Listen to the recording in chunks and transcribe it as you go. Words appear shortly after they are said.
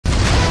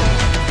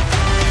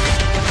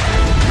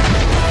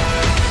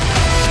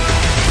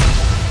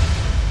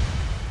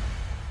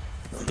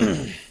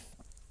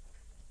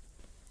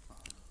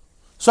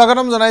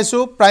স্বাগতম জনাইছো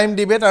prime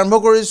debate আৰম্ভ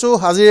কৰিছো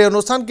হাজিৰ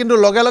অনুষ্ঠান কিন্তু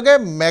লগে লগে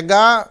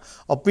মেগা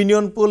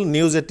অপিনিয়ন পুল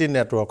নিউজ 18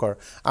 নেটৱৰ্কৰ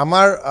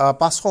আমাৰ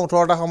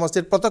 518টা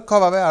সমষ্টিত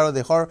প্ৰত্যক্ষভাৱে আৰু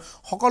দেশৰ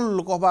সকলো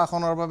লোকসভা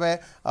আসনৰ বাবে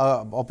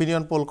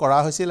অপিনিয়ন পুল কৰা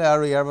হৈছিল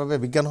আৰু ইয়াৰ বাবে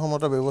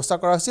বিজ্ঞানসন্মত ব্যৱস্থা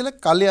কৰা হৈছিল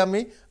কালি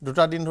আমি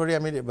দুটা দিন ধৰি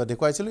আমি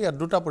দেখুৱাইছিলো ইয়াত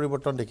দুটা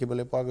পৰিৱৰ্তন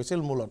দেখিবলৈ পোৱা গৈছিল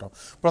মূলত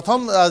প্ৰথম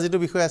যেটো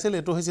বিষয় আছিল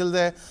এটো হৈছিল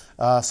যে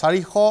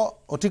 400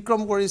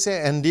 অতিক্ৰম কৰিছে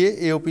এনডিএ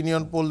এই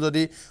অপিনিয়ন পুল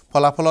যদি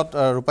ফলাফলত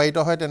ৰূপায়িত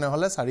হয়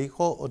তেনেহলে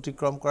 400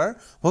 অতিক্ৰম কৰাৰ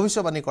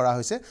ভৱিষ্যবাণী কৰা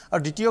হৈছে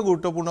আৰু দ্বিতীয়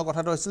গুৰুত্বপূৰ্ণ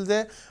কথাটো আছিল যে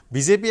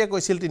বিজেপিয়ে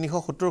কৈছিল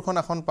 370 খন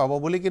আসন পাব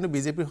বুলি কিন্তু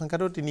বিজেপিৰ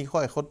সংখ্যাটো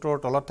 371 ৰ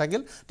তলত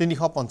থাকিল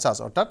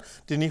 350 অৰ্থাৎ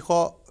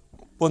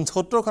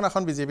 375 খন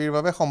আসন বিজেপিৰ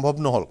বাবে সম্ভৱ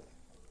নহল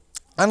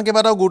আন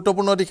কেইবাটাও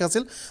গুৰুত্বপূৰ্ণ দিশ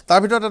আছিল তাৰ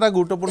ভিতৰত এটা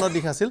গুৰুত্বপূৰ্ণ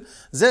দিশ আছিল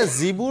যে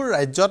যিবোৰ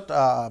ৰাজ্যত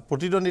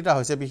প্ৰতিদ্বন্দিতা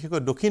হৈছে বিশেষকৈ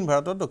দক্ষিণ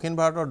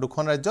ভাৰতৰ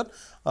দুখন ৰাজ্যত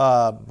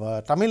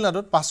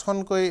তামিলনাডুত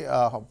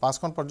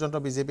 5খন পৰ্যন্ত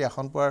বিজেপি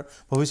আসন পোৱাৰ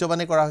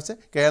ভৱিষ্যবাণী কৰা হৈছে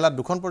কেৰালাত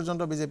 2খন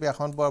পৰ্যন্ত বিজেপি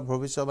আসন পোৱাৰ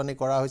ভৱিষ্যবাণী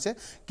কৰা হৈছে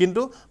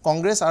কিন্তু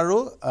কংগ্ৰেছ আৰু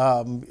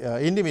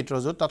ইণ্ডি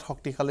মিত্ৰজোঁট তাত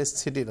শক্তিশালী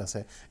স্থিতিত আছে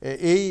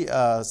এই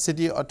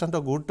স্থিতি অত্যন্ত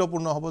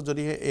গুৰুত্বপূৰ্ণ হ'ব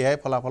যদি এআই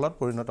ফলাফলত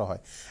পৰিণত হয়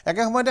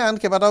একে সময়তে আন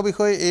কেইবাটাও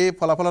বিষয় এই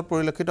ফলাফলত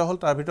পৰিলক্ষিত হ'ল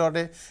তাৰ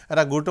ভিতৰতে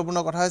এটা গুৰুত্বপূৰ্ণ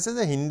কথা হৈছে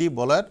যে হিন্দী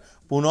বলয়ত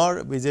পুনৰ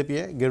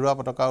বিজেপিয়ে গেৰুৱা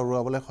পতাকা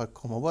উৰুৱাবলৈ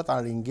সক্ষম হ'ব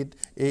তাৰ ইংগিত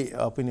এই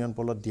অপিনিয়ন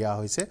পোলত দিয়া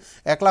হৈছে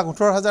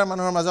 1,18,000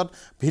 মানুহৰ মাজত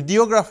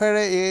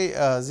ভিডিওগ্ৰাফাৰে এই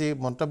যি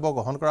মন্তব্য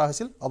গ্ৰহণ কৰা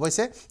হৈছিল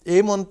অৱশ্যে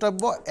এই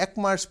মন্তব্য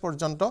 1 মাৰ্চ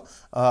পৰ্যন্ত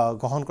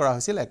গ্ৰহণ কৰা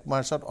হৈছিল 1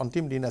 মাৰ্চত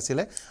অন্তিম দিন আছিল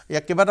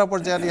ইয়াক কেইবাটাও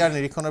পৰ্যায়ত ইয়াৰ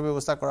নিৰীক্ষণৰ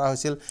ব্যৱস্থা কৰা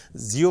হৈছিল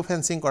জিঅ'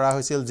 ফেন্সিং কৰা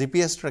হৈছিল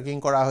জিপিএছ ট্ৰেকিং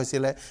কৰা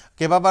হৈছিল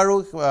কেইবাবাৰো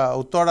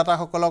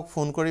উত্তৰদাতাসকলক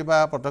ফোন কৰি বা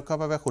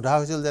প্ৰত্যক্ষভাৱে সোধা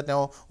হৈছিল যে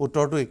তেওঁ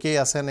উত্তৰটো একেই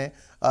আছেনে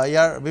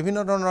ইয়াৰ বিভিন্ন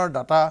ধৰণৰ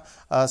ডাটা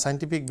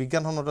সাইন্টিফিক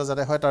বিজ্ঞানসন্মত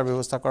যাতে হয় তাৰ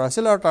ব্যৱস্থা কৰা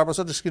হৈছিল আৰু তাৰ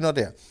পাছত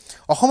স্ক্ৰিনতে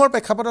অসমৰ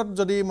প্ৰেক্ষাপটত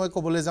যদি মই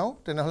ক'বলৈ যাওঁ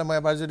তেনেহলে মই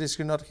এবাৰ যদি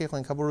স্ক্ৰিনত সেই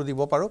সংখ্যাবোৰো দিব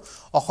পাৰো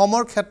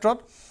অসমৰ ক্ষেত্ৰত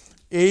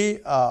এই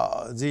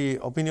যি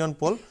অপিনিয়ন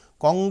পোল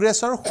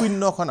কংগ্ৰেছৰ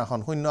 0খন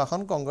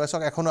আসন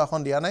কংগ্ৰেছক এখনো আসন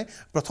দিয়া নাই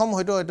প্ৰথম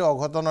হয়তো এটো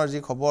অঘটনৰ যি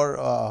খবৰ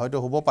হয়তো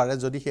হ'ব পাৰে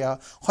যদি সেয়া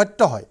সত্য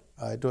হয়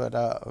এটো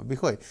এটা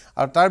বিষয়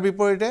আৰু তাৰ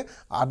বিপৰীতে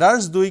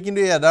আদাৰ্স 2 কিন্তু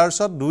এই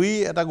আদাৰ্সত 2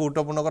 এটা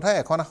গুৰুত্বপূৰ্ণ কথা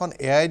এখন আসন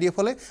এআইডিএফ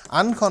হলে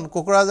আনখন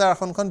কোকৰাঝাৰ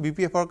আসনখন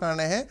বিপিএফৰ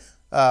কাৰণেহে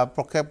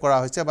প্ৰক্ষেপ কৰা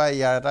হৈছে বা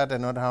ইয়াৰ এটা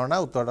তেনে ধাৰণা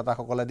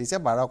উত্তৰদাতাসকলে দিছে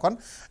 12খন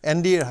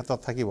এনডিএৰ হাতত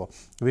থাকিব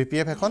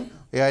বিপিএফ এখন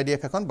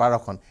এআইডিএফ এখন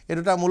 12খন এই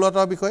দুটা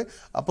মূলতঃ বিষয়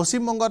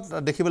পশ্চিম বংগত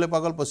দেখিবলৈ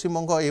পোৱা গ'ল পশ্চিম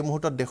বংগ এই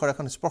মুহূৰ্তত দেশৰ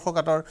এখন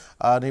স্পৰ্শকাতৰ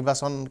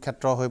নিৰ্বাচন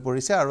ক্ষেত্ৰ হৈ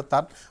পৰিছে আৰু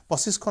তাত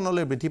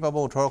 25খনলৈ বৃদ্ধি পাব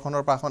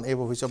 18খনৰ পৰা এখন এই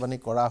ভৱিষ্যবাণী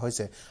কৰা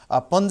হৈছে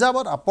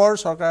পঞ্জাবত আপৰ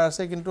চৰকাৰ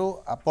আছে কিন্তু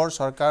আপৰ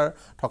চৰকাৰ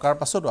থকাৰ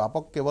পাছতো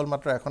আপক কেৱল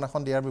মাত্ৰ এখন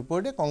আসন দিয়াৰ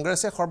বিপৰীতে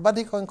কংগ্ৰেছে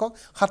সৰ্বাধিক সংখ্যক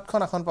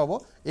 7খন আসন পাব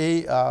এই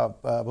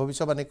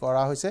ভৱিষ্যবাণী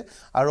কৰা হৈছে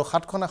আৰু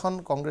 7খন আসন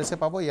কংগ্ৰেছে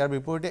পাব ইয়াৰ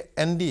বিপৰীতে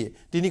এনডিএ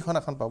 3খন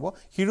আসন পাব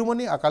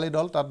হিৰুমণি আকালি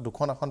দল তাত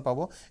 2খন আসন পাব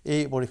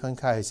এই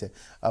পৰিসংখ্যা আহিছে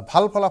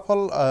ভাল ফলাফল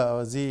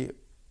যি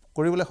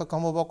কৰিবলৈ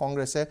সক্ষম হ'ব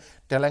কংগ্ৰেছে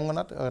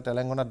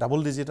তেলেংগানাত ডাবল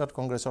ডিজিটত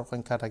কংগ্ৰেছৰ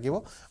সংখ্যা থাকিব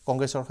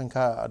কংগ্ৰেছৰ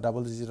সংখ্যা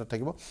ডাবল ডিজিটত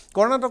থাকিব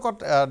কৰ্ণাটকত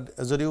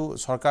যদিও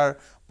চৰকাৰ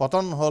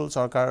পতন হ'ল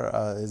চৰকাৰ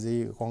যি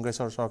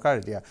কংগ্ৰেছৰ চৰকাৰ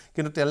এতিয়া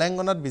কিন্তু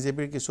তেলেংগানাত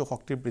বিজেপিৰ কিছু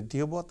শক্তি বৃদ্ধি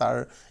হ'ব তাৰ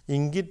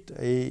ইংগিত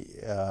এই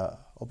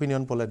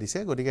অপিনিয়ন পোলে দিছে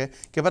গতিকে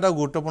কেইবাটাও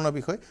গুৰুত্বপূৰ্ণ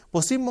বিষয়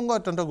পশ্চিম বংগ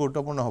অত্যন্ত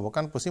গুৰুত্বপূৰ্ণ হ'ব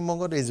কাৰণ পশ্চিম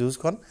বংগত এই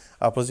যুঁজখন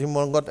পশ্চিম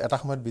বংগত এটা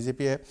সময়ত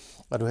বিজেপিয়ে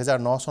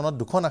 2009 চনত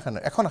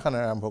এখন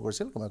আসনেৰে আৰম্ভ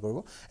কৰিছিল ক্ষমা কৰিব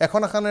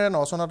এখন আসনেৰে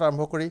 9 চনত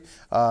আৰম্ভ কৰি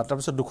তাৰ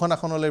পিছত দুখন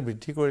আসনলৈ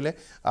বৃদ্ধি কৰিলে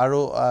আৰু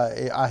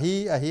আহি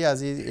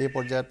আজি এই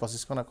পৰ্যায়ত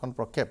 25খন আসন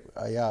প্ৰক্ষেপ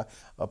ইয়া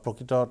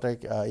প্ৰকৃততে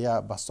ইয়া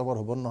বাস্তৱত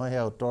হ'ব নহয়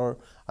ইয়া উত্তৰ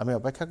আমি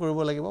অপেক্ষা কৰিব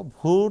লাগিব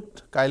ভোট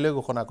কাইলৈ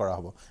ঘোষণা কৰা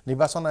হ'ব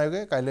নিৰ্বাচন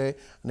আয়োগে কাইলৈ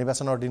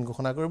নিৰ্বাচনৰ দিন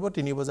ঘোষণা কৰিব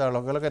 3 বজাৰ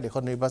লগে লগে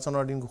দেশত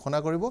নিৰ্বাচনৰ দিন ঘোষণা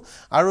কৰিব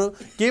আৰু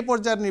কেই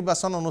পৰ্যায়ত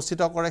নিৰ্বাচন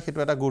অনুষ্ঠিত কৰে সেইটো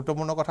এটা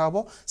গুৰুত্বপূৰ্ণ কথা হ'ব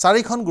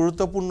 4খন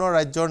গুৰুত্বপূৰ্ণ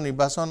ৰাজ্যৰ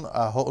নিৰ্বাচন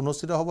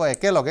অনুষ্ঠিত হ'ব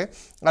একেলগে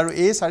আৰু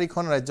এই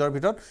 4খন ৰাজ্যৰ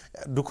ভিতৰত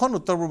 2খন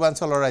উত্তৰ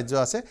পূৰ্বাঞ্চলৰ ৰাজ্য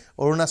আছে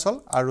অৰুণাচল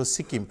আৰু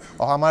ছিকিম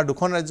আমাৰ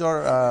 2খন ৰাজ্যৰ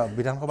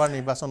বিধানসভাৰ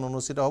নিৰ্বাচন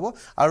অনুষ্ঠিত হ'ব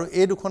আৰু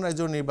এই 2খন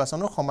ৰাজ্যৰ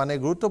নিৰ্বাচনো সমানে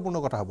গুৰুত্বপূৰ্ণ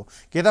কথা হ'ব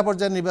কেইটা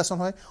পৰ্যায়ত নিৰ্বাচন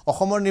হয়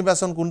অসমৰ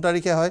নিৰ্বাচন কোন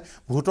তাৰিখে হয়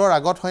ভোটৰ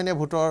আগত হয় নে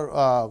ভোটৰ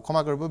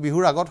ক্ষমা কৰিব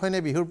বিহুৰ আগত হয় নে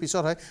বিহুৰ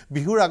পিছত হয়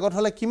বিহুৰ আগত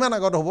হলে কিমান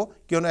আগত হ'ব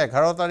কিয়নো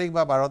 11 তাৰিখ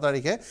বা 12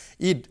 তাৰিখে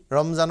ঈদ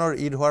ৰমজানৰ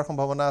ঈদ হোৱাৰ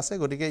সম্ভাৱনা আছে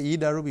গতিকে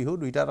ঈদ আৰু বিহু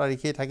দুইটা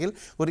তাৰিখেই থাকিল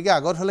গতিকে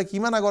আগত হলে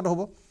কিমান আগত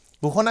হ'ব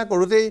ঘোষণা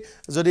কৰোতেই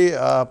যদি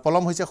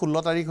পলম হৈছে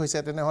 16 তাৰিখ হৈছে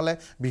তেনেহলে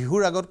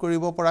বিহুৰ আগত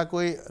কৰিব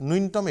পৰাকৈ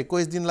ন্যূনতম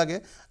 21 দিন লাগে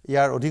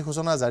ইয়াৰ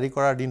অধিসূচনা জাৰি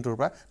কৰাৰ দিনটোৰ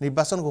পৰা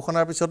নিৰ্বাচন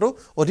ঘোষণাৰ পিছতো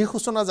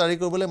অধিসূচনা জাৰি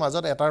কৰিবলৈ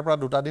মাজত এটাৰ পৰা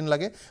দুটা দিন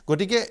লাগে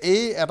গতিকে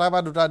এই এটা বা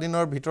দুটা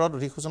দিনৰ ভিতৰত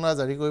অধিসূচনা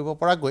জাৰি কৰিব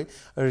পৰাকৈ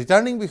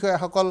ৰিটাৰ্নিং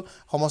বিষয়াসকল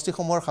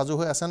সমষ্টিসমূহৰ সাজু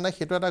হৈ আছে নাই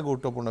সেইটো এটা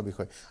গুৰুত্বপূৰ্ণ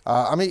বিষয়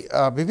আমি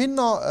বিভিন্ন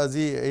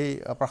যি এই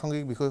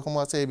প্ৰাসংগিক বিষয়সমূহ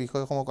আছে এই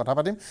বিষয়সমূহ কথা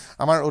পাতিম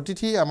আমাৰ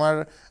অতিথি আমাৰ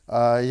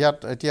ইয়াত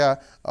এতিয়া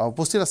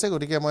উপস্থিত আছে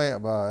গতিকে মই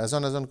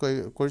এজন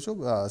কৰিছোঁ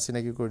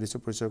চিনাকি কৰি দিছোঁ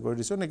পৰিচয় কৰি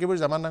দিছোঁ নেকিবুৰ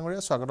জামান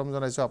ডাঙৰীয়া স্বাগতম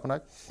জনাইছোঁ আপোনাক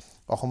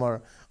অসমৰ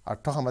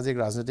আৰ্থ সামাজিক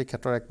ৰাজনৈতিক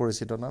ক্ষেত্ৰৰ এক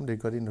পৰিচিত নাম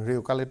দীৰ্ঘদিন ধৰি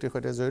ওকালতিৰ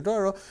সৈতে জড়িত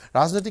আৰু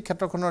ৰাজনৈতিক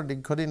ক্ষেত্ৰখনৰ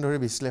দীৰ্ঘদিন ধৰি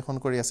বিশ্লেষণ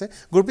কৰি আছে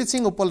গুৰপ্ৰীত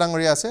সিং উপল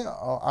ডাঙৰীয়া আছে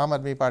আম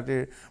আদমি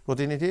পাৰ্টিৰ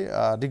প্ৰতিনিধি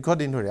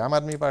দীৰ্ঘদিন ধৰি আম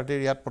আদমি পাৰ্টিৰ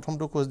ইয়াত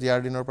প্ৰথমটো খোজ দিয়াৰ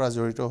দিনৰ পৰা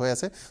জড়িত হৈ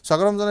আছে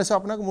স্বাগতম জনাইছোঁ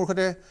আপোনাক মোৰ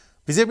সৈতে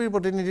বিজেপিৰ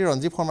প্ৰতিনিধি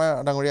ৰঞ্জীৱ শৰ্মা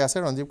ডাঙৰীয়া আছে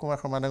ৰঞ্জীৱ কুমাৰ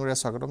শৰ্মা ডাঙৰীয়া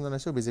স্বাগতম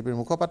জনাইছোঁ বিজেপিৰ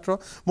মুখপাত্ৰ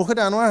মোৰ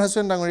সৈতে আনোৱাৰ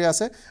হুছেইন ডাঙৰীয়া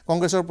আছে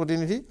কংগ্ৰেছৰ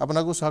প্ৰতিনিধি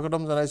আপোনাকো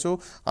স্বাগতম জনাইছোঁ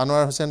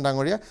আনোৱাৰ হুছেইন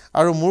ডাঙৰীয়া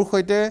আৰু মোৰ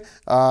সৈতে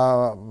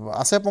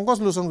আছে পংকজ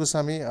লোচন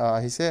গোস্বামী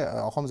আহিছে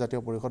অসম জাতীয়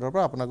পৰিষদৰ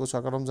পৰা আপোনাকো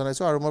স্বাগতম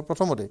জনাইছোঁ আৰু মই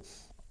প্ৰথমতে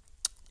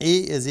এই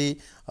যি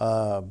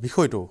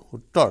বিষয়টো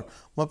উত্তৰ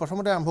মই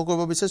প্ৰথমতে আৰম্ভ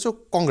কৰিব বিচাৰিছোঁ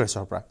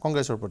কংগ্ৰেছৰ পৰা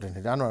কংগ্ৰেছৰ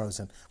প্ৰতিনিধি আনোৱাৰ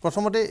হুছেইন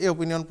প্ৰথমতে এই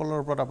অপিনিয়ন পলৰ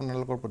ওপৰত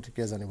আপোনালোকৰ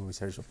প্ৰতিক্ৰিয়া জানিব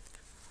বিচাৰিছোঁ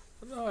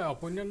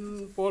অপিনিয়ন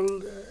পল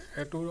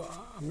এইটো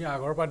আমি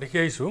আগৰ পৰা দেখি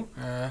আহিছোঁ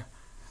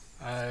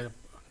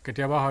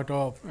কেতিয়াবা হয়তো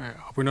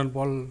অপিনিয়ন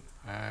পল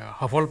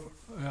সফল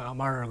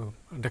আমাৰ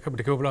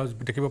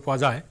দেখিব পোৱা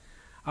যায়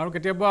আৰু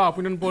কেতিয়াবা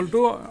অপিনিয়ন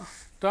পলটো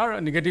তাৰ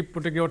নিগেটিভ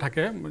প্ৰতিক্ৰিয়াও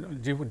থাকে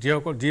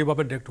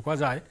যিভাৱে দেখুওৱা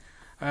যায়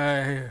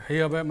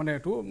সেইভাৱে মানে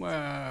এইটো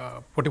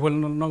প্ৰতিফলন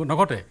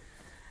নঘটে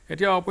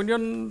এতিয়া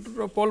অপিনিয়ন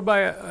পল বা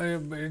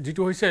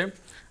যিটো হৈছে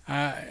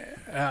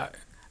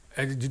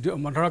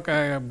ধৰক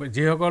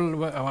যিসকল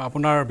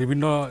আপোনাৰ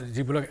বিভিন্ন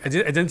যিবিলাক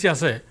এজেঞ্চি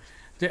আছে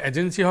যে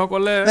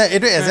এজেঞ্চিসকলে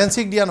এইটো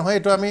এজেঞ্চিক দিয়া নহয়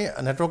এইটো আমি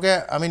নেটৱৰ্কে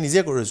আমি নিজে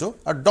কৰিছোঁ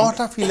আৰু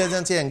 10টা ফিল্ড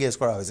এজেঞ্চি এংগেজ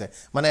কৰা হৈছে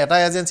মানে এটা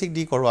এজেঞ্চিক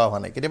দি কৰোৱা হোৱা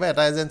নাই কেতিয়াবা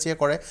এটা এজেঞ্চিয়ে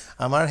কৰে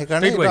আমাৰ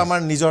সেইকাৰণে এইটো আমাৰ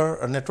নিজৰ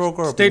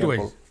নেটৱৰ্কৰ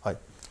হয়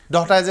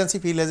 10টা এজেঞ্চি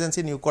ফিল্ড এজেঞ্চি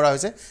নিয়োগ কৰা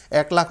হৈছে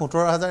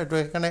 1,17,000 এইটো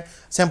সেইকাৰণে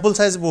চেম্পল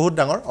চাইজ বহুত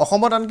ডাঙৰ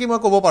অসমত আনকি মই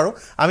ক'ব পাৰোঁ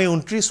আমি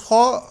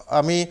 2900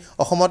 আমি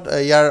অসমত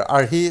ইয়াৰ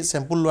আৰ্হি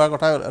চেম্পল লোৱাৰ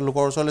কথা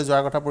লোকৰ ওচৰলৈ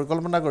যোৱাৰ কথা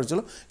পৰিকল্পনা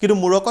কৰিছিলোঁ কিন্তু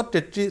মূৰকত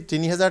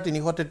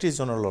 3,333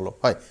 জনৰ ল'লোঁ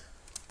হয়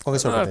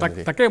কংগ্ৰেছৰ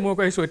তাকে মই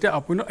কৈছোঁ এতিয়া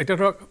আপুনি এতিয়া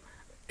ধৰক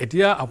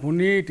এতিয়া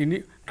আপুনি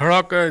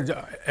ধৰক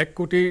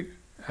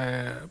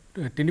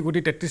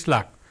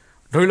 1,33,00,000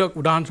 ধৰি লওক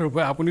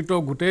উদাহৰণস্বৰূপে আপুনিতো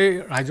গোটেই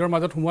ৰাইজৰ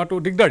মাজত সোমোৱাটো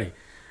দিগদাৰী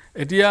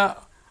এতিয়া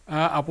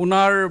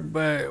আপোনাৰ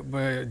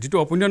যিটো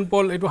অপিনিয়ন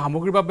পল এইটো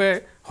সামগ্ৰিকভাৱে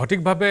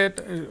সঠিকভাৱে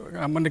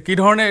মানে কি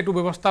ধৰণে এইটো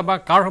ব্যৱস্থা বা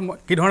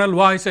কি ধৰণে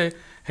লোৱা হৈছে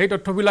সেই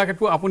তথ্যবিলাক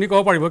এইটো আপুনি ক'ব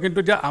পাৰিব কিন্তু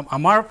এতিয়া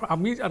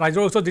আমি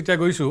ৰাইজৰ ওচৰত যেতিয়া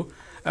গৈছোঁ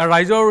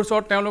ৰাইজৰ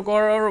ওচৰত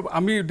তেওঁলোকৰ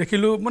আমি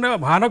দেখিলোঁ মানে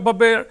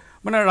ভয়ানকভাৱে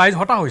মানে ৰাইজ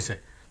হতাশ হৈছে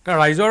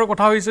ৰাইজৰ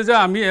কথা হৈছে যে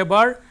আমি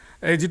এবাৰ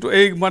যিটো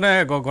এই মানে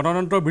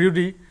গণতন্ত্ৰ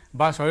বিৰোধী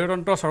বা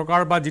স্বৈৰতন্ত্ৰ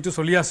চৰকাৰ বা যিটো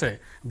চলি আছে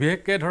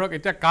বিশেষকৈ ধৰক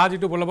এতিয়া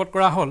যিটো বলবৎ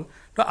কৰা হ'ল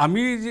তো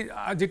আমি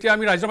যেতিয়া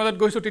আমি ৰাইজৰ মাজত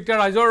গৈছোঁ তেতিয়া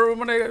ৰাইজৰ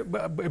মানে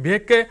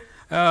বিশেষকৈ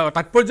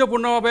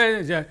তাৎপৰ্যপূৰ্ণভাৱে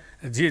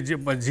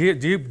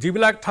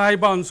যিবিলাক ঠাই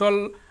বা অঞ্চল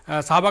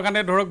চাহ বাগানে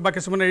ধৰক বা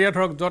কিছুমান এৰিয়া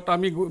ধৰক য'ত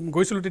আমি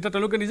গৈছিলোঁ তেতিয়া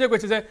তেওঁলোকে নিজে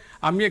কৈছে যে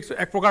আমি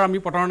এক প্ৰকাৰ আমি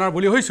প্ৰতাৰণাৰ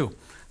বলি হৈছোঁ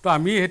তো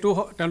আমি সেইটো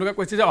তেওঁলোকে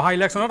কৈছে যে অহা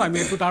ইলেকশ্যনত আমি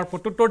এইটো তাৰ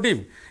প্ৰত্যুত্তৰ দিম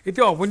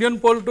এতিয়া অপিনিয়ন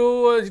পলটো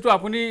যিটো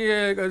আপুনি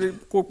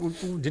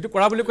যিটো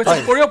কৰা বুলি কৈছে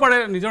কৰিব পাৰে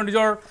নিজৰ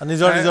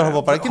হ'ব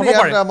পাৰে কিন্তু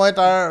মই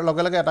তাৰ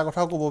লগে লগে এটা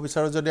কথাও ক'ব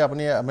বিচাৰোঁ যদি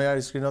আপুনি আমাৰ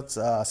স্ক্ৰীণত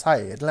চাই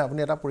એટલે আপুনি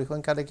এটা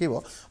পৰিসংখ্যা দেখিব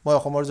মই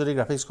অসমৰ যদি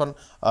গ্ৰাফিক্সখন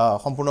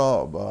সম্পূৰ্ণ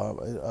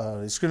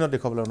স্ক্ৰীণত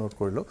দেখুৱাবলৈ অনুৰোধ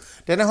কৰিলোঁ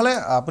তেনেহ'লে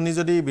আপুনি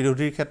যদি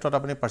বিৰোধীৰ ক্ষেত্ৰত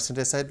আপুনি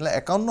পাৰ্চেণ্টেজ চাই দিলে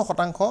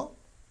 51%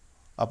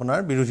 আপোনাৰ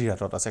বিৰোধীৰ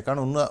হাতত আছে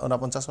কাৰণ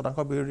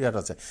 49% বিৰোধীৰ হাতত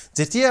আছে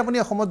যেতিয়া আপুনি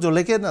অসমত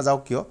জলেকে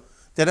নাযাওক কিয়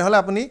তেনেহ'লে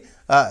আপুনি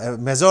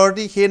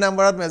মেজৰিটি সেই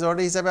নাম্বাৰত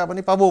মেজৰিটি হিচাপে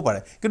আপুনি পাবও পাৰে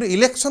কিন্তু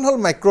ইলেকশ্যন হ'ল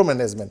মাইক্ৰ'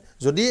 মেনেজমেণ্ট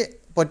যদি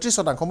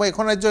 35% মই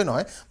এখন ৰাজ্যই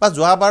নহয় বা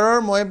যোৱাবাৰৰ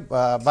মই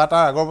বা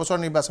তাৰ আগৰ বছৰ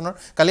নিৰ্বাচনৰ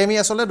কালি আমি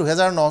আচলতে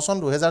 2009 চন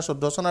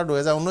 2014 চন আৰু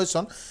 2019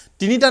 চন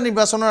তিনিটা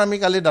নিৰ্বাচনৰ আমি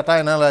কালি ডাটা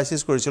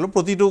এনালাইচিছ কৰিছিলোঁ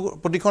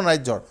প্ৰতিখন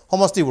ৰাজ্যৰ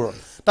সমষ্টিবোৰত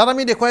তাত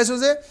আমি দেখুৱাইছোঁ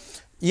যে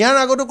ইয়াৰ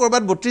আগতো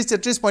কৰবাত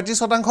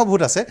 32-33-35%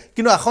 ভোট আছে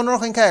কিন্তু আসনৰ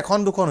সংখ্যা এখন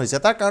দুখন হৈছে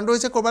তাৰ কাৰণটো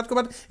হৈছে কৰবাত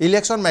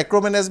ইলেকশ্যন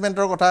মাইক্ৰ'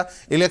 মেনেজমেণ্টৰ কথা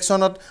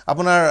ইলেকশ্যনত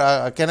আপোনাৰ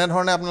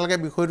কেনেধৰণে আপোনালোকে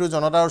বিষয়টো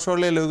জনতাৰ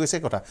ওচৰলৈ লৈ গৈছে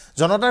কথা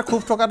জনতাৰ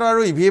খুব থকাটো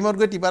আৰু ইভিএমত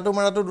গৈ টিপাটো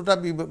মাৰাটো দুটা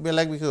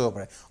বেলেগ বিষয় হ'ব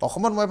পাৰে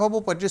অসমত মই ভাবোঁ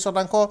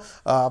 35%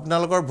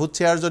 আপোনালোকৰ ভোট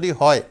শ্বেয়াৰ যদি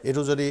হয়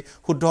এইটো যদি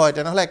শুদ্ধ হয়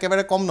তেনেহ'লে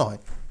একেবাৰে কম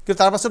নহয় কিন্তু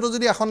তাৰ পাছতো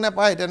যদি আসন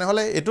নাপায়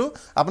তেনেহ'লে এইটো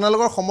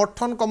আপোনালোকৰ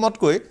সমৰ্থন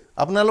কমতকৈ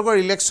আপোনালোকৰ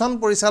ইলেকশ্যন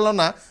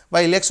পৰিচালনা বা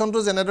ইলেকশ্যনটো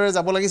যেনেদৰে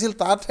যাব লাগিছিল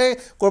তাতহে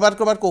কৰবাত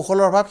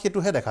কৌশলৰ অভাৱ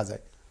সেইটোহে দেখা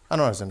যায়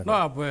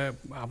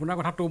আপোনাৰ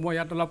কথাটো মই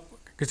ইয়াত অলপ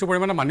কিছু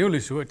পৰিমাণে মানিও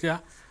লৈছোঁ এতিয়া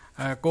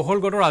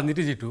কৌশলগত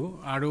ৰাজনীতি যিটো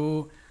আৰু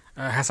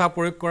হেঁচা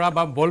প্ৰয়োগ কৰা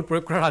বা বল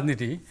প্ৰয়োগ কৰা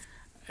ৰাজনীতি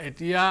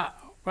এতিয়া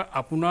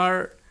আপোনাৰ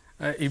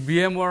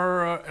ইভিএমৰ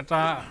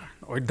এটা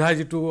অধ্যায়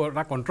যিটো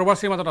এটা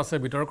কণ্ট্ৰভাৰ্চিৰ মাজত আছে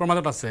বিতৰ্কৰ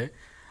মাজত আছে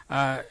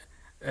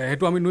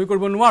হেতু আমি নই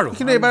কৰিব নোৱাৰো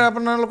কিন্তু এবাৰ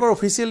আপোনালোকৰ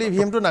অফিচিয়েলি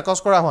ইভিএমটো নাকচ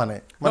কৰা হোৱা নাই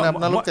মানে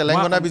আপোনালোক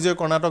তেলেংগানা বিজয়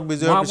কৰ্ণাটক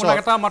বিজয়ৰ পিছত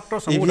এটা মাত্ৰ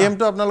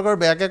ইভিএমটো আপোনালোকৰ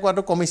বেয়াকে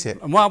কোৱাটো কমিছে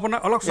মই আপোনাক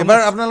অলপ এবাৰ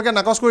আপোনালোকে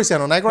নাকচ কৰিছে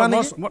নাই কৰা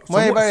নেকি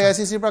মই এবাৰ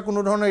এআইচিচিৰ পৰা কোনো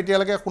ধৰণৰ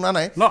এতিয়ালৈকে শুনা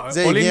নাই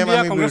যে ইভিএম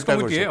আমি কংগ্ৰেছ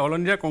কমিটিয়ে অল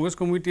ইণ্ডিয়া কংগ্ৰেছ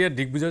কমিটিয়ে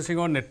দিগ্বিজয়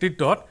সিঙৰ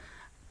নেতৃত্বত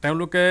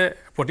তেওঁলোকে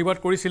প্ৰতিবাদ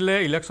কৰিছিলে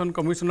ইলেকশ্যন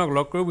কমিছনক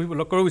লগ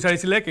কৰিব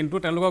বিচাৰিছিলে কিন্তু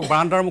তেওঁলোকক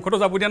বাৰাণ্ডাৰ মুখতো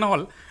যাব দিয়া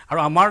নহ'ল আৰু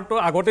আমাৰতো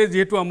আগতে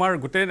যিহেতু আমাৰ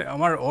গোটেই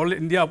আমাৰ all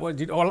India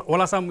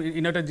all Assam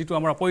United যিটো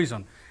আমাৰ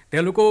অপজিশ্যন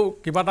তেওঁলোকেও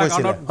কিবা এটা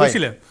কাৰণত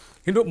গৈছিলে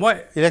কিন্তু মই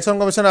ইলেকশ্যন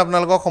কমিছনে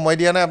আপোনালোকক সময়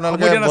দিয়া নাই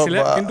আপোনালোকে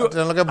কিন্তু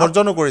তেওঁলোকে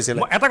বৰ্জনো কৰিছিল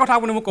এটা কথা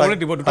আপুনি মোক ক'বলৈ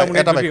দিব দুটা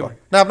মিনিট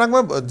না আপোনাক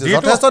মই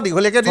যথেষ্ট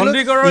দীঘলীয়াকৈ দিলোঁ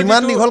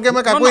ইমান দীঘলকৈ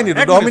মই কাকোৱে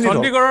নিদিওঁ 10 মিনিট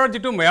চণ্ডীগড়ৰ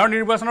যিটো মেয়ৰ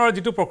নিৰ্বাচনৰ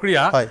যিটো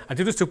প্ৰক্ৰিয়া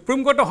যিটো সুপ্ৰিম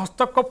কোৰ্টে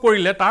হস্তক্ষেপ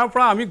কৰিলে তাৰ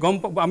পৰা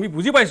আমি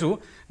বুজি পাইছোঁ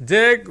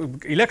যে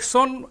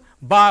ইলেকশ্যন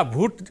বা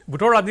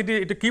ভোটৰ ৰাজনীতি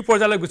এইটো কি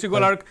পৰ্যায়লৈ গুচি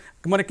গ'ল আৰু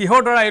মানে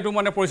কিহৰ দ্বাৰা এইটো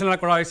মানে পৰিচালনা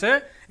কৰা হৈছে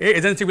এই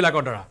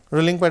এজেঞ্চিবিলাকৰ দ্বাৰা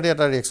ৰুলিং পাৰ্টি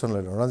এটা ৰিয়েকশ্যন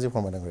লৈ লওঁ ৰঞ্জিত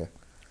শৰ্মা ডাঙৰীয়া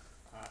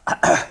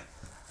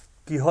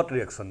কিহত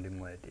ৰিয়েকশ্যন দিম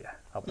মই এতিয়া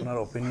আপোনাৰ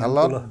অপিনিয়ন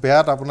হালত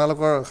বেয়াত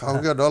আপোনালোকৰ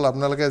সাহসীয় দল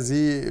আপোনালোকে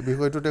যি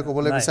বিষয়টোতে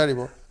ক'বলৈ বিচাৰিব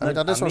আমি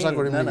তাতে চৰ্চা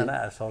কৰিম না না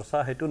চৰ্চা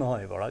সেইটো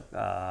নহয় বৰাক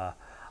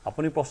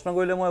আপুনি প্ৰশ্ন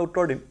কৰিলে মই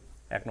উত্তৰ দিম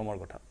 1 নম্বৰ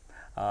কথা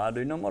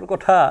 2 নম্বৰ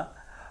কথা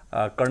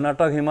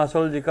কৰ্ণাটক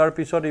হিমাচল জিকাৰ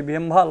পিছত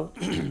ইভিএম ভাল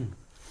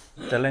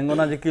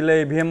তেলেংগানা জিকিলে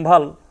ইভিএম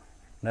ভাল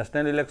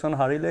নেশ্যনেল ইলেকশ্যন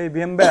হাৰিলে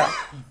ইভিএম বেয়া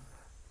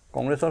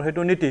কংগ্ৰেছৰ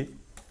সেইটো নীতি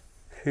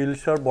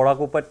হিলছৰ বৰাক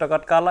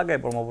উপত্যকাত কা লাগে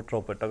ব্ৰহ্মপুত্ৰ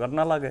উপত্যকাত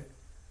নালাগে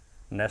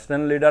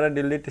নেশ্যনেল লিডাৰে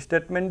দিল্লীত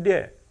ষ্টেটমেণ্ট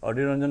দিয়ে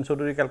অধীৰ ৰঞ্জন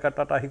চৌধুৰী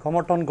কলকাতাত আহি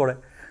সমৰ্থন কৰে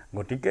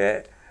গতিকে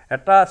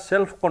এটা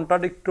সেলফ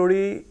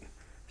কন্ট্ৰাডিক্টৰি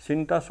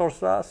চিন্তা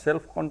চৰ্চা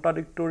সেলফ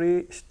কন্ট্ৰাডিক্টৰি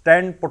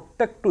ষ্টেণ্ড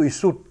প্ৰত্যেকটো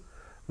ইস্যুত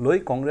লৈ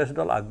কংগ্ৰেছ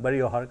দল আগবাঢ়ি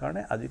অহাৰ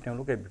কাৰণে আজি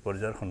তেওঁলোকে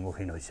বিপৰ্যয়ৰ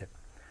সন্মুখীন হৈছে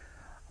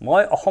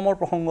মই অসমৰ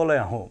প্ৰসংগলৈ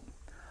আহোঁ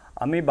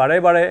আমি বাৰে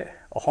বাৰে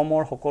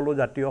অসমৰ সকলো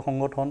জাতীয়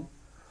সংগঠন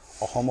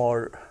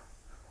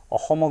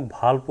অসমক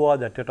ভাল পোৱা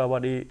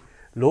জাতীয়তাবাদী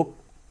লোক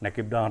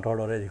নেকিবদাহঁতৰ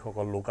দৰে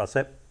যিসকল লোক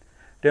আছে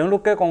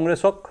তেওঁলোকে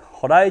কংগ্ৰেছক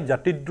সদায়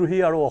জাতিদ্ৰোহী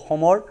আৰু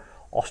অসমৰ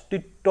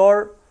অস্তিত্বৰ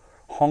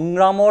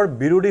সংগ্ৰামৰ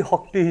বিৰোধী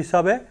শক্তি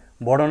হিচাপে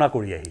বৰ্ণনা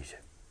কৰি আহিছে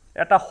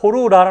এটা সৰু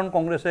উদাহৰণ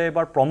কংগ্ৰেছে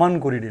এবাৰ প্ৰমাণ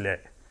কৰি দিলে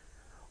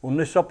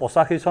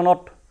 1985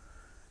 চনত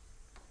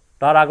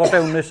তাৰ আগতে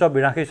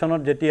 1982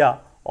 চনত যেতিয়া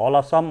all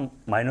Assam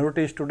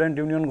minority student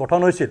union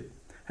গঠন হৈছিল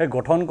সেই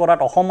গঠন কৰাত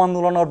অসম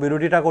আন্দোলনৰ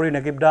বিৰোধিতা কৰি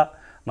নেকিবদা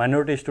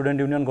মাইনৰিটি ষ্টুডেণ্ট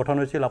ইউনিয়ন গঠন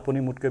হৈছিল আপুনি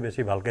মোতকৈ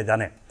বেছি ভালকৈ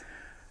জানে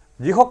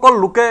যিসকল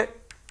লোকে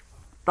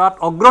তাত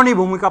অগ্ৰণী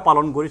ভূমিকা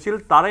পালন কৰিছিল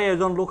তাৰে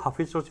এজন লোক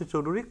হাফিজ ৰছিদ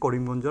চৌধুৰী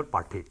কৰিমগঞ্জৰ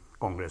প্ৰাৰ্থী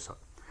কংগ্ৰেছৰ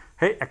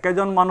সেই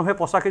একেজন মানুহে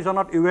 85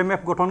 চনত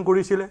ইউএমএফ গঠন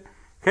কৰিছিলে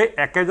সেই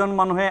একেজন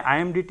মানুহে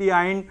আইএমডিটি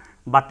আইন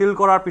বাতিল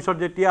কৰাৰ পিছত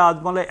যেতিয়া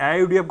আজমলে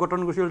আইইউডিএফ গঠন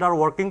কৰিছিল তাৰ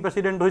ৱৰ্কিং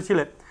প্ৰেচিডেণ্ট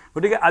হৈছিলে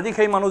গতিকে আজি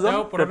সেই মানুহজন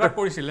প্ৰডাক্ট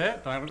কৰিছিলে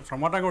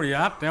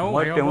শ্ৰমতাগৰীয়া তেওঁ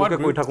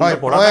কৈ থাকোঁ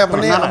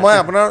মই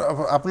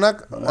আপোনাক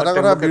এটা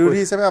কথা বিৰোধী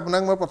হিচাপে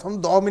আপোনাক মই প্ৰথম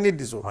 10 মিনিট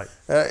দিছোঁ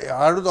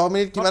আৰু 10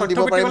 মিনিট কিমান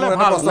দিব পাৰিম মোৰ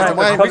এটা প্ৰশ্ন আছে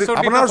মই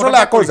আপোনাৰ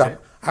ওচৰলৈ আকৌ যাম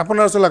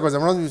আপোনাৰ ওচৰলৈ আকৌ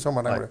যাম ৰঞ্জিত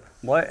শৰ্মা ডাঙৰীয়া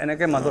মই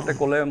এনেকৈ মাজতে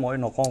ক'লে মই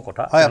নকওঁ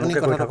কথা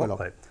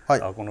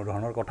কোনো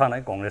ধৰণৰ কথা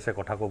নাই কংগ্ৰেছে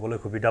কথা ক'বলৈ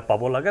সুবিধা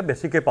পাব লাগে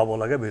বেছিকৈ পাব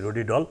লাগে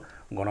বিৰোধী দল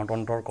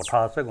গণতন্ত্ৰৰ কথা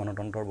আছে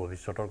গণতন্ত্ৰৰ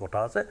ভৱিষ্যতৰ কথা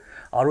আছে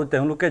আৰু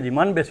তেওঁলোকে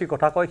যিমান বেছি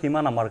কথা কয়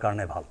সিমান আমাৰ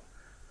কাৰণে ভাল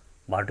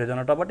ভাৰতীয়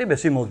জনতা পাৰ্টি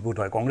বেছি মজবুত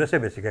হয় কংগ্ৰেছে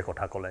বেছিকৈ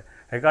কথা ক'লে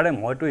সেইকাৰণে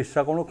মইতো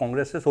ইচ্ছা কৰোঁ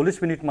কংগ্ৰেছে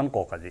 40 মিনিটমান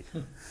কওক আজি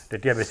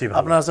তেতিয়া বেছি ভাল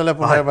আপোনাৰ ওচৰলৈ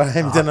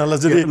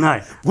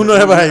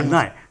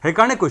নাই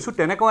সেইকাৰণে কৈছোঁ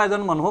তেনেকুৱা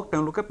এজন মানুহক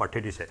তেওঁলোকে প্ৰাৰ্থী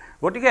দিছে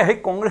গতিকে সেই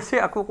কংগ্ৰেছে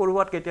আকৌ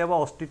ক'ৰবাত কেতিয়াবা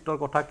অস্তিত্বৰ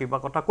কথা কিবা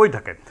কথা কৈ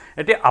থাকে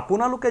এতিয়া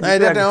আপোনালোকে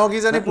তেওঁ কি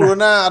জানি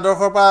পুৰণা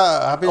আদৰ্শৰ পৰা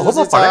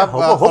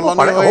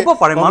হ'ব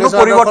পাৰে মানুহ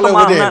পৰিৱৰ্তন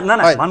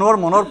মানুহৰ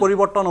মনৰ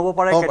পৰিৱৰ্তন হ'ব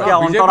পাৰে কেতিয়া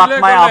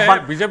অন্তৰাত্মাই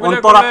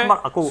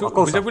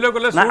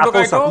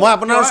মই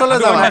আপোনাৰ ওচৰলৈ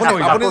যাম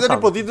আপুনি যদি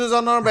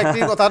প্ৰতিটোজনৰ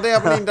ব্যক্তিৰ কথাতে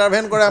আপুনি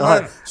ইণ্টাৰভেন কৰে আমাৰ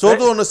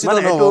শ্ব'টো অনুষ্ঠিত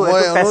নহ'ব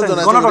মই অনুৰোধ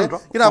জনাইছোঁ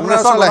কিন্তু আপোনাৰ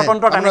ওচৰলৈ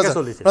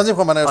ৰঞ্জিত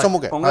শৰ্মা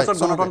চমুকে কংগ্ৰেছৰ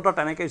গণতন্ত্ৰ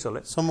তেনেকেই চলে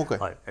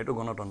হয় এইটো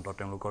গণতন্ত্ৰ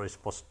তেওঁলোকৰ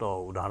স্পষ্ট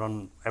উদাহৰণ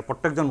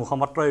প্ৰত্যেকজন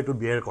মুখপাত্ৰই এইটো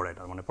বিয়েৰ কৰে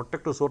তাৰমানে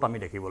প্ৰত্যেকটো শ্ব'ত আমি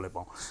দেখিবলৈ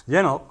পাওঁ যে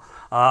নহওক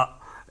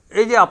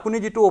এই যে আপুনি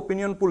যিটো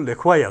অপিনিয়ন পুল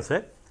দেখুৱাই আছে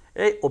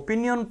এই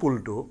অপিনিয়ন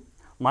পুলটো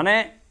মানে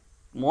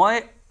মই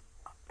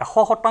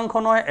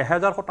 100% নহয়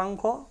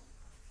 1000%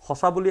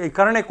 সঁচা বুলি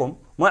এইকাৰণে ক'ম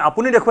মই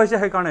আপুনি দেখুৱাইছে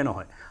সেইকাৰণে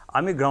নহয়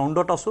আমি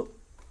গ্ৰাউণ্ডত আছোঁ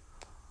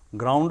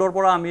গ্ৰাউণ্ডৰ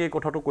পৰা আমি এই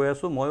কথাটো কৈ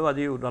আছোঁ ময়ো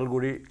আজি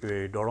ওদালগুৰি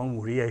দৰং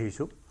ঘূৰি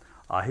আহিছোঁ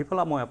আহি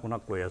পেলাই মই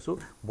আপোনাক কৈ আছোঁ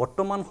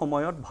বৰ্তমান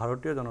সময়ত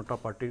ভাৰতীয় জনতা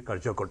পাৰ্টিৰ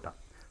কাৰ্যকৰ্তা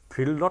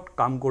ফিল্ডত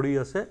কাম কৰি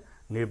আছে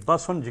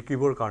নিৰ্বাচন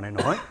জিকিবৰ কাৰণে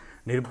নহয়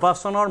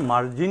নিৰ্বাচনৰ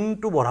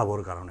মাৰ্জিনটো বঢ়াবৰ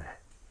কাৰণেহে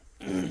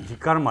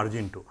জিকাৰ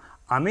মাৰ্জিনটো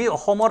আমি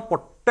অসমৰ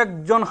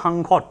প্ৰত্যেকজন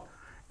সাংসদ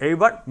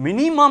এইবাৰ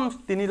মিনিমাম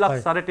 3 লাখ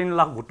 3.5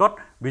 লাখ ভোটত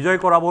বিজয়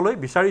কৰাবলৈ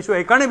বিচাৰিছোঁ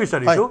এইকাৰণে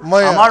বিচাৰিছোঁ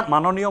আমাৰ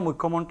মাননীয়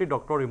মুখ্যমন্ত্ৰী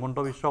ডক্টৰ হিমন্ত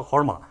বিশ্ব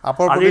শৰ্মা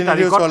আজিৰ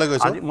তাৰিখত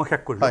মই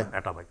শেষ কৰিলোঁ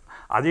এটা বাক্য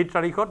আজিৰ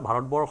তাৰিখত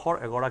ভাৰতবৰ্ষৰ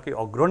এগৰাকী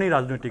অগ্ৰণী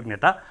ৰাজনৈতিক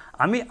নেতা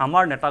আমি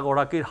আমাৰ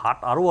নেতাগৰাকীৰ হাত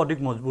আৰু অধিক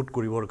মজবুত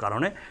কৰিবৰ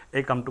কাৰণে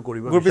এই কামটো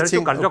কৰিব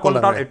বিচাৰিছোঁ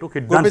কাৰ্যকৰ্তাৰ এইটো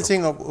সিদ্ধান্ত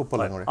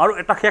আৰু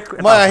এটা শেষ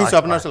মই আহিছোঁ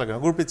আপোনাৰ ওচৰলৈ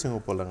গুৰপ্ৰীত সিং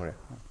উপলাঙৰে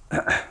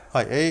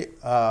হয় এই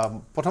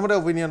প্ৰথমতে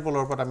অপিনিয়ন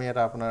পলৰ ওপৰত আমি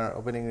এটা আপোনাৰ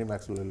অপেনিং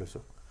ৰিমাৰ্কছ লৈ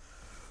লৈছোঁ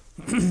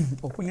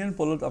অপিনিয়ন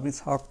পলত আপুনি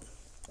চাওক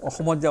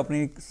অসমত যে আপুনি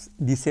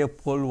দিছে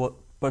পল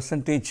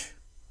পাৰ্চেণ্টেজ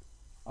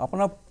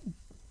আপোনাৰ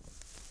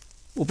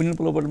অপিনিয়ন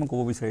পলৰ ওপৰত মই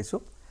ক'ব বিচাৰিছোঁ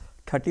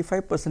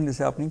 35%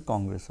 দিছে আপুনি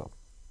কংগ্ৰেছক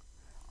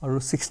আৰু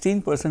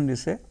 16%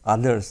 দিছে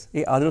আদাৰ্ছ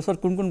এই আদাৰ্ছত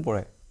কোন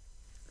পৰে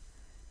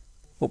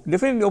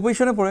ডেফিনেটলি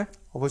অপজিশ্যনে পৰে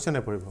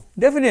অপজিশ্যনে পৰিব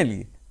ডেফিনেটলি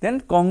দেন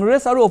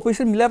কংগ্ৰেছ আৰু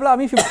অপজিশ্যন মিলাই পেলাই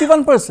আমি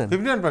 51%.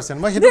 51%.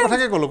 মই সেইটো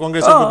কথাকে ক'লো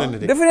কংগ্ৰেছৰ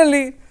প্ৰতিনিধি.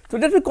 ডেফিনেটলি. ত'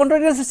 ডেট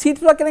কণ্ট্ৰভাৰ্চি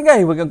চিটবিলাক কেনেকৈ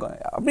আহিব?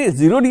 আপুনি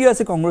 0 দি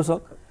আছে কংগ্ৰেছক.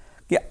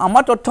 কি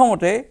আমাৰ তথ্য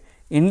মতে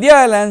ইণ্ডিয়া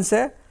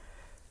এলায়েন্সে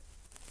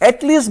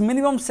এটলিষ্ট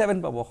মিনিমাম 7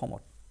 পাব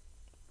অসমত.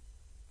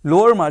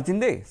 লোৱাৰ মাৰ্জিন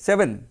দেই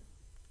 7.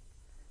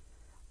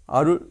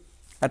 আৰু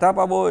এটা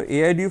পাব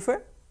AIDF-এ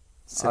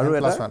আৰু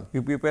এটা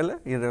UPPL-এ.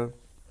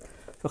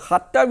 ত'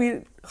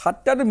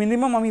 7টাটো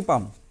মিনিমাম আমি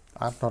পাম.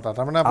 8-9টা.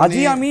 তাৰমানে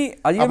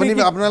আপুনি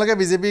আপোনালোকে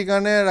বিজেপিৰ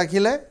কাৰণে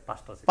ৰাখিলে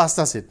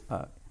 5টা চিট.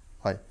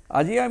 হয়.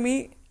 আজি আমি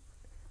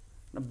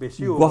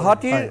বেছি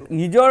গুৱাহাটীৰ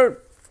নিজৰ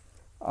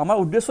আমাৰ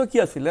উদ্দেশ্য কি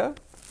আছিলে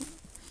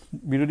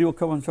বিৰোধী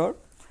পক্ষ মঞ্চৰ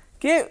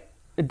কি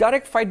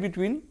direct fight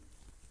between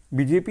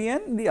BJP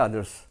and the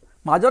others.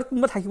 মাজত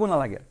কোনোবা থাকিব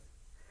নালাগে.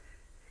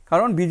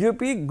 কাৰণ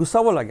বিজেপিক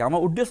গুচাব লাগে. আমাৰ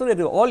উদ্দেশ্য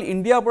এইটো অল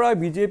ইণ্ডিয়াৰ পৰা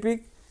বিজেপিক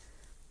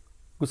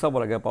গুচাব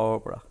লাগে পাৱাৰৰ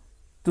পৰা.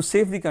 টু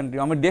ছেভ দি কাণ্ট্ৰি.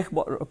 আমাৰ দেশ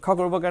ৰক্ষা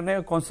কৰিবৰ কাৰণে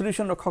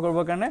কনষ্টিটিউশ্যন ৰক্ষা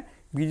কৰিবৰ কাৰণে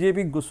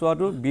বিজেপিক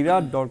গুচোৱাটো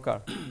বিৰাট দৰকাৰ.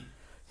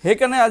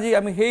 সেইকাৰণে আজি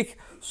আমি সেই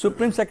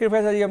সুপ্ৰিম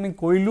ছেক্ৰিফাইচ আজি আমি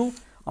কৰিলোঁ.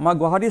 আমাৰ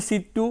গুৱাহাটীৰ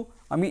চিটটো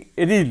আমি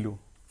এৰি দিলোঁ.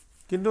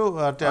 কিন্তু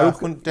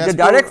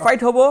ডাইৰেক্ট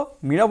ফাইট হ'ব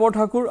মীৰা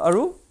বৰঠাকুৰ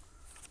আৰু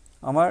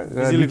আমাৰ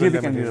বিজেপি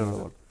কেণ্ডিডেটৰ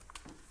লগত.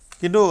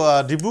 কিন্তু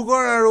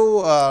ডিব্ৰুগড় আৰু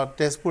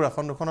তেজপুৰ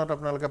আসন দুখনত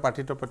আপোনালোকে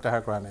প্ৰাৰ্থীত্ব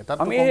প্ৰত্যাহাৰ কৰা নাই.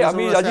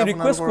 আমি আজি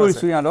ৰিকুৱেষ্ট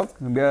কৰিছোঁ ইহঁতক.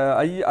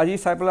 আজি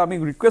চাই পেলাই আমি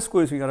ৰিকুৱেষ্ট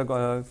কৰিছোঁ ইহঁতক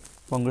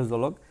কংগ্ৰেছ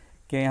দলক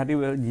কি ইহঁতি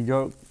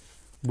নিজৰ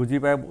বুজি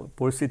পায়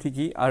পৰিস্থিতি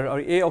কি. আৰু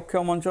এই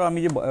অক্ষয় মঞ্চৰ আমি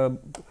যে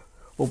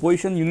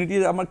অপজিশ্যন ইউনিটি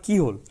আমাৰ কি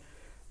হ'ল,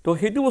 তো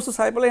সেইটো বস্তু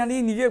চাই পেলাই সিহঁতি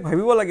নিজে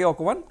ভাবিব লাগে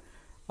অকণমান.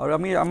 আৰু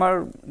আমি আমাৰ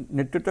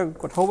নেতৃত্বৰ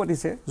কথাও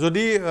পাতিছে.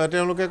 যদি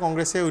তেওঁলোকে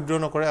কংগ্ৰেছে উইড্ৰ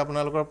নকৰে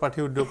আপোনালোকৰ প্ৰাৰ্থী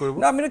উইড্ৰ কৰিব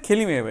না? আমি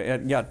খেলিম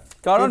ইয়াত.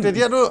 কাৰণ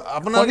তেতিয়াতো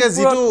আপোনালোকে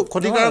যিটো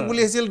ক্ষতিকাৰক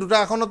বুলি আহিছিল 2টা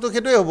আসনতো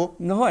সেইটোৱে হ'ব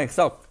নহয়.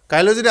 চাওক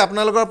কাইলৈ যদি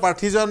আপোনালোকৰ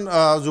প্ৰাৰ্থীজন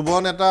যুৱ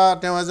নেতা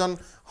তেওঁ এজন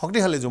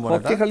শক্তিশালী যুৱ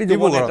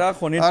নেতা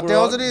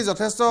তেওঁ যদি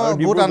যথেষ্ট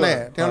ভোট আনে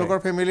তেওঁলোকৰ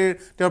ফেমিলিৰ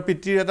তেওঁৰ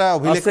পিতৃৰ এটা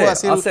অভিলেখো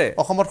আছিল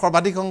অসমত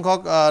সৰ্বাধিক সংখ্যক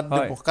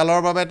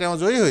কালৰ বাবে তেওঁ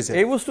জয়ী হৈছে.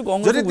 এই বস্তু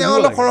যদি তেওঁ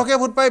অলপ সৰহকৈ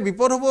ভোট পায়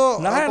বিপদ হ'ব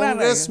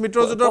কংগ্ৰেছ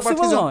মিত্ৰজোঁটৰ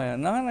প্ৰাৰ্থীজন.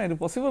 নহয় এইটো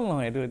পচিবল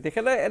নহয়. এইটো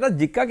তেখেতে এটা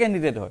জিকা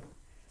কেণ্ডিডেট হয়.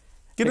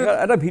 কিন্তু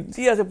এটা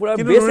ভিত্তি আছে পুৰা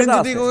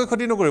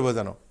ক্ষতি নকৰিব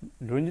জানো?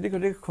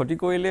 লুৰিণজ্যোতি ক্ষতি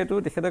কৰিলেতো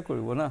তেখেতে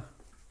কৰিব না.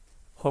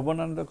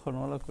 সৰ্বানন্দ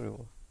খনৱালা কৰিব.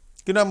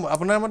 কিন্তু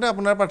আপোনাৰ মতে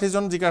আপোনাৰ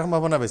প্ৰাৰ্থীজন জিকাৰ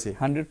সম্ভাৱনা বেছি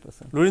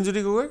 100%.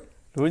 লুৰিণজ্যোতি গগৈ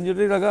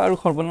লুৰিণজ্যোতিৰ লগা আৰু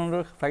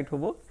সৰ্বানন্দৰ ফাইট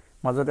হ'ব.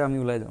 মাজতে আমি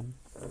ওলাই যাম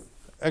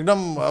একদম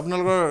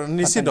আপোনালোকৰ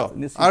নিশ্চিত.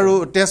 আৰু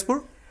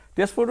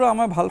তেজপুৰটো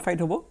আমাৰ ভাল ফাইট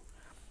হ'ব.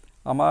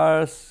 আমাৰ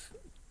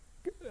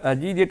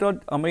আজি ডেটত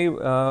আমি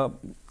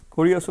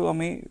কৰি আছোঁ.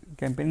 আমি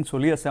কেম্পেইন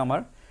চলি আছে. আমাৰ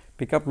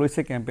পিক আপ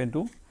লৈছে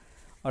কেম্পেইনটো.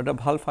 আৰু এটা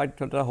ভাল ফাইট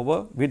এটা হ'ব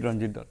উইথ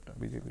ৰঞ্জিত দত্ত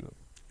বিজেপিৰ লগত.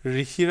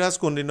 ঋষিৰাজ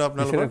কন্দিনো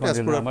আপোনালোকৰ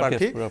তেজপুৰৰ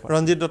প্ৰাৰ্থী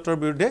ৰঞ্জিত দত্তৰ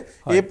বিৰুদ্ধে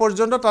এই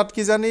পৰ্যন্ত তাত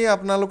কিজানি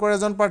আপোনালোকৰ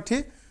এজন প্ৰাৰ্থী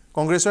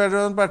কংগ্ৰেছৰ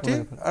এজন প্ৰাৰ্থী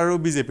আৰু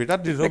বিজেপিৰ তাত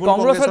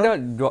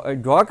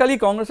যোৱাকালি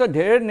কংগ্ৰেছৰ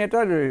ঢেৰ নেতা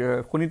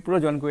শোণিতপুৰত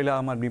জইন কৰিলে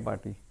আম আদমি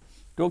পাৰ্টি.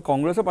 তো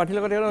কংগ্ৰেছৰ পাৰ্টীৰ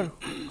লগত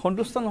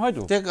সন্তুষ্ট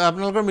নহয়তো.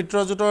 আপোনালোকৰ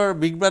মিত্ৰজোঁটৰ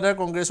বিগ ব্ৰাদাৰ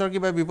কংগ্ৰেছৰ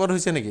কিবা বিপদ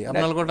হৈছে নেকি?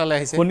 আপোনালোকৰ তালৈ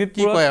আহিছে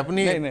কি কয়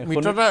আপুনি?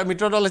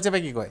 মিত্ৰদল হিচাপে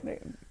কি কয়?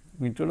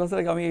 মিত্ৰদল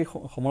হিচাপে আমি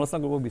সমালোচনা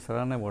কৰিব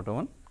বিচৰা নাই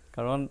বৰ্তমান.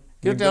 কাৰণ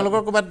কিন্তু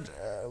তেওঁলোকৰ ক'ৰবাত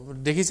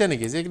দেখিছে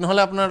নেকি যে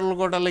নহ'লে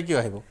আপোনালোকৰ তালৈ কিয়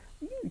আহিব?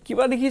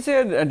 কিবা দেখিছে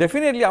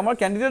ডেফিনেটলি. আমাৰ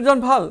কেণ্ডিডেটজন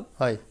ভাল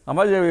হয়.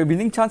 আমাৰ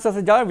উইনিং চান্স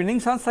আছে. যাৰ উইনিং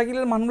চান্স থাকিলে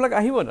মানুহবিলাক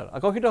আহিব তাত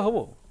আকৰ্ষিত হ'ব.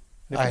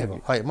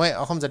 হয় মই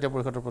অসম জাতীয়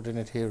পৰিষদৰ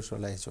প্ৰতিনিধিৰ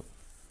ওচৰলৈ আহিছোঁ.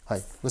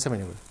 হয় গোস্বামী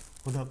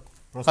সোধক.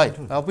 হয়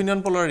অপিনিয়ন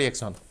পলৰ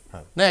ৰিয়েকশ্যন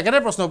নাই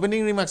একেটাই প্ৰশ্ন অপেনিং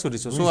ৰিমাৰ্কছ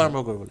সুধিছোঁ শ্ব' আৰম্ভ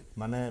কৰিবলৈ.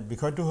 মানে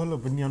বিষয়টো হ'ল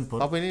অপিনিয়ন পল.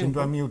 কিন্তু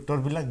আমি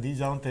উত্তৰবিলাক দি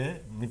যাওঁতে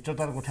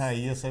মিত্ৰতাৰ কথা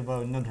আহি আছে বা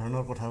অন্য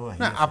ধৰণৰ কথাও আহি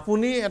আছে.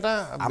 আপুনি এটা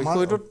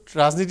বিষয়টোত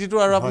ৰাজনীতিটো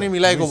আৰু আপুনি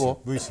মিলাই ক'ব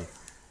বুজিছে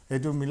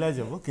এইটো মিলাই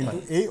যাব. কিন্তু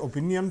এই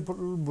অপিনিয়ন পল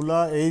বোলা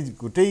এই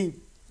গোটেই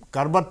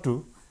কাৰবাৰটো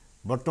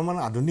বৰ্তমান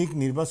আধুনিক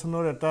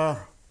নিৰ্বাচনৰ এটা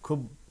খুব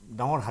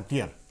ডাঙৰ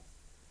হাতিয়াৰ.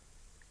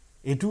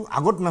 এইটো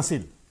আগত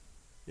নাছিল.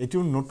 এইটো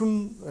নতুন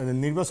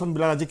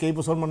নিৰ্বাচনবিলাক আজি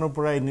কেইবছৰমানৰ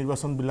পৰা এই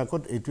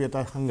নিৰ্বাচনবিলাকত এইটো এটা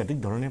সাংঘাতিক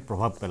ধৰণে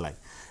প্ৰভাৱ পেলায়.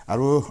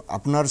 আৰু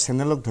আপোনাৰ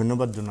চেনেলক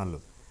ধন্যবাদ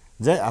জনালোঁ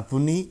যে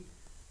আপুনি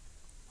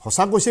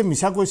সঁচা কৈছে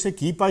মিছা কৈছে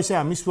কি পাইছে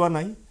আমি চোৱা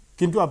নাই.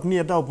 কিন্তু আপুনি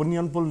এটা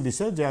অপিনিয়ন পল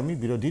দিছে যে আমি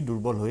বিৰোধী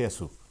দুৰ্বল হৈ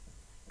আছোঁ.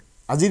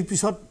 আজিৰ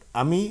পিছত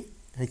আমি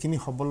সেইখিনি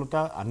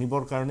সবলতা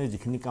আনিবৰ কাৰণে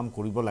যিখিনি কাম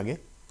কৰিব লাগে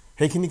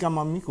সেইখিনি কাম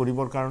আমি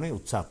কৰিবৰ কাৰণে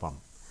উৎসাহ পাম.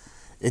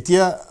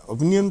 এতিয়া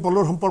অপিনিয়ন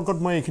পলৰ সম্পৰ্কত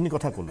মই এইখিনি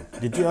কথা ক'লোঁ.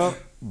 দ্বিতীয়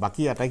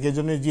বাকী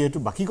আটাইকেইজনে যিহেতু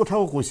বাকী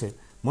কথাও কৈছে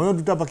ময়ো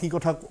দুটা বাকী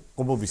কথা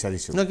ক'ব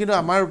বিচাৰিছোঁ. কিন্তু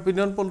আমাৰ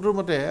অপিনিয়ন পলটোৰ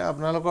মতে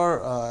আপোনালোকৰ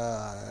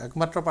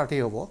একমাত্ৰ প্ৰাৰ্থী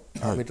হ'ব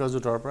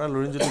মিত্ৰজোঁটৰ পৰা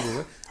লুৰিণজ্যোতি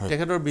গগৈ.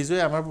 তেখেতৰ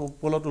বিজয় আমাৰ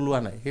পলত ওলোৱা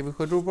নাই. সেই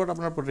বিষয়টোৰ ওপৰত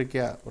আপোনাৰ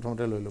প্ৰতিক্ৰিয়া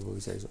প্ৰথমতে লৈ ল'ব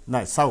বিচাৰিছোঁ.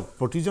 নাই চাওক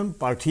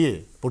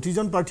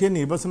প্ৰতিজন প্ৰাৰ্থীয়ে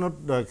নিৰ্বাচনত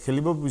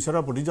খেলিব বিচৰা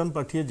প্ৰতিজন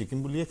প্ৰাৰ্থীয়ে জিকিম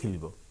বুলিয়ে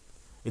খেলিব.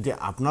 এতিয়া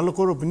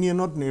আপোনালোকৰ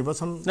অপিনিয়নত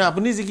নিৰ্বাচন না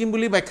আপুনি জিকিম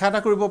বুলি ব্যাখ্যা এটা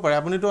কৰিব পাৰে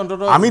আপুনিতো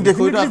অন্তত আমি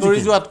ডেফিনেটলি আঁতৰি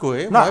যোৱাতকৈ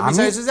মই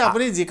বিচাৰিছো যে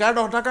আপুনি জিকাৰ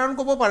 10টা কাৰণ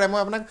ক'ব পাৰে মই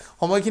আপোনাক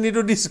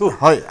সময়খিনিটো দিছো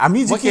হয় আমি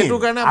জিকিম সেইটো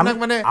কাৰণে আপোনাক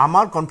মানে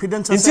আমাৰ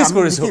কনফিডেন্স আছে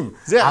আমি জিকিম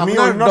যে আমি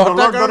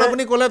 10টা কাৰণ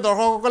আপুনি ক'লে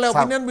দৰ্শকসকলে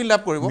অপিনিয়ন বিল্ড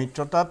আপ কৰিব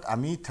মিত্ৰতাত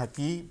আমি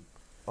থাকি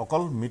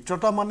অকল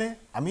মিত্ৰতা মানে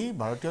আমি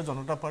ভাৰতীয়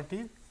জনতা পাৰ্টি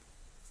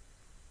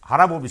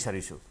হাৰাব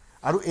বিচাৰিছো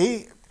আৰু এই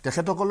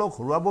তেখেতসকলক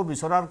হৰুৱাব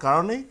বিচৰাৰ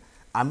কাৰণে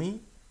আমি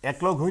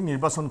একলগ হৈ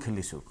নিৰ্বাচন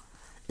খেলিছো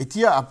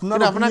এতিয়া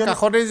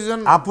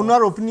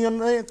আপোনাৰ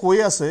অপিনিয়নে কৈ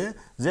আছে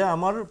যে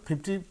আমাৰ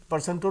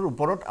 50%ৰ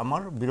ওপৰত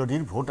আমাৰ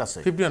বিৰোধীৰ ভোট আছে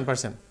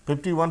 51%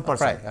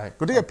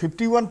 গতিকে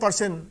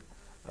 51%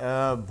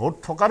 ভোট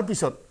থকাৰ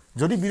পিছত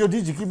যদি বিৰোধী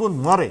জিকিব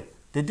নোৱাৰে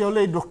তেতিয়াহ'লে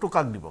এই দোষটো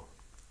কাক দিব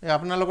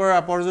আপোনালোকৰ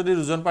আপৰ যদি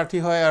দুজন প্ৰাৰ্থী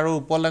হয় আৰু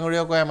উপল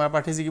ডাঙৰীয়া কয় আমাৰ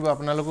প্ৰাৰ্থী জিকিব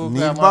আপোনালোকো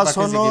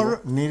নিৰ্বাচন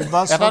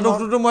এটা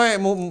দোষটো মই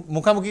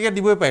মুখামুখিকে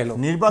দিবই পাৰিলো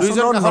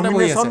নিৰ্বাচনৰ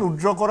নমিনেশ্যন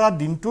উইথড্ৰ কৰা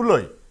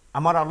দিনটোলৈ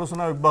আমাৰ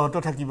আলোচনা অব্যাহত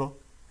থাকিব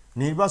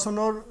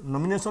নিৰ্বাচনৰ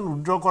নমিনেশ্যন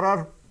উইথড্ৰ কৰাৰ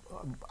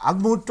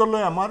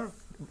আগমুহূৰ্তলৈ আমাৰ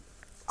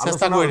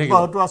আলোচনা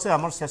অব্যাহত আছে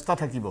আমাৰ চেষ্টা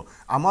থাকিব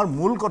আমাৰ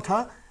মূল কথা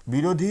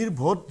বিৰোধীৰ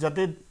ভোট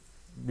যাতে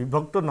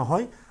বিভক্ত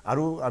নহয়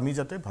আৰু আমি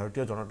যাতে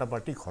ভাৰতীয় জনতা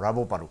পাৰ্টি খৰাব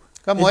পাৰো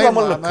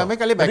আমি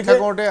কালি ব্যাখ্যা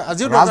কৰোঁতে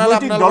আজিও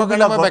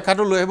আপোনালোকৰ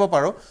ব্যাখ্যাটো লৈ আহিব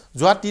পাৰোঁ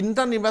যোৱা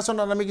 3টা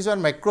নিৰ্বাচনত আমি কিছুমান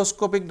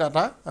মাইক্ৰস্কোপিক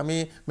ডাটা আমি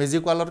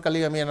মেজিক ৱালত কালি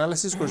আমি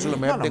এনালাইচিছ কৰিছিলোঁ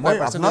মেপ দেখুৱাই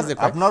পাৰ্চেণ্টেজ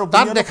দেখুৱাই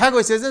তাত দেখা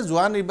গৈছে যে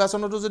যোৱা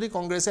নিৰ্বাচনতো যদি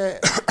কংগ্ৰেছে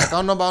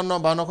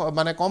 51-52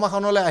 মানে কম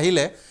আসনলৈ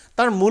আহিলে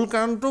তাৰ মূল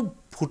কাৰণটো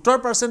ভোটৰ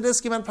পাৰ্চেণ্টেজ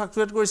কিমান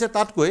ফ্লাকচুৱেট কৰিছে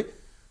তাতকৈ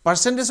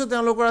পাৰ্চেণ্টেজো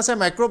তেওঁলোকৰ আছে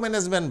মাইক্ৰ'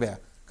 মেনেজমেণ্ট বেয়া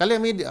কালি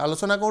আমি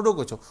আলোচনা কৰোঁতেও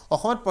কৈছোঁ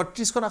অসমত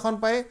 35খন আসন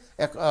পাই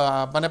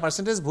মানে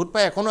পাৰ্চেণ্টেজ ভোট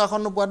পাই এখনো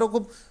আসন নোপোৱাটো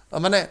খুব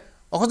মানে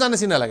অসজা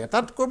নিচিনা লাগে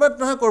তাত কৰবাত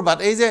নহয় কৰবাত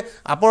এই যে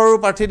আপৰো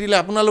প্ৰাৰ্থী দিলে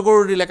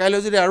আপোনালোকৰো দিলে কাইলৈ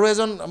যদি আৰু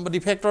এজন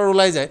ডিফেক্টৰ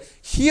ওলাই যায়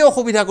সি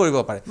অসুবিধা কৰিব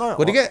পাৰে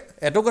গতিকে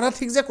এটো কথা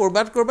ঠিক যে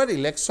কৰবাত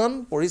ইলেকশ্যন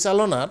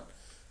পৰিচালনাত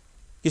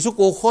কিছু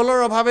কৌশলৰ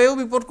অভাৱেও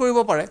বিপদ কৰিব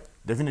পাৰে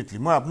ডেফিনেটলি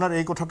মই আপোনাৰ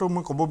এই কথাটো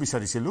মই ক'ব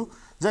বিচাৰিছিলোঁ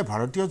যে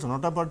ভাৰতীয়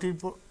জনতা পাৰ্টিৰ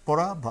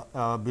পৰা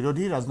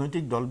বিৰোধী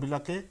ৰাজনৈতিক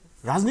দলবিলাকে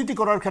ৰাজনীতি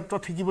কৰাৰ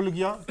ক্ষেত্ৰত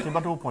শিকিবলগীয়া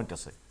কেইবাটাও পইণ্ট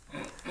আছে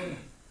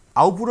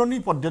আউপুৰণি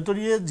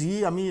পদ্ধতিৰে যি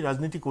আমি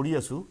ৰাজনীতি কৰি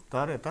আছো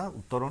তাৰ এটা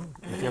উত্তৰণ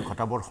এতিয়া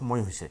ঘটাবৰ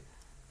সময় হৈছে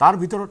তাৰ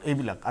ভিতৰত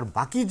এইবিলাক আৰু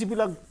বাকি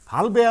যিবিলাক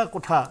ভাল বেয়া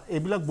কথা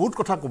এইবিলাক বহুত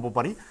কথা ক'ব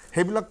পাৰি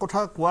সেইবিলাক কথা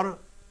কোৱাৰ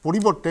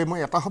পৰিৱৰ্তে মই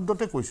এটা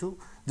শব্দতে কৈছো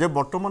যে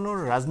বৰ্তমানৰ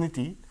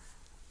ৰাজনীতি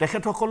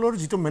তেখেতসকলৰ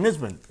যিটো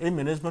মেনেজমেণ্ট এই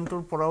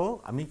মেনেজমেণ্টৰ পৰাও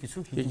আমি কিছু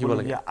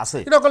শিকিবলগীয়া আছে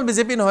এটা অকল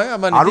বিজেপি নহয়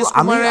আমাৰ নীতিশ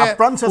কুমাৰে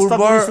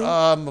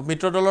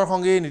মিত্ৰ দলৰ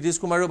সংগী নীতিশ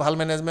কুমাৰেও ভাল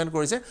মেনেজমেণ্ট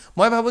কৰিছে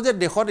মই ভাবো যে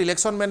দেশত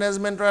ইলেকশ্যন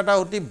মেনেজমেণ্টৰ এটা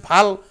অতি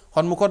ভাল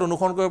সন্মুখত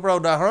অনুসৰণ কৰিব পৰা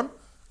উদাহৰণ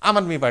আম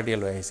আদমি পাৰ্টিয়ে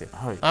লৈ আহিছে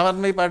আম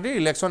আদমি পাৰ্টিৰ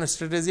ইলেকশ্যন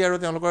ষ্ট্ৰেটেজি আৰু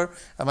তেওঁলোকৰ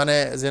মানে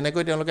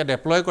যেনেকৈ তেওঁলোকে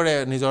ডেপ্লয় কৰে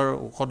নিজৰ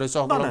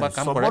সদস্যসকলক বা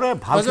কাম কৰে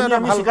ভালখিনি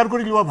আমি স্বীকাৰ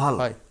কৰি লোৱা ভাল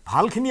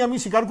ভালখিনি আমি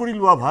স্বীকাৰ কৰি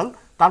লোৱা ভাল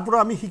তাৰ পৰা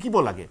আমি শিকিব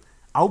লাগে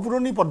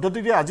আউপুৰণি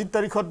পদ্ধতিৰে আজিৰ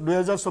তাৰিখত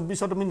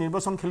 2024ত আমি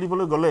নিৰ্বাচন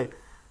খেলিবলৈ গ'লে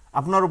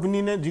আপোনাৰ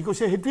অপিনিয়নে যি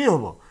কৈছে সেইটোৱে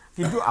হ'ব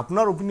কিন্তু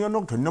আপোনাৰ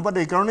অপিনিয়নক ধন্যবাদ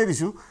এই কাৰণেই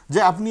দিছোঁ যে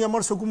আপুনি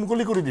আমাৰ চকু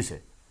মুকলি কৰি দিছে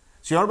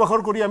চিঞৰ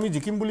বাখৰ কৰি আমি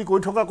জিকিম বুলি কৈ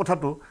থকা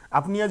কথাটো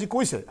আপুনি আজি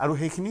কৈছে আৰু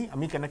সেইখিনি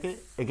আমি কেনেকৈ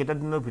একেটা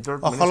দিনৰ ভিতৰত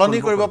সলনি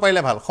কৰিব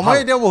পাৰিলে ভাল সময়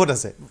এতিয়াও বহুত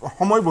আছে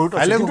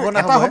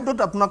এটা শব্দত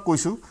আপোনাক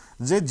কৈছোঁ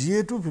যে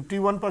যিহেতু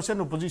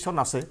 51% অপজিশ্যন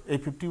আছে এই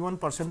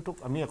 51%ক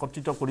আমি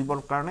একত্ৰিত কৰিবৰ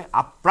কাৰণে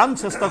আপ্ৰাণ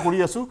চেষ্টা কৰি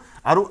আছোঁ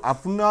আৰু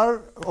আপোনাৰ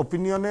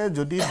অপিনিয়নে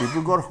যদি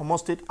ডিব্ৰুগড়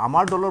সমষ্টিত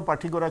আমাৰ দলৰ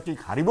প্ৰাৰ্থীগৰাকীক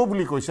হাৰিব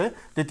বুলি কৈছে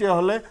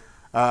তেতিয়াহ'লে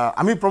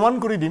আমি প্ৰমাণ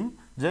কৰি দিম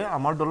যে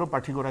আমাৰ দলৰ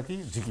প্ৰাৰ্থীগৰাকী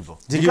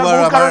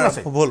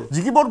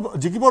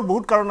জিকিবৰ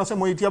বহুত কাৰণ আছে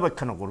মই এতিয়া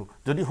ব্যাখ্যা নকৰোঁ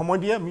যদি সময়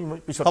দিয়ে আমি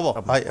পিছত হ'ব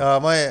ভাই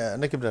মই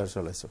নেকিব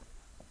চলাইছোঁ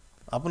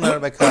আপোনাৰ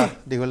ব্যাখ্যা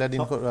দীঘলীয়া দিন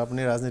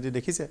আপুনি ৰাজনীতি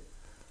দেখিছে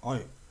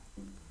হয়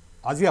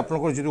আজি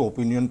আপোনালোকৰ যিটো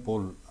অপিনিয়ন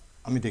পল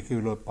আমি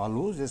দেখিবলৈ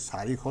পালোঁ যে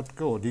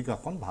 400তকৈ অধিক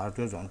আসন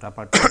ভাৰতীয় জনতা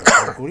পাৰ্টি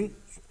কৰি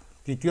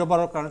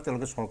তৃতীয়বাৰৰ কাৰণে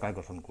তেওঁলোকে চৰকাৰ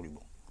গঠন কৰিব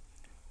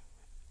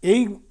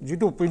এই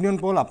যিটো অপিনিয়ন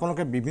পল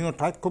আপোনালোকে বিভিন্ন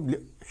ঠাইত খুব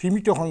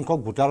সীমিত সংখ্যক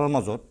ভোটাৰৰ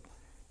মাজত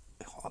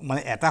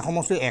মানে এটা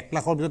সমষ্টি 1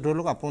 লাখৰ ভিতৰত ধৰি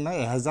লওক আপোনাৰ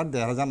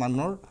 1000-1500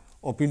 মানুহৰ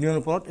অপিনিয়নৰ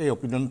ওপৰত এই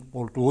অপিনিয়ন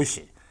পলটো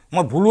হৈছে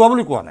মই ভুল হোৱা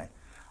বুলি কোৱা নাই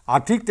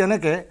আৰু ঠিক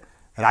তেনেকৈ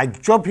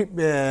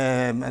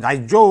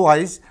ৰাজ্য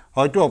ৱাইজ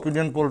হয়তো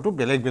অপিনিয়ন পলটো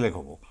বেলেগ বেলেগ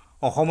হ'ব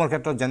অসমৰ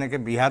ক্ষেত্ৰত যেনেকৈ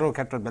বিহাৰৰ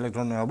ক্ষেত্ৰত বেলেগ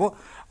ধৰণে হ'ব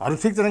আৰু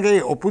ঠিক তেনেকৈ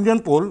এই অপিনিয়ন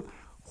পল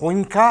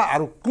সংখ্যা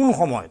আৰু কোন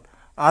সময়ত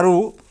আৰু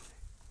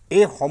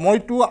এই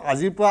সময়টো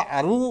আজিৰ পৰা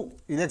আৰু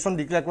ইলেকশ্যন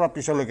ডিক্লেয়াৰ কৰাৰ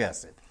পিছলৈকে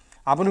আছে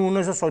আপুনি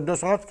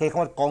 1914 চনত সেই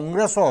সময়ত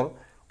কংগ্ৰেছৰ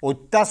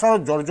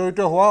অত্যাচাৰত জৰ্জৰিত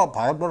হোৱা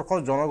ভাৰতবৰ্ষৰ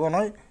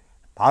জনগণই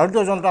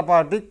ভাৰতীয় জনতা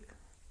পাৰ্টিক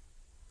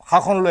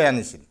শাসনলৈ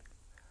আনিছিল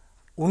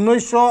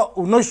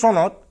 1919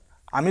 চনত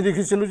আমি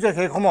দেখিছিলোঁ যে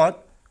সেই সময়ত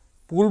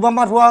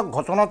পুলৱামাত হোৱা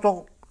ঘটনাটো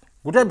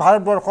গোটেই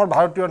ভাৰতবৰ্ষৰ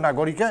ভাৰতীয়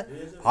নাগৰিকে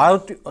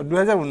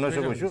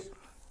 2019 কৈছোঁ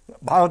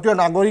ভাৰতীয়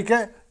নাগৰিকে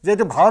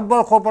যেহেতু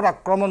ভাৰতবৰ্ষৰ ওপৰত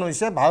আক্ৰমণ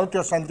হৈছে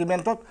ভাৰতীয়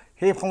চেণ্টিমেণ্টত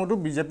সেই সময়তো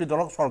বিজেপি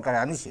দলক চৰকাৰে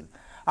আনিছিল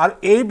আৰু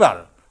এইবাৰ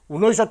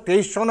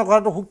 1923 চনৰ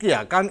কথাটো সুকীয়া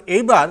কাৰণ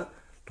এইবাৰ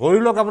ধৰি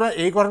লওক আপোনাৰ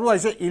এই কথাটো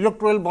আহিছে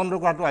ইলেক্ট্ৰেল বন্ধ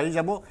কৰাটো আহি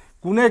যাব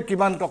কোনে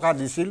কিমান টকা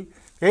দিছিল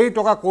সেই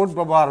টকা ক'ত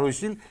ব্যৱহাৰ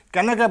হৈছিল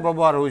কেনেকৈ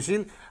ব্যৱহাৰ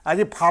হৈছিল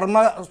আজি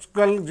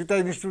ফাৰ্মাস্কুল যিটো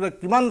ইনষ্টিটিউটে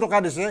কিমান টকা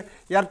দিছে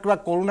ইয়াত কিবা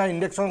কৰোণা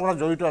ইনজেকশ্যন কৰা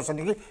জড়িত আছে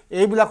নেকি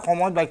এইবিলাক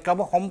সময়ত ব্যাখ্যা হ'ব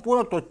সম্পূৰ্ণ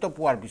তথ্য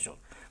পোৱাৰ পিছত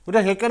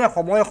গতিকে সেইকাৰণে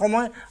সময়ে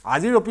সময়ে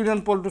আজিৰ অপিনিয়ন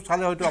পলটো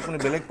চালে হয়তো আপুনি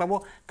বেলেগ পাব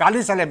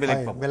কালি চালে বেলেগ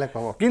পাব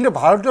কিন্তু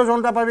ভাৰতীয়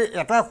জনতা পাৰ্টি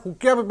এটা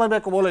সুকীয়াভাৱে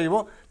ক'ব লাগিব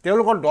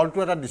তেওঁলোকৰ দলটো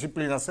এটা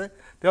ডিচিপ্লিন আছে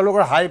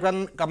তেওঁলোকৰ হাই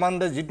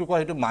কমাণ্ডে যিটো কয়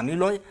সেইটো মানি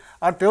লয়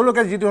আৰু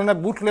তেওঁলোকে যি ধৰণে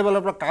বুথ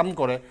লেভেলৰ পৰা কাম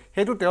কৰে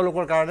সেইটো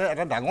তেওঁলোকৰ কাৰণে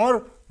এটা ডাঙৰ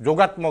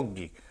যোগাত্মক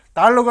দিশ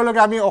তাৰ লগে লগে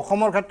আমি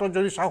অসমৰ ক্ষেত্ৰত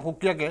যদি চাওঁ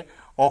সুকীয়াকৈ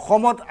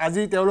অসমত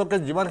আজি তেওঁলোকে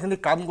যিমানখিনি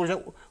কাম কৰিছে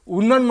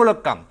উন্নয়নমূলক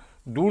কাম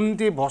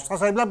দুৰ্নীতি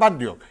ভ্ৰষ্টাচাৰবিলাক বাদ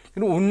দিয়ক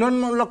কিন্তু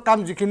উন্নয়নমূলক কাম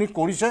যিখিনি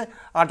কৰিছে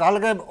আৰু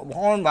তালৈকে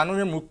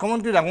মাননীয়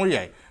মুখ্যমন্ত্ৰী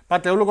ডাঙৰীয়াই বা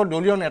তেওঁলোকৰ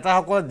দলীয়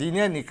নেতাসকলে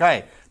দিনে নিশাই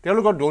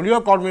তেওঁলোকৰ দলীয়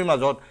কৰ্মীৰ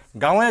মাজত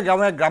গাঁৱে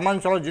গাঁৱে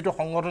গ্ৰামাঞ্চলত যিটো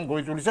সংগঠন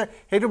গঢ়ি তুলিছে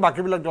সেইটো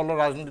বাকীবিলাক দলৰ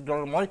ৰাজনৈতিক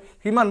দলৰ মই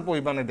সিমান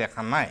পৰিমাণে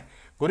দেখা নাই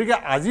গতিকে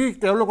আজি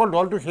তেওঁলোকৰ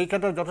দলটো সেই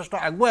ক্ষেত্ৰত যথেষ্ট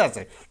আগুৱাই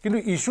আছে কিন্তু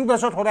ইছ্যু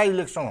বেছত সদায়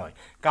ইলেকশ্যন হয়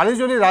কালি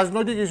যদি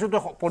ৰাজনৈতিক ইছ্যুটো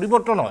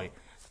পৰিৱৰ্তন হয়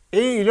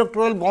এই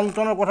ইলেক্ট্ৰেল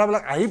বণ্টনৰ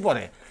কথাবিলাক আহি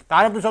পৰে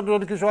তাৰপিছত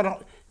যদি কিছুমান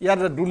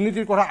ইয়াত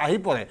দুৰ্নীতিৰ কথা আহি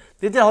পৰে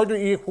তেতিয়া হয়তো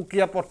ই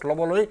সুকীয়া পথ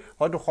ল'বলৈ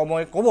হয়তো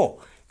সময় ক'ব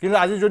কিন্তু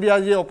আজি যদি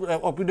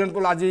অপিনিয়ন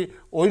পল আজি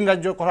অইন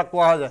ৰাজ্যৰ কথা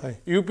কোৱা যায়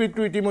ইউ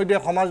পিটো ইতিমধ্যে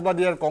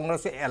সমাজবাদী আৰু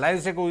কংগ্ৰেছে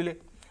এলায়েন্সে কৰিলে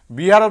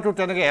বিহাৰতো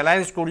তেনেকৈ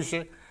এলায়েন্স কৰিছে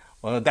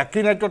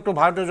দাক্ষিণাত্যতো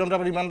ভাৰতীয় জনতা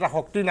পাৰ্টিৰ ইমান এটা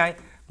শক্তি নাই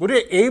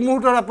গতিকে এই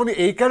মুহূৰ্তত আপুনি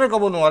এইকাৰণে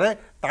ক'ব নোৱাৰে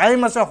টাইম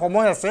আছে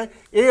সময় আছে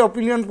এই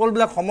অপিনিয়ন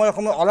পলবিলাক সময়ে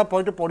সময়ে অলপ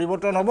হয়তো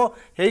পৰিৱৰ্তন হ'ব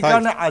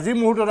সেইকাৰণে আজি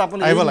মুহূৰ্তত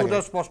আপুনি এই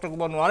মুহূৰ্তত স্পষ্ট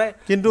ক'ব নোৱাৰে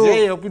কিন্তু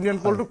এই অপিনিয়ন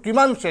পলটো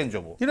কিমান চেঞ্জ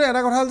হ'ব কিন্তু এটা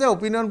কথা হ'ল যে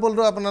অপিনিয়ন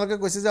পলটো আপোনালোকে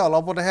কৈছে যে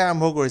অলপতেহে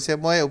আৰম্ভ কৰিছে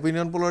মই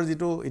অপিনিয়ন পলৰ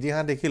যিটো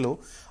ইতিহাস দেখিলোঁ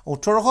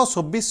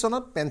 1824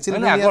 চনত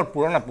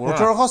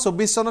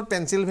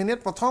পেঞ্চিলভেনিয়াত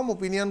প্ৰথম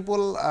অপিনিয়ন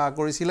পল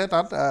কৰিছিলে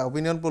তাত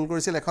অপিনিয়ন পল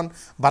কৰিছিল এখন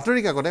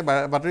বাতৰি কাকতে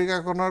বাতৰি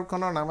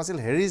কাকতখনৰ নাম আছিল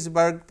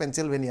হেৰিছবাৰ্গ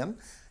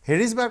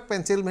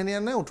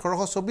পেঞ্চিলভেনিয়ানে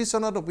 1824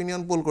 চনত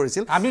অপিনিয়ন পল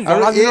কৰিছিল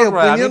আৰু এই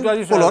অপিনিয়ন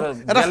পলত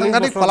এটা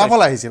সাংঘাতিক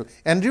ফলাফল আহিছিল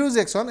এণ্ড্ৰিউ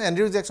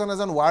জেকচন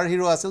এজন ৱাৰ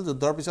হিৰো আছিল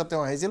যুদ্ধৰ পিছত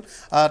তেওঁ আহিছিল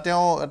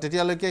তেওঁ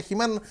তেতিয়ালৈকে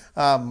সিমান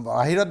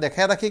বাহিৰত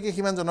দেখাই ৰাখিকে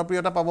সিমান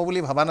জনপ্ৰিয়তা পাব বুলি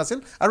ভাবা নাছিল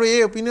আৰু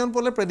এই অপিনিয়ন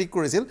পলে প্ৰেডিক্ট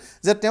কৰিছিল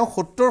যে তেওঁ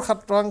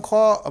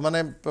 70% মানে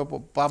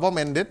পাব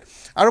মেণ্ডেট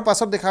আৰু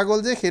পাছত দেখা গ'ল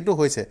যে সেইটো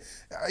হৈছে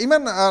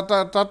ইমান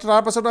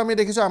তাৰ পাছতো আমি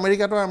দেখিছোঁ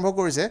আমেৰিকাটো আৰম্ভ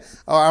কৰিছে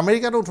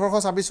আমেৰিকাটো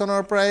 1826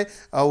 চনৰ পৰাই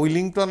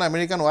উইলিংটন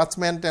আমেৰিকান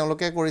ৱাটছমেন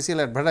তেওঁলোকে কৰিছিল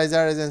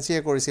এডভাৰটাইজাৰ এজেঞ্চিয়ে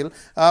কৰিছিল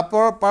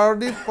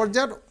পাৰদিত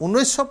পৰ্যায়ত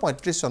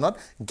 1935 চনত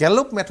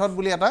গেলুপ মেথড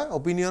বুলি এটা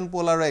অপিনিয়ন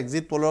পল আৰু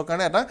এক্সিট পলৰ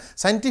কাৰণে এটা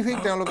সাইণ্টিফিক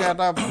তেওঁলোকে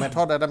এটা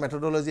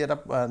মেথডলজি এটা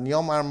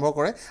নিয়ম আৰম্ভ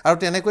কৰে আৰু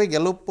তেনেকৈ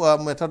গেলুপ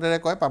মেথডেৰে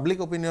কয় পাব্লিক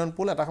অপিনিয়ন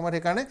পল এটা সময়ত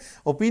সেইকাৰণে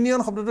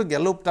অপিনিয়ন শব্দটো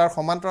গেলুপ তাৰ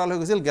সমান্তৰাল হৈ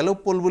গৈছিল গেলুপ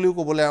পল বুলিও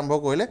ক'বলৈ আৰম্ভ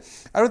কৰিলে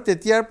আৰু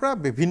তেতিয়াৰ পৰা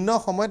বিভিন্ন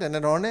সময়ত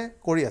এনেধৰণে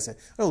কৰি আছে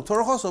আৰু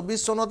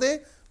 1824 চনতেই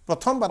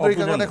প্ৰথম বাতৰি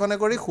কাকত এখনে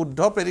কৰি শুদ্ধ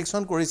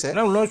প্ৰেডিকশ্যন কৰিছে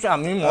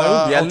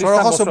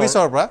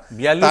 1824 পৰা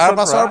তাৰ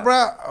পাছৰ পৰা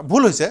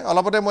ভুল হৈছে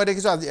অলপতে মই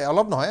দেখিছোঁ আজি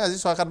অলপ নহয় আজি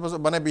 6-7 বছৰ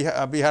মানে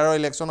বিহাৰৰ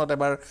ইলেকশ্যনত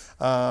এবাৰ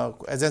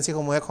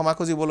এজেঞ্চিসমূহে ক্ষমা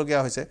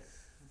খুজিবলগীয়া হৈছে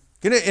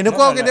কিন্তু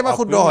এনেকুৱাও কেতিয়াবা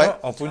শুদ্ধ হয়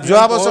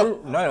যোৱা বছৰ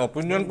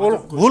অপিনিয়ন পল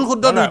ভুল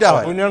শুদ্ধ দুইটা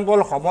হয় অপিনিয়ন পল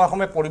সময়ে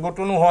সময়ে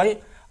পৰিৱৰ্তনো হয়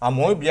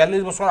মই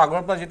 42 বছৰ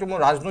আগৰ পৰা যিটো মই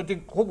ৰাজনৈতিক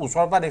খুব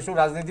ওচৰৰ পৰা দেখিছোঁ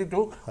ৰাজনীতিটো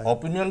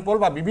অপিনিয়ন পল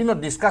বা বিভিন্ন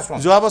ডিছকাশ্যন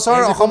যোৱা বছৰ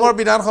অসমৰ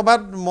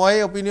বিধানসভাত মই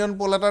অপিনিয়ন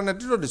পল এটাৰ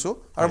নেতৃত্ব দিছোঁ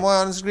আৰু মই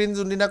অন স্ক্ৰীন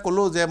যোনদিনা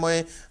ক'লোঁ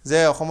যে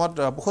অসমত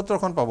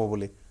 75খন পাব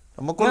বুলি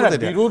মই ক'লোঁ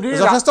তেতিয়া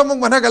যথেষ্ট মোক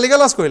মানুহে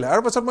গালিগালাজ কৰিলে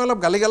আৰু পাছত মই অলপ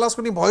গালিগালাজ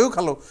শুনি ভয়ো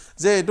খালোঁ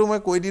যে এইটো মই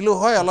কৈ দিলোঁ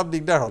হয় অলপ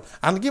দিগদাৰ হ'ল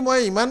আনকি মই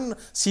ইমান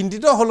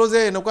চিন্তিত হ'লোঁ যে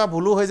এনেকুৱা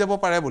ভুলো হৈ যাব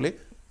পাৰে বুলি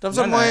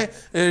তাৰপিছত মই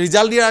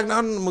ৰিজাল্ট দিয়াৰ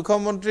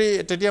আগদিনাখন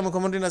তেতিয়া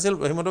মুখ্যমন্ত্ৰী নাছিল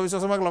হিমন্ত বিশ্ব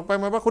শৰ্মাক লগ পাই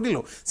মই এবাৰ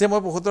সুধিলোঁ যে মই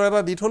 75 এটা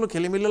দি থ'লোঁ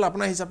খেলি মেলি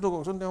আপোনাৰ হিচাপটো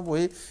কওকচোন তেওঁ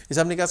বহি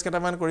হিচাপ নিকাচ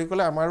কেইটামান কৰি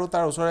ক'লে আমাৰো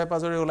তাৰ ওচৰে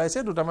পাজৰে ওলাইছে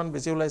দুটামান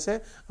বেছি ওলাইছে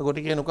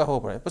গতিকে এনেকুৱা হ'ব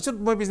পাৰে পাছত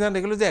মই পিছদিনা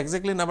দেখিলোঁ যে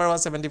একজেক্টলি নাম্বাৰ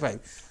was 75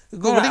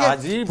 গতিকে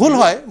ভুল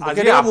হয়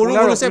কেতিয়াবা মোৰো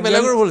ভুল হৈছে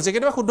বেলেগৰ ভুল হৈছে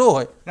কেতিয়াবা শুদ্ধও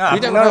হয়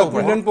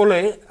অপিনিয়ন পলে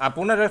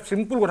আপোনাৰ এটা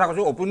চিম্পুল কথা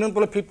কৈছোঁ অপিনিয়ন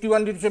পলে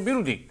 51 দি দিছে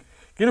বিৰোধী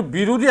কিন্তু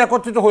বিৰোধী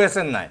একত্ৰিত হৈ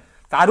আছে নাই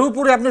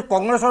তাৰোপৰি আপুনি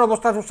কংগ্ৰেছৰ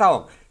অৱস্থাটো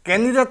চাওক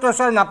কেণ্ডিডেট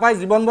নাপায়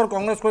জীৱনভৰ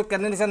কংগ্ৰেছ কৰি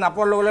কেণ্ডিডেট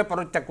নাপোৱাৰ লগে লগে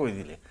পদত্যাগ কৰি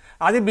দিলে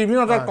আজি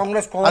বিভিন্ন ঠাইত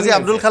কংগ্ৰেছ আজি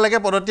আব্দুল খালেকে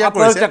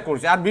পদত্যাগ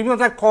কৰিছে আৰু বিভিন্ন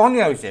ঠাইত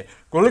খহনীয়া হৈছে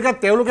গতিকে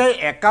তেওঁলোকে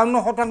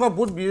 51%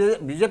 ভোট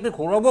বিজেপিক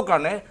হৰুৱাবৰ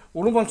কাৰণে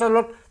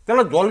 49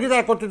 তেওঁলোক দলকেইটা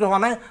একত্ৰিত হোৱা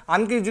নাই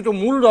আনকি যিটো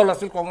মূল দল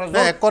আছিল কংগ্ৰেছ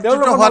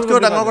একত্ৰিত হোৱাতকৈ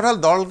ডাঙৰ কথা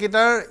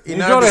দলকেইটাৰ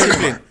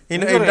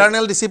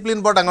ইণ্টাৰনেল ডিচিপ্লিন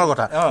বৰ ডাঙৰ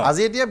কথা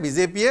আজি এতিয়া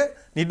বিজেপিয়ে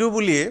নিদু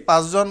বুলিয়ে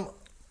 5জন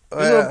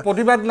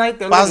প্ৰতিবাদ নাই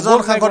 5জন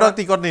সাংসদক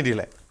টিকট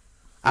নিদিলে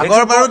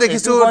আগৰবাৰো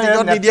দেখিছোঁ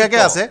টিকট নিদিয়াকে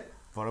আছে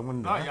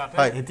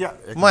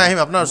মই আহিম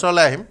আপোনাৰ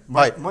ওচৰলৈ আহিম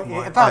হয়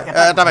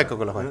এটা বাক্য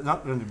ক'লে হয়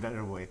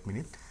 1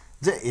 মিনিট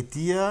যে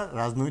এতিয়া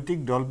ৰাজনৈতিক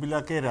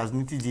দলবিলাকে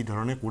ৰাজনীতি যি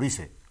ধৰণে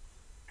কৰিছে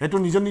সেইটো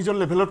নিজৰ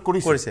লেভেলত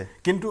কৰিছে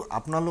কিন্তু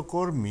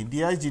আপোনালোকৰ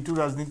মিডিয়াই যিটো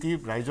ৰাজনীতি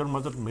ৰাইজৰ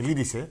মাজত মেলি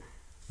দিছে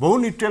বহু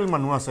নিউট্ৰেল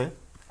মানুহ আছে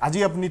আজি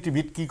আপুনি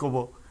টিভিত কি ক'ব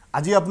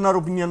আজি আপোনাৰ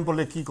অপিনিয়ন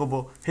পলে কি ক'ব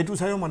সেইটো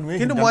চাইও মানুহে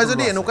কিন্তু মই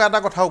যদি এনেকুৱা এটা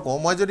কথাও কওঁ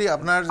মই যদি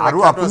আপোনাৰ আৰু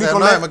আপুনি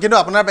কিন্তু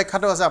আপোনাৰ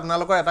ব্যাখ্যাটো আছে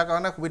আপোনালোকৰ এটা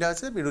কাৰণে সুবিধা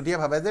হৈছে বিৰোধীয়ে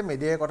ভাবে যে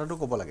মিডিয়াই কথাটো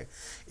ক'ব লাগে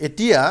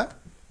এতিয়া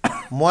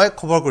মই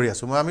খবৰ কৰি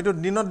আছোঁ আমিতো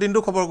দিনটো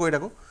খবৰ কৰি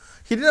থাকোঁ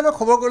সিদিনা মই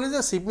খবৰ কৰিলোঁ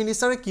যে চিফ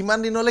মিনিষ্টাৰে কিমান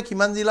দিনলৈ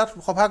কিমান জিলাত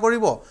সভা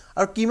কৰিব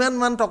আৰু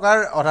কিমানমান টকাৰ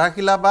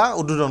আধাৰশিলা বা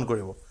উদ্বোধন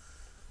কৰিব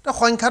তো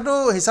সংখ্যাটো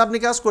হিচাপ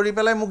নিকাচ কৰি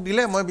পেলাই মোক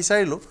দিলে মই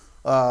বিচাৰিলোঁ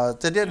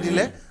তেতিয়া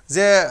দিলে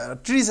যে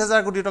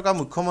 30,000 কোটি টকা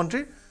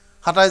মুখ্যমন্ত্ৰীৰ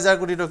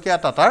 27,000 কোটি টকীয়া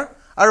টাটাৰ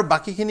আৰু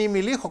বাকীখিনি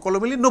মিলি সকলো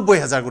মিলি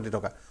 90,000 কোটি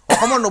টকা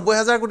অসমৰ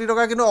 90,000 কোটি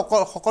টকা কিন্তু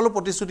সকলো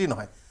প্ৰতিশ্ৰুতি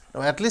নহয়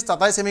এটলিষ্ট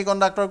টাটাই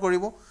ছেমিকণ্ডাক্টৰ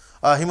কৰিব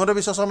হিমন্ত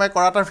বিশ্ব শৰ্মাই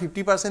কৰা তাৰ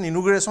 50%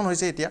 ইনোগ্ৰেশ্যন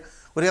হৈছে এতিয়া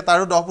গতিকে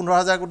তাৰো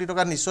 10-15,000 কোটি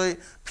টকা নিশ্চয়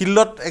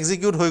ফিল্ডত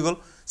এক্সিকিউট হৈ গ'ল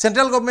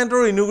চেণ্ট্ৰেল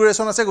গভৰ্ণমেণ্টৰ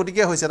ইনোগ্ৰেশ্যন আছে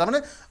গতিকে হৈছে তাৰমানে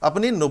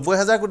আপুনি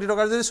 90,000 কোটি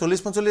টকাৰ যদি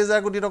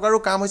 40-45,000 কোটি টকাৰো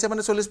কাম হৈছে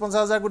মানে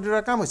 40-50,000 কোটি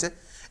টকাৰ কাম হৈছে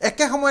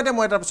একে সময়তে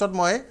মই তাৰপিছত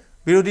মই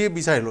বিৰোধী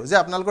বিচাৰিলোঁ যে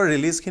আপোনালোকৰ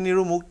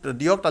ৰিলিজখিনিৰো মোক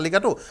দিয়ক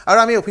তালিকাটো আৰু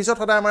আমি অফিচত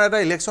সদায় আমাৰ এটা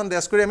ইলেকশ্যন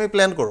ডেস্ক কৰি আমি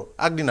প্লেন কৰোঁ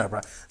আগদিনাৰ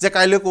পৰা যে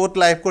কাইলৈ ক'ত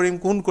লাইভ কৰিম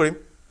কোন কৰিম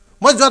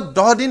মই যোৱা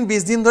 10 দিন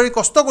 20 দিন ধৰি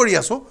কষ্ট কৰি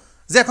আছোঁ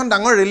যে এখন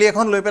ডাঙৰ ৰেলী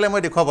এখন লৈ পেলাই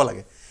মই দেখুৱাব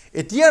লাগে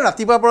এতিয়া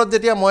ৰাতিপুৱা পৰত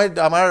যেতিয়া মই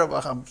আমাৰ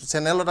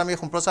চেনেলত আমি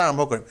সম্প্ৰচাৰ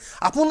আৰম্ভ কৰিম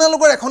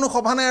আপোনালোকৰ এখনো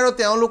সভা নাই আৰু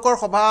তেওঁলোকৰ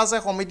সভা আছে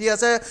সমিতি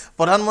আছে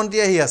প্ৰধানমন্ত্ৰী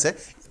আহি আছে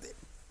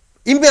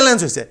ইমবেলেঞ্চ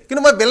হৈছে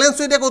কিন্তু মই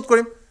বেলেঞ্চটো এতিয়া ক'ত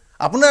কৰিম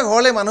আপোনাৰ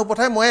ঘৰলৈ মানুহ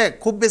পঠাই মই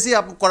খুব বেছি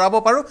কৰাব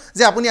পাৰোঁ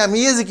যে আপুনি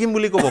আমিয়ে জিকিম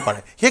বুলি ক'ব পাৰে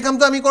সেই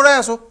কামটো আমি কৰাই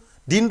আছোঁ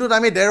দিনটোত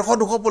আমি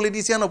 150-200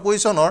 পলিটিচিয়ান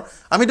অপজিশ্যনৰ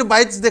আমিতো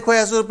বাইটছ দেখুৱাই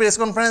আছোঁ প্ৰেছ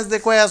কনফাৰেঞ্চ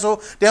দেখুৱাই আছোঁ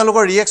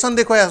তেওঁলোকৰ ৰিয়েকশ্যন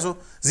দেখুৱাই আছোঁ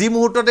যি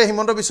মুহূৰ্ততে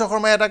হিমন্ত বিশ্ব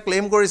শৰ্মাই এটা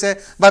ক্লেইম কৰিছে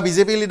বা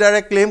বিজেপি লিডাৰে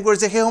ক্লেইম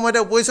কৰিছে সেই সময়তে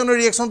অপজিশ্যনৰ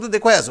ৰিয়েকশ্যনটো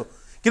দেখুৱাই আছোঁ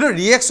কিন্তু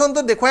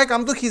ৰিয়েকশ্যনটো দেখুৱাই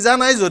কামটো সিজা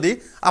নাই যদি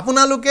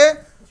আপোনালোকে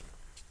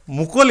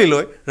মুকলি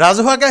লৈ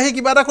ৰাজহুৱাকৈ আহি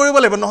কিবা এটা কৰিব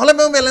লাগিব নহ'লে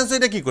মই বেলেঞ্চটো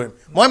এতিয়া কি কৰিম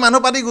মই মানুহ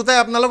পাতি গোটাই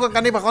আপোনালোকক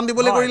কানি ভাষণ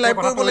দিবলৈ কৰি লাইভ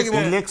কৰিব লাগিব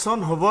ইলেকশ্যন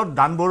হ'ব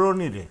দান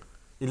বৰনিৰে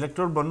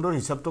ইলেক্টৰ বণ্ডৰ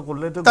হিচাপটো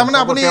কৰিলেতো তাৰমানে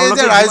আপুনি এই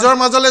যে ৰাইজৰ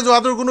মাজলৈ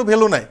যোৱাটোৰ কোনো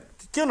ভেলু নাই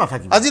কিয়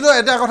নাথাকিব আজিতো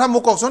এটা কথা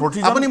মোক কওকচোন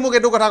আপুনি মোক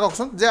এইটো কথা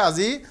কওকচোন যে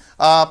আজি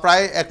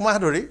প্ৰায় 1 মাহ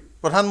ধৰি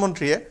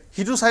প্ৰধানমন্ত্ৰীয়ে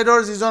সিটো ছাইডৰ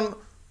যিজন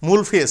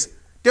মূল ফেচ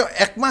তেওঁ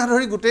 1 মাহ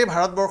ধৰি গোটেই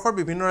ভাৰতবৰ্ষৰ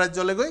বিভিন্ন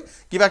ৰাজ্যলৈ গৈ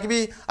কিবা কিবি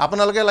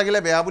আপোনালোকে লাগিলে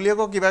বেয়া বুলিয়ে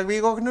কওক কিবা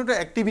কিবি কওক কিন্তু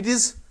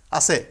এক্টিভিটিজ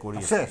আছে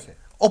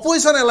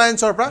অপজিশ্যন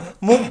এলায়েন্সৰ পৰা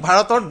মোক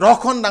ভাৰতৰ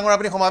 10খন ডাঙৰ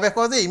আপুনি সমাৱেশ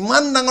কয় যে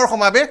ইমান ডাঙৰ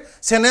সমাৱেশ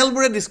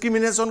চেনেলবোৰে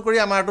ডিছক্ৰিমিনেশ্যন কৰি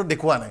আমাৰটো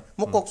দেখুওৱা নাই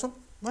মোক কওকচোন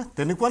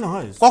তেনেকুৱা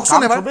নহয় কওকচোন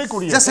এবাৰ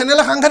যে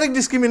চেনেলে সাংঘাতিক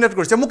ডিছক্ৰিমিনেট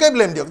কৰিছে মোকে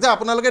ব্লেম দিয়ক যে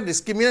আপোনালোকে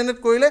ডিছক্ৰিমিনেট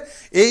কৰিলে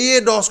এই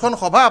 10খন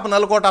সভা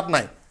আপোনালোকৰ তাত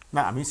নাই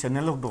না আমি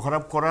চেনেলক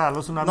দোষাৰোপ কৰা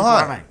আলোচনা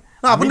কৰা নাই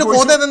আপুনি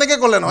কওঁতে তেনেকৈ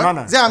ক'লে নহয়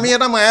যে আমি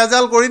এটা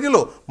মায়াজাল কৰি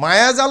দিলোঁ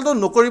মায়াজালটো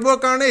নকৰিবৰ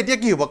কাৰণে এতিয়া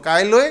কি হ'ব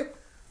কাইলৈ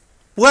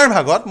পুৱাৰ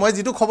ভাগত মই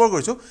যিটো খবৰ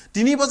কৰিছোঁ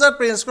 3 বজাত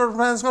প্ৰেছ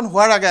কনফাৰেঞ্চখন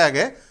হোৱাৰ আগে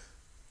আগে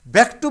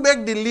বেক টু বেক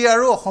দিল্লী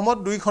আৰু অসমত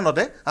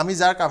 2খনতে আমি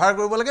যাৰ কাভাৰ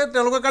কৰিব লাগে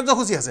তেওঁলোকৰ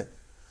কাৰ্যসূচী আছে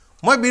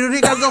মই বিৰোধী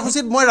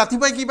কাৰ্যসূচীত মই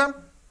ৰাতিপুৱাই কি পাম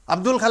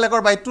আব্দুল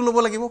খালেকৰ বাইটটো ল'ব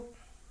লাগিব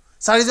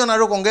 4জন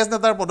আৰু কংগ্ৰেছ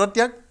নেতাৰ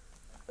পদত্যাগ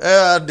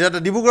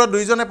ডিব্ৰুগড়ত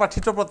 2জনে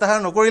প্ৰাৰ্থিত্ব প্ৰত্যাহাৰ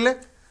নকৰিলে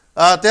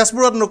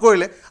তেজপুৰত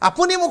নকৰিলে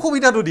আপুনি মোক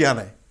সুবিধাটো দিয়া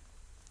নাই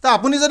তা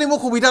আপুনি যদি মোক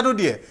সুবিধাটো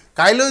দিয়ে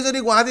কাইলৈ যদি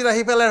গুৱাহাটীত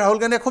আহি পেলাই ৰাহুল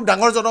গান্ধীয়ে খুব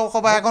ডাঙৰ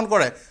জনসভা এখন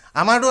কৰে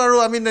আমাৰতো আৰু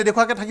আমি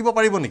নেদেখুৱাকৈ থাকিব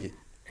পাৰিব নেকি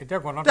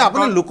এতিয়া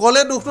আপুনি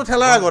লোকলে দুখটো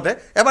ঠেলাৰ আগতে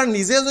এবাৰ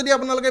নিজে যদি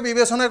আপোনালোকে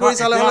বিবেচনা কৰি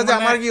চালে হ'লে যে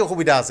আমাৰ কি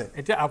অসুবিধা আছে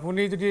এতিয়া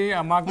আপুনি যদি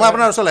আমাক মই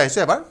আপোনাৰ ওচৰলৈ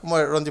আহিছোঁ এবাৰ মই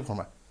ৰঞ্জিত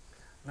শৰ্মা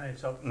নাই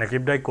চব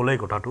নেকিব দাই ক'লেই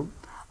কথাটো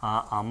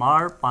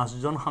আমাৰ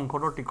 5জন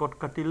সাংসদৰ টিকট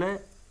কাটিলে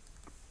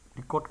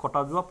টিকট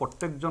কটা যোৱা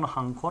প্ৰত্যেকজন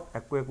সাংসদ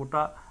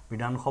একোটা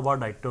বিধানসভাৰ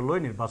দায়িত্ব লৈ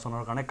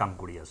নিৰ্বাচনৰ কাৰণে কাম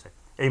কৰি আছে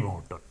এই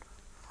মুহূৰ্তত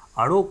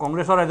আৰু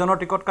কংগ্ৰেছৰ এজনৰ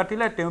টিকট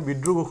কাটিলে তেওঁ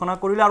বিদ্ৰোহ ঘোষণা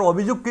কৰিলে আৰু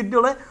অভিযোগ কি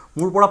দিলে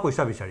মোৰ পৰা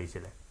পইচা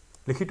বিচাৰিছিলে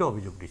লিখিত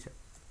অভিযোগ দিছে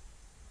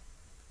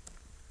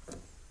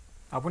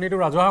আপুনি এইটো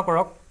ৰাজহুৱা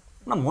কৰক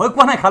না মই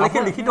কোৱা নাই খালি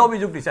লিখিত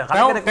অভিযোগ দিছে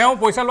তেওঁ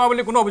পইচা লোৱা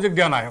বুলি কোনো অভিযোগ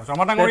দিয়া নাই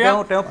সমাধান কৰি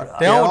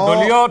তেওঁ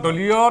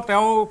দলীয়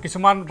তেওঁ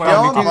কিছুমান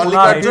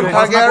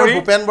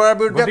ভূপেন বৰাৰ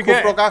বিৰুদ্ধে ক্ষোভ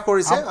প্ৰকাশ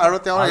কৰিছে আৰু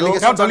তেওঁ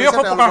এলিগেশ্যন দলীয়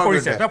ক্ষোভ প্ৰকাশ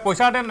কৰিছে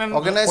পইচা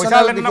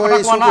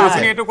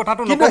এইটো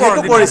কথাটো নকব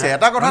কৰিছে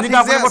এটা কথা ঠিক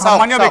যে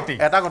সামান্য ব্যক্তি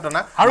এটা ঘটনা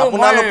আৰু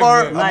আপোনালোকৰ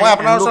মই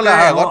আপোনাৰ ওচৰলৈ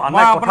আহাৰ আগত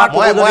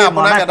মই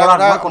আপোনাক এটা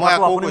কথা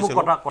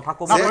কথা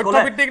ক'ব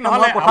তথ্যভিত্তিক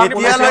নহলে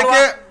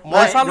এতিয়ালৈকে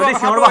মই যদি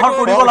চিঞৰ-বাখৰ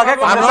কৰিব লাগে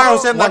আনোৱাৰ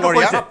হুছেইন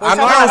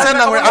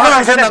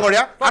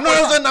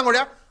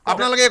ডাঙৰীয়া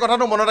আপোনালোকে এই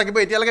কথাটো মনত ৰাখিব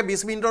এতিয়ালৈকে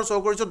 20 মিনিটৰ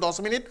শ্ব' কৰিছোঁ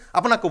 10 মিনিট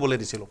আপোনাক ক'বলৈ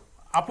দিছিলোঁ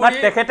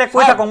তেখেতে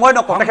কৈ থাকক মই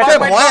নকওঁ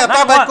মই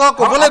এটা বাক্য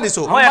ক'বলৈ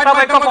দিছোঁ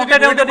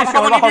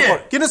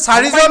কিন্তু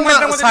 4জন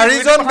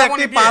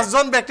ব্যক্তি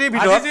 5জন ব্যক্তিৰ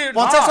ভিতৰত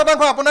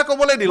 50% আপোনাক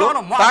ক'বলৈ দিলোঁ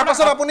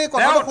তাৰপাছত আপুনি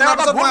কথাটো শুনাৰ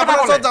পাছত মই আপোনাৰ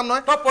ওচৰত যাম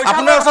নহয়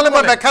আপোনাৰ ওচৰলৈ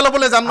মই ব্যাখ্যা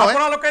ল'বলৈ যাম নহয়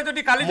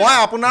মই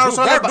আপোনাৰ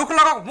ওচৰলৈ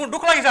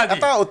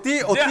এটা অতি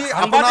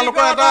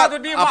আপোনালোকৰ এটা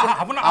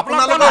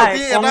আপোনালোকৰ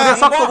অতি এটা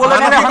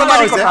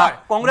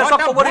কংগ্ৰেছক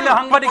ক'ব দিলে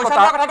সাংবাদিকতা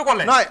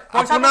নহয় মই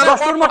আপোনাৰ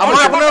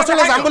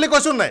ওচৰলৈ যাম বুলি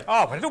কৈছোঁ নাই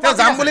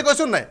যাম বুলি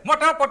কৈছোঁ নাই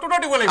তেওঁ প্ৰত্যুত্তৰ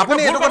দিব লাগিব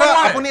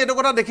আপুনি এইটো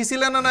কথা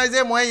দেখিছিলে না নাই যে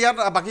মই ইয়াত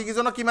বাকি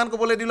কিজনক কিমান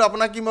ক'বলৈ দিলো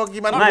আপোনাক কি মই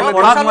কিমান মই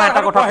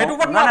এটা কথা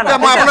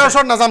মই আপোনাৰ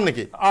ওচৰত নাযাম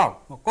নেকি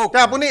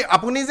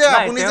আপুনি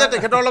যে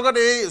তেখেতৰ লগত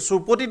এই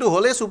সুপতিটো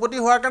হলে সুপতি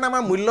হোৱাৰ কাৰণে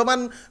আমাৰ মূল্যৱান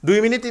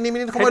 2 মিনিট 3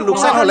 মিনিট সময়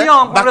লোকচান হলে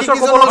বাকি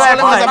কিজনৰ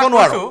ওচৰলৈ মই যাব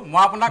নোৱাৰো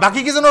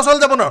বাকি কিজনৰ ওচৰলৈ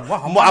যাব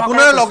নোৱাৰো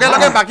আপোনাৰ লগে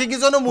লগে বাকি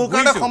কিজনো মোৰ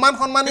কাৰণে সমান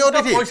সন্মানীয়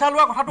অতিথি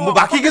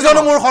বাকি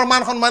কিজনো মোৰ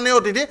সন্মানীয়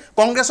অতিথি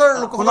কংগ্ৰেছৰ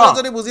লোকসকলে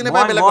যদি বুজি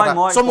নাপায় বেলেগ কথা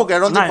চমুকে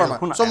ৰঞ্জিত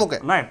শৰ্মা চমুকে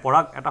নাই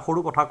পৰাগ এটা সৰু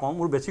কথা কওঁ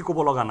মোৰ বেছি ক'ব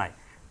লগা নাই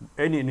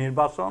এই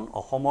নিৰ্বাচন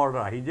অসমৰ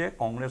ৰাইজে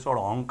কংগ্ৰেছৰ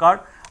অহংকাৰ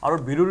আৰু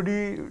বিৰোধী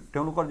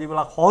তেওঁলোকৰ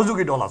যিবিলাক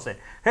সহযোগী দল আছে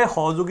সেই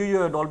সহযোগী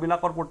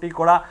দলবিলাকৰ প্ৰতি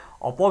কৰা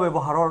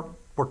অপব্যৱহাৰৰ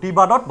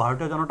প্ৰতিবাদত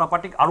ভাৰতীয় জনতা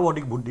পাৰ্টিক আৰু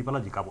অধিক ভোট দি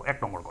পেলাই জিকাব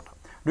 1 নম্বৰ কথা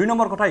 2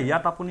 নম্বৰ কথা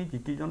ইয়াত আপুনি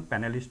যিকেইজন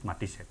পেনেলিষ্ট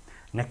মাতিছে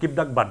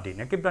নেকিবদাক বাদ দি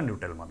নেকিবদা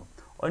নিউট্ৰেল মানুহ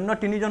অন্য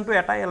 3জনটো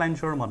এটাই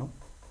এলায়েন্সৰ মানুহ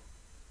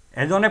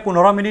এজনে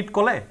 15 মিনিট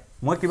ক'লে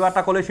মই কিবা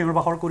এটা ক'লে চিঞৰ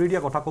বাখৰ কৰি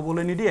দিয়া কথা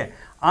ক'বলৈ নিদিয়ে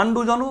আন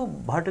দুজনো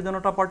ভাৰতীয়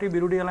জনতা পাৰ্টিৰ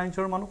বিৰোধী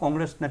এলায়েন্সৰ মানুহ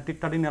কংগ্ৰেছ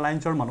নেতৃত্বাধীন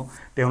এলায়েন্সৰ মানুহ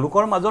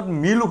তেওঁলোকৰ মাজত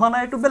মিল হোৱা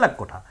নাই এইটো বেলেগ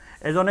কথা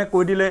এজনে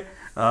কৈ দিলে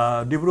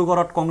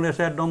ডিব্ৰুগড়ত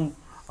কংগ্ৰেছে একদম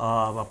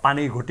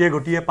পানী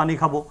ঘটিয়ে পানী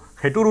খাব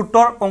সেইটোৰ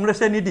উত্তৰ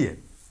কংগ্ৰেছে নিদিয়ে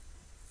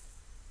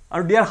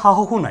আৰু দিয়াৰ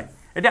সাহসো নাই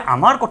এতিয়া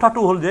আমাৰ কথাটো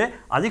হ'ল যে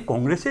আজি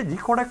কংগ্ৰেছে যি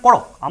কৰে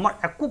কৰক আমাৰ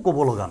একো ক'ব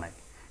লগা নাই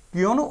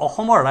কিয়নো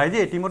অসমৰ ৰাইজে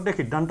ইতিমধ্যে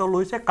সিদ্ধান্ত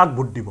লৈছে কাক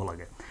ভোট দিব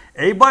লাগে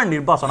এইবাৰ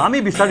নিৰ্বাচন আমি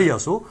বিচাৰি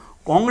আছোঁ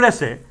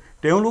কংগ্ৰেছে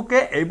তেওঁলোকে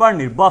এইবাৰ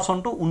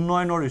নিৰ্বাচনটো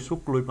উন্নয়নৰ ইছ্যুক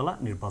লৈ পেলাই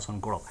নিৰ্বাচন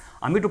কৰক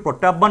আমিতো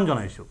প্ৰত্যাহ্বান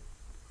জনাইছোঁ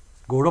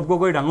গৌৰৱ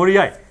গগৈ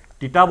ডাঙৰীয়াই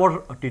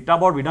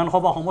তিতাবৰ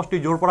বিধানসভা সমষ্টি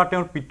য'ৰ পৰা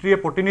তেওঁৰ পিতৃয়ে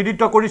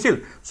প্ৰতিনিধিত্ব কৰিছিল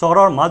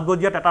চহৰৰ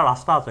মাজবজিয়াত এটা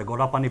ৰাস্তা আছে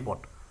গদাপানী পথ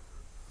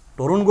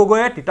তৰুণ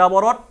গগৈয়ে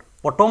তিতাবৰত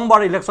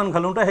প্ৰথমবাৰ ইলেকশ্যন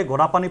খেলোঁতে সেই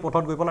গদাপানী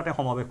পথত গৈ পেলাই তেওঁ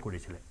সমাৱেশ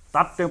কৰিছিলে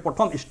তাত তেওঁ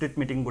প্ৰথম ষ্ট্ৰীট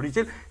মিটিং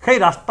কৰিছিল সেই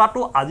ৰাস্তাটো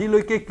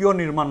আজিলৈকে কিয়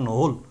নিৰ্মাণ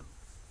নহ'ল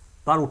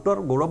তাৰ উত্তৰ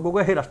গৌৰৱ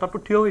গগৈ সেই ৰাস্তাটো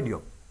থিয় হৈ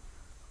দিয়ক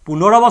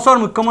 15 বছৰ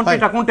মুখ্যমন্ত্ৰী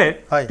থাকোঁতে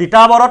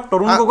তিতাবৰত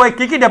তৰুণ গগৈ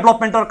কি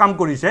ডেভেলপমেণ্টৰ কাম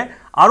কৰিছে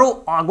আৰু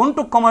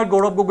আগন্তুক সময়ত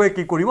গৌৰৱ গগৈ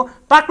কি কৰিব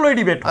তাক লৈ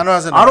দিবে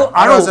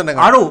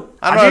আৰু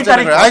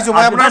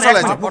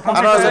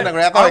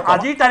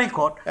আজিৰ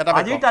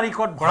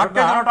তাৰিখত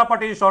ভাৰতীয় জনতা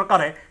পাৰ্টিৰ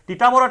চৰকাৰে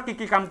তিতাবৰত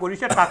কি কাম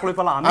কৰিছে তাক লৈ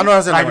পেলাই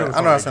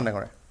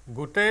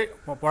গোটেই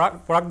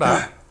পৰাগদা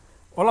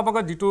অলপ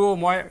আগত যিটো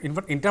মই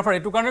ইণ্টাৰফাৰ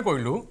এইটো কাৰণে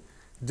কৰিলোঁ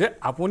যে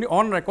আপুনি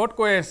অন ৰেকৰ্ড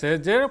কৈ আছে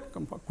যে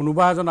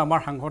কোনোবা এজন আমাৰ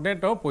সাংসদে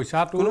তেওঁ পইচা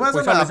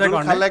লৈছে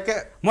কাৰণে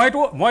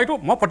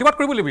মই প্ৰতিবাদ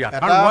কৰিব লাগিব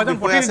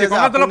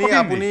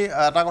আপুনি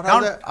এটা কথা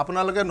যে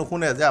আপোনালোকে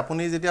নুশুনে যে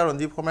আপুনি যেতিয়া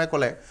ৰঞ্জিত শৰ্মাই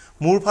ক'লে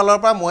মোৰ ফালৰ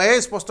পৰা ময়ে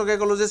স্পষ্টকৈ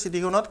ক'লোঁ যে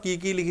চিঠিখনত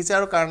কি লিখিছে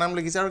আৰু কাৰ নাম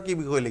লিখিছে আৰু কি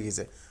বিষয়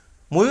লিখিছে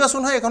ময়ো আছোঁ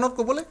নহয় এইখনত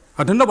ক'বলৈ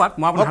ধন্যবাদ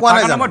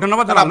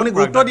ধন্যবাদ আপুনি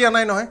গুৰুত্ব দিয়া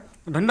নাই নহয়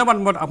ধন্যবাদ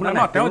আপোনাৰ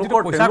তেওঁ যিটো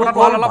পইচা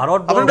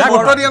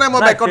গুৰুত্ব দিয়া নাই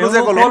মই বাক্যটো যে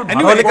ক'লো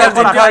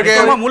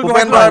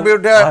ভূপেন বৰাৰ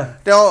বিৰুদ্ধে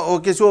তেওঁ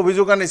কিছু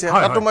অভিযোগ আনিছে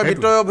তাতো মই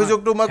ভিতৰৰ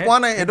অভিযোগটো মই কোৱা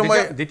নাই সেইটো মই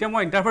যেতিয়া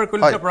মই ইণ্টাৰফেয়াৰ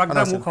কৰিলোঁ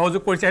পৰাগদাই মোক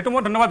সহযোগ কৰিছে সেইটো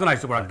মই ধন্যবাদ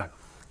জনাইছোঁ পৰাগদাক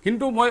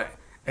কিন্তু মই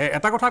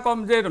এটা কথা ক'ম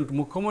যে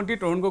মুখ্যমন্ত্ৰী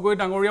তৰুণ গগৈ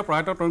ডাঙৰীয়া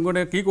প্ৰয়াত তৰুণ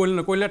গগৈয়ে কি কৰিলে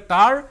নকৰিলে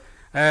তাৰ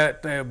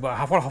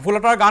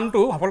সফলতাৰ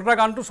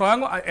গানটো স্বয়ং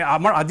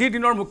আমাৰ আজিৰ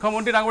দিনৰ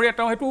মুখ্যমন্ত্ৰী ডাঙৰীয়া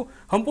তেওঁ সেইটো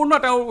সম্পূৰ্ণ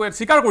তেওঁ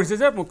স্বীকাৰ কৰিছে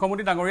যে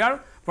মুখ্যমন্ত্ৰী ডাঙৰীয়াৰ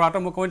প্ৰয়াত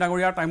মুখ্যমন্ত্ৰী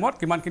ডাঙৰীয়াৰ টাইমত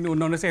কিমানখিনি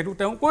উন্নয়ন হৈছে সেইটো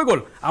তেওঁ কৈ গ'ল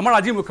আমাৰ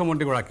আজিৰ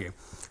মুখ্যমন্ত্ৰীগৰাকীয়ে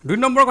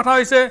 2 নম্বৰ কথা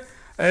হৈছে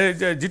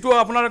যিটো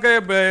আপোনালোকে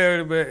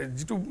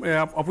যিটো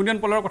অপিনিয়ন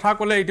পলৰ কথা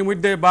ক'লে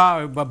ইতিমধ্যে বা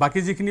বাকী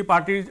যিখিনি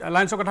পাৰ্টিৰ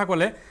এলায়েন্সৰ কথা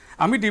ক'লে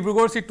আমি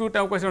ডিব্ৰুগড় চিটটো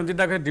তেওঁ কৈছে ৰঞ্জিত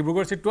দাকে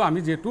ডিব্ৰুগড় চিটটো আমি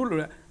যিহেতু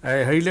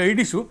হেৰিলৈ এৰি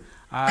দিছোঁ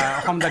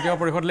অসম জাতীয়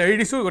পৰিষদলৈ এৰি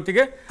দিছোঁ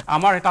গতিকে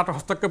আমাৰ তাত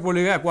হস্তক্ষেপ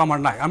কৰিবলগীয়া একো আমাৰ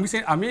নাই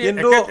আমি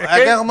কিন্তু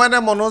একে সময়তে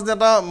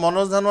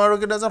মনোজ ধানোৱাৰো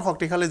কিন্তু এজন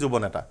শক্তিশালী যুৱ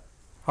নেতা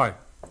হয়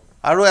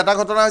আৰু এটা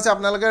ঘটনা হৈছে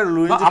আপোনালোকে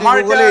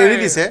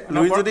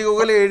লুৰিণজ্যোতি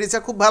গগৈলে এৰি দিছে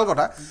খুব ভাল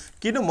কথা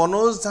কিন্তু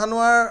মনোজ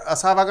ধানোৱাৰ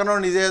চাহ বাগানৰ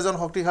নিজে এজন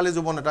শক্তিশালী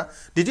যুৱ নেতা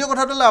দ্বিতীয়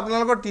কথাটো হ'ল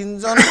আপোনালোকৰ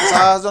 3জন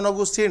চাহ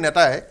জনগোষ্ঠীৰ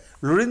নেতাই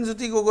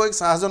লুৰিণজ্যোতি গগৈক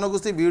চাহ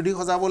জনগোষ্ঠীৰ বিৰোধী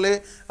সজাবলৈ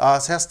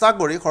চেষ্টা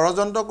কৰি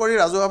ষড়যন্ত্ৰ কৰি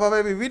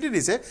ৰাজহুৱাভাৱে বিবৃতি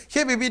দিছে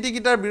সেই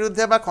বিবৃতিকেইটাৰ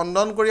বিৰুদ্ধে বা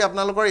খণ্ডন কৰি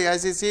আপোনালোকৰ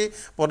AICC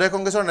প্ৰদেশ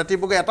কংগ্ৰেছৰ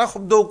নেতৃবৰ্গে এটা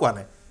শব্দও কোৱা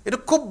নাই এইটো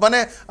খুব মানে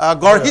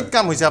গৰ্হিত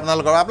কাম হৈছে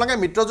আপোনালোকে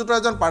মিত্ৰজোঁটৰ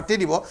এজন প্ৰাৰ্থী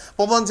দিব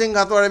পৱন সিং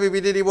ঘাটোৱাৰে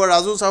বিবৃতি দিব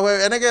ৰাজু চাহুৱে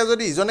এনেকৈ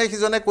যদি ইজনে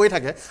সিজনে কৈ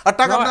থাকে আৰু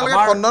তাক আপোনালোকে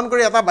খণ্ডন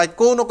কৰি এটা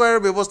বাক্যও নকৰে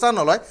ব্যৱস্থা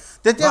নলয়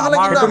তেতিয়াহ'লে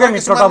কিন্তু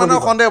কিছুমান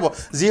মানুহৰ সন্দেহ হ'ব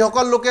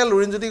যিসকল লোকে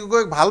লুৰিণজ্যোতি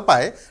গগৈক ভাল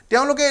পায়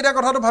তেওঁলোকে এটা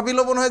কথাটো ভাবি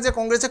ল'ব নহয় যে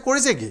কংগ্ৰেছে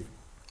কৰিছে কি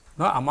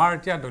আমাৰ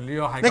এতিয়া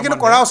দলীয় কিন্তু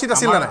কৰা উচিত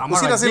আছিল নে নাই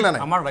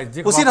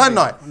উচিত হয়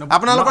নহয়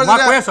আপোনালোকৰ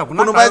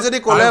কোনোবাই যদি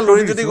ক'লে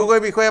লুৰিণজ্যোতি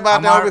গগৈৰ বিষয়ে বা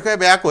তেওঁৰ বিষয়ে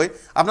বেয়াকৈ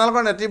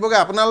আপোনালোকৰ নেতৃবৰ্গে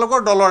আপোনালোকৰ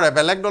দলৰে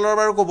বেলেগ দলৰ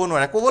বাৰু ক'ব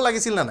নোৱাৰে ক'ব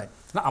লাগিছিল নে নাই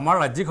আমাৰ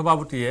ৰাজ্যিক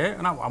সভাপতিয়ে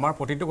আমাৰ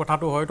প্ৰতিটো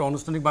কথাটো হয়তো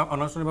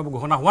অনানুষ্ঠানিকভাৱে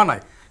ঘোষণা হোৱা নাই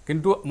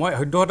কিন্তু মই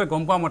সদ্যহতে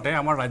গম পোৱা মতে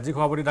আমাৰ ৰাজ্যিক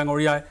সভাপতি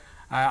ডাঙৰীয়াই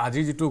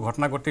আজি যিটো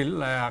ঘটনা ঘটিল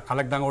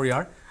খালেক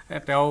ডাঙৰীয়াৰ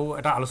তেওঁ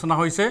এটা আলোচনা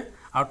হৈছে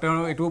আৰু তেওঁ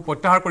এইটো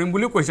প্ৰত্যাহাৰ কৰিম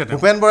বুলিও কৈছে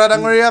ভূপেন বৰা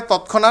ডাঙৰীয়া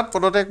তৎক্ষণাত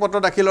পদত্যাগ পত্ৰ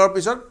দাখিলৰ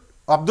পিছত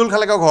আব্দুল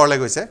খালেকৰ ঘৰলৈ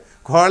গৈছে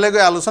ঘৰলৈ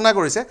গৈ আলোচনা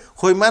কৰিছে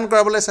হৈমান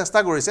কৰাবলৈ চেষ্টা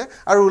কৰিছে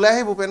আৰু ওলাই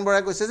আহি ভূপেন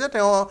বৰাই কৈছে যে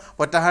তেওঁ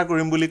প্ৰত্যাহাৰ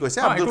কৰিম বুলি কৈছে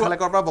আব্দুল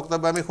খালেকৰ পৰা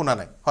বক্তব্য আমি শুনা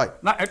নাই হয়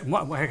না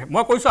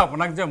মই কৈছোঁ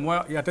আপোনাক যে মই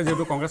ইয়াতে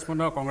যিহেতু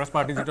কংগ্ৰেছ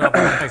পাৰ্টি যিটো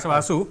আপোনাৰ হিচাপে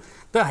আছোঁ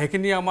তো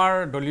সেইখিনি আমাৰ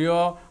দলীয়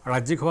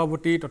ৰাজ্যিক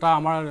সভাপতি তথা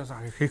আমাৰ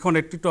শীৰ্ষ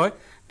নেতৃত্বই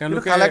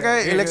তেওঁলোকে খালেকে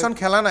ইলেকশ্যন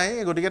খেলা নাই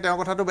গতিকে তেওঁৰ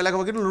কথাটো বেলেগ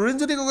হ'ব কিন্তু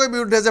লুৰিণজ্যোতি গগৈৰ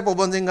বিৰুদ্ধে যে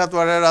পৱন সিং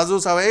ঘাটোৱাৰে ৰাজু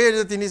চাৱে এই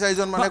যে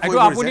 3-4জন মানে কৈ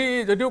কৰিছে আপুনি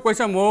যদিও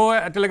কৈছে মই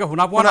এতিয়ালৈকে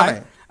শুনা পোৱা নাই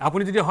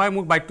আপুনি যদি হয়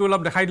মোক বাইকটো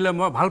অলপ দেখাই দিলে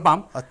মই ভাল পাম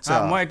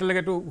মই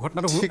এতিয়ালৈকে এইটো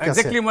ঘটনাটো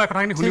একজেক্টলি মই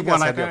কথাখিনি শুনি পোৱা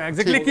নাই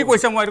একজেক্টলি কি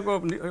কৈছে মই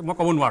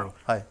ক'ব নোৱাৰোঁ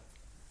হয়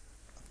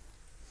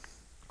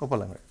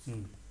কপলাঙৰ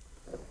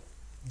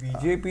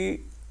বিজেপি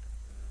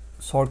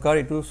চৰকাৰ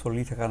এইটো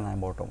চলি থকা নাই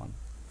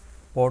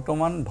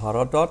বৰ্তমান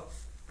ভাৰতত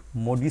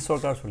মোদী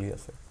চৰকাৰ চলি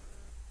আছে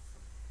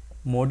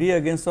মোদী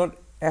এগেইনষ্টত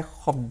এক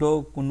শব্দ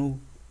কোনো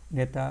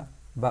নেতা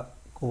বা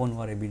ক'ব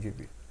নোৱাৰে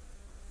বিজেপি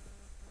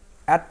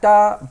এটা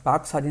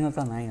বাক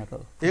স্বাধীনতা নাই ইয়াত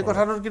এই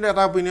কথাটোত কিন্তু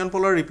এটা অপিনিয়ন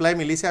পলৰ ৰিপ্লাই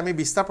মিলিছে আমি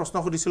 20টা প্ৰশ্ন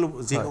সুধিছিলোঁ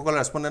যিসকল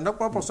ৰেছপণ্ডেণ্টক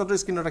মই প্ৰশ্নটো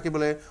স্ক্ৰীনত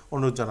ৰাখিবলৈ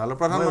অনুৰোধ জনালোঁ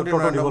প্ৰধানমন্ত্ৰী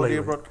নৰেন্দ্ৰ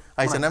মোদীৰ ওপৰত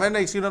আহিছে নাই মানে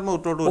স্ক্ৰীনত মই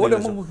উত্তৰটো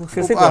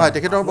হয়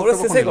তেখেতৰ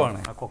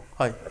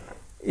হয়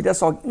এতিয়া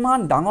চাওক ইমান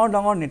ডাঙৰ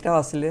ডাঙৰ নেতা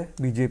আছিলে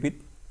বিজেপিত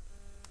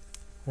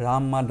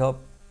ৰাম মাধৱ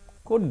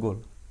ক'ত গ'ল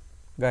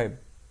গায়ব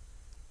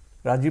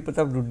ৰাজীৱ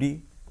প্ৰতাপ ৰুডি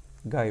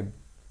গায়ব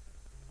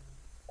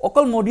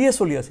অকল মোদীয়ে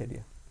চলি আছে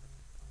এতিয়া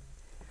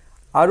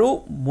আৰু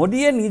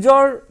মোদীয়ে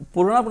নিজৰ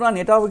পুৰণা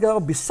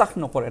নেতাবিলাকক বিশ্বাস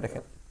নকৰে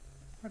তেখেত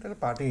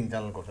পাৰ্টি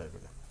ইণ্টাৰনেল কথা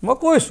মই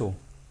কৈছোঁ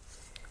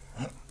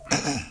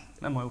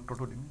মই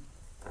উত্তৰটো দিম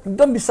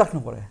একদম বিশ্বাস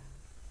নকৰে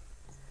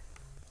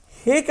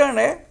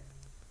সেইকাৰণে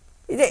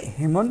এই যে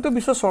হিমন্ত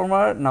বিশ্ব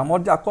শৰ্মাৰ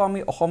নামত যে আকৌ আমি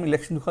অসম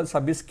ইলেকশ্যন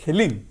 2026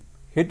 খেলিম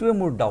সেইটোৱে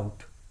মোৰ ডাউট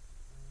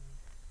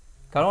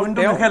কাৰণ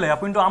তেওঁ খেলে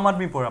আপুনিতো আম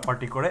আদমি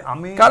পাৰ্টি কৰে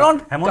আমি কাৰণ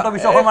হেমন্ত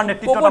বিশ্ব শৰ্মাৰ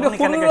নেতৃত্বত আপুনি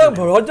কেনেকৈ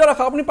ধৈৰ্য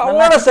ৰাখক আপুনি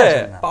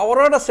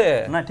পাৱাৰত আছে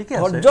না ঠিকে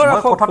আছে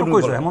মই কথাটো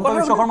কৈছোঁ হেমন্ত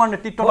বিশ্ব শৰ্মাৰ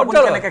নেতৃত্বত আপুনি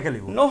কেনেকৈ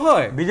খেলিব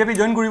নহয় বিজেপি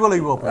জইন কৰিব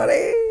লাগিব আৰে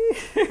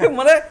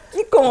মানে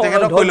কি কম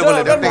তেখেতক কৈ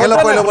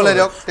ল'বলৈ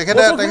দিয়ক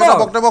তেখেতৰ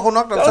বক্তব্য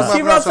শুনক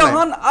শিৱৰাজ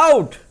চৌহান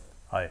আউট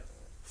হয়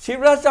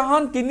শিৱৰাজ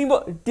চৌহান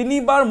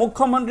তিনিবাৰ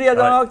মুখ্যমন্ত্ৰী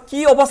এজনক কি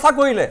অৱস্থা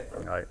কৰিলে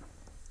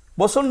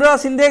বসুন্ধৰা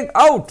সিন্ধে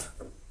আউট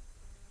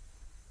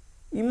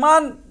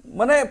ইমান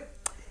মানে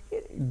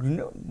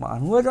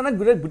মানুহ এজনে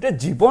গোটেই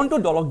জীৱনটো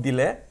দলক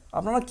দিলে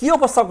আপোনাৰ কি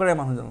অৱস্থা কৰে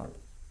মানুহজনৰ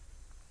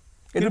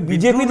এইটো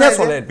বিজেপিতে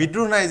চলে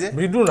বিদ্ৰোহ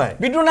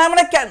নাই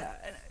মানে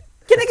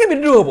কেনেকৈ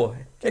বিদ্ৰোহ হ'ব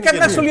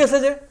একেবিলাক চলি আছে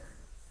যে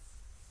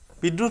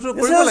বিদ্ৰোহটো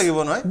কৰিব লাগিব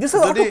নহয় this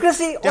is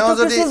অটোক্ৰেসি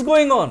is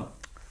going on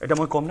এটা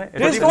মই কম নে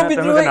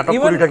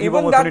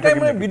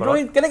বিদ্ৰোহ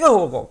কেনেকৈ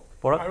হ'ব কওক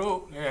আৰু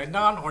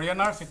সেইদিনাখন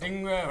হৰিয়ানাৰ চিটিং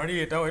হেৰি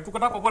এইটো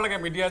কথা ক'ব লাগে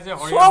মিডিয়া যে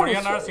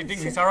হৰিয়ানাৰ চিটিং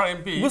হিচাৰৰ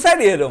এমপি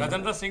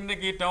ৰাজেন্দ্ৰ সিং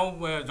নেকি তেওঁ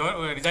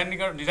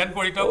ৰিজাইন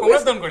কৰি তেওঁ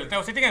কংগ্ৰেছ দল কৰিলে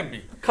তেওঁ চিটিং এমপি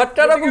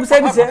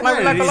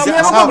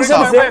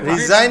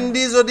ৰিজাইন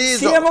দি যদি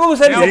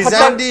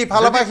ৰিজাইন দি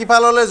ইফালৰ পৰা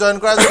সিফাললৈ জইন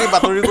কৰা যদি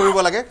বাতৰি কৰিব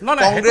লাগে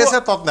কংগ্ৰেছে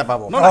তত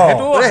নাপাব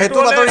সেইটো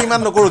বাতৰি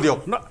ইমান নকৰো দিয়ক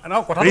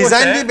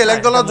ৰিজাইন দি বেলেগ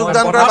দলত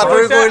যোগদান কৰা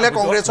বাতৰি কৰিলে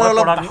কংগ্ৰেছৰ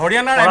অলপ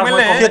হৰিয়ানাৰ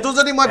এমএলএ সেইটো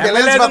যদি মই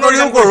বেলেঞ্চ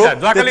বাতৰিও কৰোঁ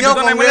তেতিয়াও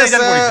কংগ্ৰেছ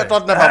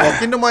তত নাপাব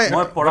কিন্তু মই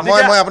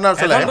আপোনাৰ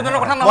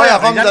মই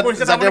অসম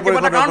জাতীয়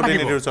পৰিষদৰ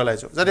প্ৰতিনিধি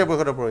চলাইছোঁ জাতীয়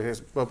পৰিষদৰ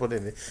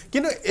প্ৰতিনিধি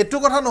কিন্তু এইটো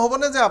কথা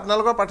নহ'বনে যে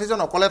আপোনালোকৰ প্ৰাৰ্থীজন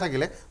অকলে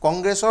থাকিলে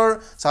কংগ্ৰেছৰ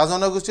চাহ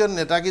জনগোষ্ঠীয়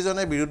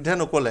নেতাকেইজনে বিৰুদ্ধে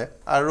নকলে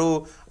আৰু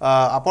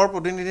আপৰ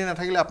প্ৰতিনিধি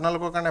নাথাকিলে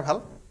আপোনালোকৰ কাৰণে ভাল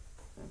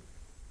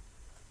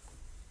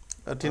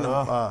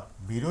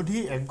বিৰোধী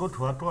একগোট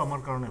হোৱাটো আমাৰ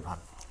কাৰণে ভাল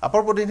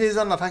আপৰ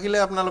প্ৰতিনিধিজন নাথাকিলে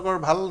আপোনালোকৰ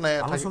ভাল নে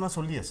আলোচনা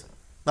চলি আছে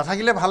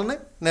নাথাকিলে ভাল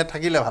নে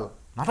থাকিলে ভাল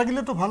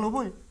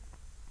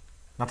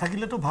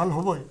নাথাকিলেতো ভাল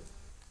হ'বই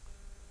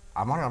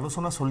আমাৰ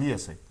আলোচনা চলি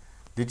আছে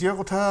দ্বিতীয়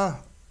কথা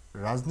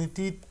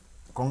ৰাজনীতিত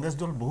কংগ্ৰেছ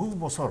দল বহু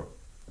বছৰ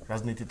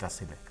ৰাজনীতিত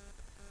আছিলে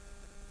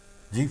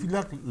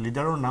যিবিলাক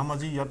লিডাৰৰ নাম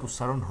আজি ইয়াত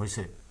উচ্চাৰণ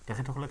হৈছে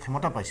তেখেতসকলে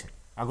ক্ষমতা পাইছে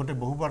আগতে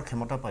বহুবাৰ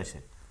ক্ষমতা পাইছে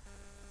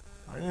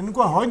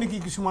এনেকুৱা হয় নেকি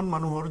কিছুমান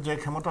মানুহৰ যে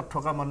ক্ষমতাত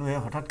থকা মানুহে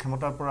হঠাৎ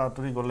ক্ষমতাৰ পৰা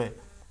আঁতৰি গ'লে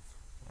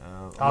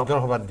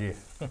আগ্ৰহবাদ দিয়ে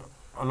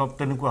অলপ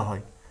তেনেকুৱা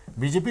হয়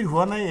বিজেপিৰ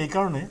হোৱা নাই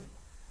এইকাৰণে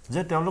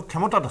যে তেওঁলোক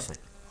ক্ষমতাত আছে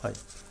হয়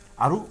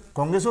আৰু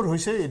কংগ্ৰেছৰ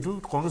হৈছে এইটো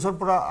কংগ্ৰেছৰ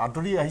পৰা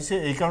আঁতৰি আহিছে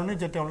এইকাৰণে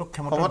যে তেওঁলোক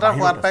ক্ষমতাৰ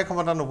সোৱাদ পাই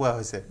ক্ষমতা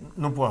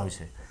নোপোৱা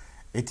হৈছে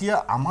এতিয়া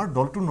আমাৰ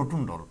দলটো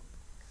নতুন দল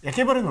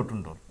একেবাৰে নতুন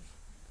দল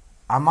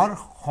আমাৰ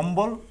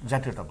সম্বল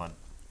জাতীয়তাবাদ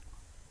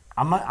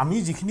আমি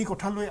যিখিনি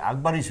কথা লৈ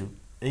আগবাঢ়িছোঁ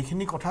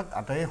এইখিনি কথাক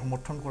আটাইয়ে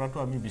সমৰ্থন কৰাটো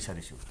আমি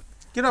বিচাৰিছোঁ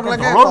কিন্তু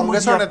আপোনালোকে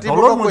কংগ্ৰেছৰ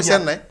নেতৃবৰ্গক কৈছে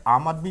নাই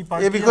আম আদমি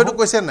পাৰ্টি এই বিষয়টো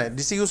কৈছে নাই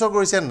ডিস্ট্ৰিক্ট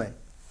কৰিছে নাই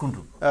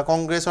কোনটো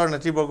কংগ্ৰেছৰ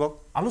নেতৃবৰ্গক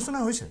আলোচনা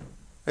হৈছে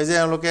এই যে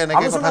এওঁলোকে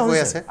এনেকৈ কথা কৈ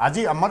আছে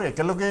আজি আমাৰ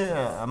একেলগে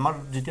আমাৰ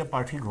যেতিয়া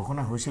প্ৰাৰ্থী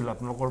ঘোষণা হৈছিল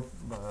আপোনালোকৰ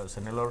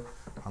চেনেলৰ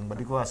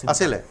সাংবাদিকো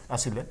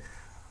আছিলে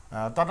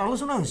তাত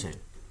আলোচনা হৈছে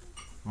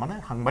মানে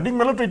সাংবাদিক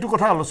মেলত এইটো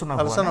কথা আলোচনা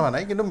হোৱা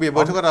নাই কিন্তু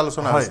বৈঠকত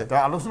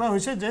আলোচনা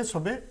হৈছে যে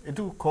চবে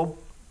এইটো খুব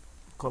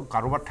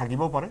কাৰোবাৰ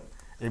থাকিব পাৰে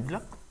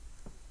এইবিলাক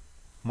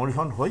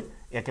মৰিহন হৈ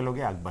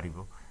একেলগে আগবাঢ়িব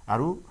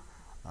আৰু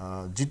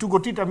যিটো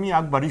গতিত আমি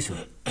আগবাঢ়িছোঁ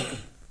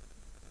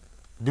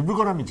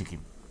ডিব্ৰুগড় আমি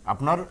জিকিম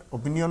আপোনাৰ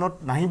অপিনিয়নত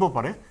নাহিব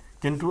পাৰে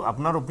কিন্তু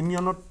আপোনাৰ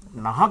অপিনিয়নত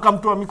নাহা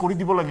কামটো আমি কৰি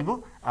দিব লাগিব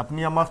আপুনি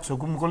আমাক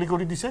চকু মুকলি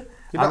কৰি দিছে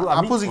আৰু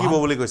আপু জিকিব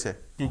বুলি কৈছে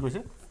কি কৈছে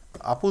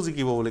আপু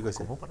জিকিব বুলি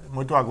কৈছে হ'ব পাৰে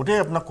মইতো আগতে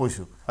আপোনাক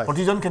কৈছো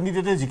প্ৰতিজন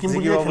ক্যান্ডিডেটে জিকিম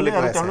বুলি খেলে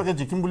আৰু তেওঁলোকে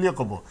জিকিম বুলিয়ে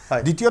ক'ব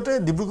দ্বিতীয়তে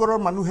ডিব্ৰুগড়ৰ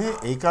মানুহে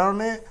এই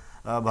কাৰণে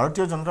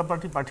ভাৰতীয় জনতা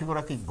পাৰ্টি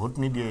প্ৰাৰ্থীগৰাকীক ভোট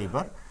নিদিয়ে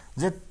এইবাৰ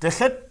যে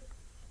তেখেত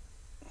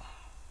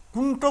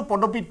কোনটো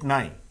পদবীত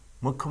নাই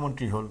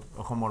মুখ্যমন্ত্ৰী হ'ল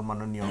অসমৰ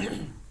মাননীয়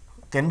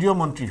কেন্দ্ৰীয়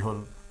মন্ত্ৰী হ'ল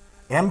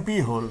এমপি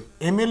হ'ল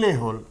এমএলএ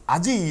হ'ল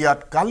আজি ইয়াত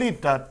কালি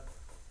তাত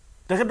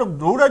তেখেতক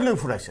দৌৰাই লৈ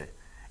ফুৰাইছে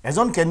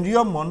এজন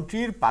কেন্দ্ৰীয়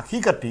মন্ত্ৰীৰ পাখি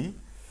কাটি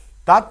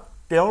তাত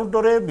তেওঁৰ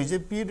দৰে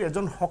বিজেপিৰ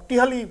এজন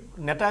শক্তিশালী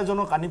নেতা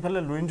এজনক আনি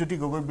পেলাই লুৰিণজ্যোতি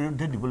গগৈৰ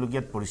বিৰুদ্ধে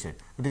দিবলগীয়াত পৰিছে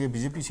গতিকে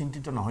বিজেপি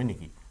চিন্তিত নহয়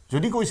নেকি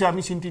যদি কৈছে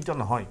আমি চিন্তিত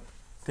নহয়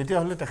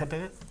তেতিয়াহ'লে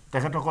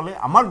তেখেতসকলে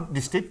আমাৰ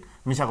দৃষ্টিত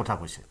মিছা কথা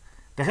কৈছে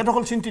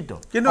তেখেতসকল চিন্তিত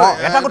কিন্তু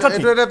এটা কথা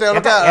তেওঁলোকে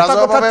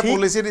ৰাজহুৱাভাৱে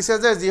পলিচি দিছে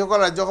যে যিসকল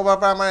ৰাজ্যসভাৰ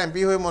পৰা আমাৰ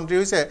এমপি হৈ মন্ত্ৰী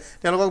হৈছে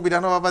তেওঁলোকক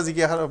বিধানসভাৰ পৰা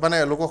জিকি মানে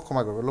লোকক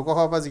ক্ষমা কৰিব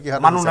লোকসভাৰ পৰা জিকি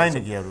মানুহ নাই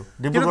নেকি আৰু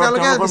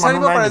তেওঁলোকে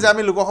বিচাৰিব পাৰে যে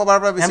আমি লোকসভাৰ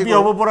পৰা বেছি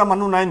হ'ব পৰা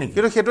মানুহ নাই নেকি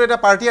কিন্তু সেইটো এটা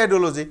পাৰ্টি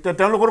আইডিঅলজি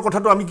তেওঁলোকৰ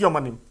কথাটো আমি কিয়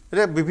মানিম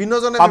এতিয়া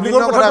বিভিন্নজনে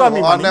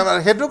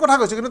সেইটো কথা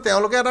কৈছো কিন্তু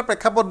তেওঁলোকে এটা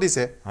প্ৰেক্ষাপট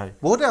দিছে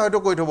বহুতে হয়তো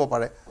কৈ থব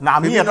পাৰে না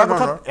আমি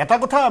এটা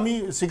কথা আমি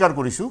স্বীকাৰ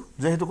কৰিছো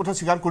যে সেইটো কথা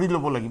স্বীকাৰ কৰি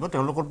ল'ব লাগিব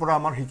তেওঁলোকৰ পৰা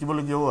আমাৰ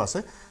শিকিবলগীয়াও আছে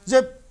যে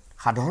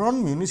সাধাৰণ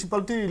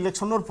মিউনিচিপালিটিৰ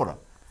ইলেকশ্যনৰ পৰা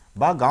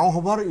বা গাঁও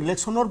সভাৰ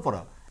ইলেকশ্যনৰ পৰা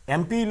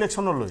এমপি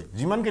ইলেকশ্যনলৈ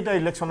যিমান কেইটা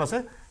ইলেকশ্যন আছে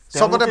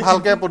সবতে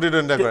ভালকে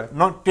প্ৰতিদ্বন্দ্বিতা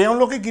কৰে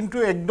তেওঁলোকে কিন্তু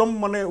একদম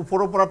মানে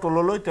ওপৰৰ পৰা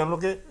তললৈ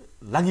তেওঁলোকে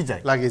লাগি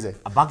যায়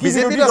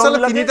বিজেপি আসলে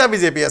তিনিটা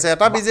বিজেপি আছে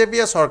এটা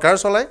বিজেপিয়ে চৰকাৰ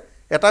চলায়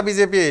এটা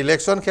বিজেপিয়ে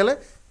ইলেকশ্যন খেলে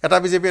এটা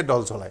বিজেপিয়ে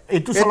দল চলায়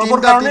এইটো চলাবৰ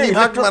কাৰণে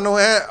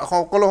মানুহে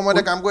সকলো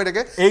সময়তে কাম কৰি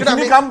থাকে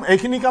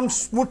এইখিনি কাম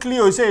স্মুথলি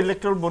হৈছে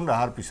ইলেক্টৰ বন্ধ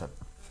অহাৰ পিছত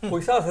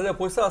পইচা আছে যে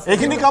পইচা আছে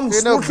এইখিনি কাম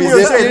স্মুথলি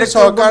হৈছে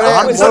চৰকাৰে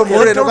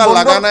মোৰ এনেকুৱা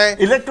লাগা নাই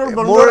ইলেক্টৰ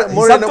বন্ধ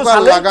মোৰ এনেকুৱা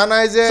লাগা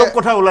নাই যে সব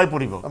কথা ওলাই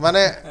পৰিব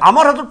মানে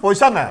আমাৰ হাতত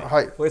পইচা নাই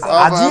হয়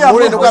আজি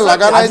মোৰ এনেকুৱা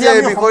লাগা নাই যে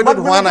এই বিষয়টো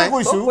হোৱা নাই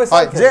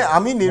যে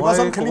আমি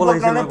নিৰ্বাচন খেলিবৰ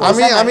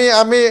কাৰণে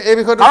আমি এই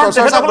বিষয়টো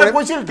চৰ্চা কৰিম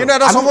কিন্তু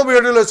এটা সময়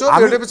বিৰতি লৈছো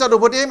বিৰতিৰ পিছত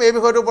উভতি আহিম এই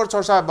বিষয়টোৰ ওপৰত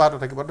চৰ্চা অব্যাহত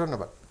থাকিব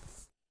ধন্যবাদ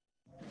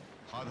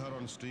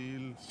সাধাৰণ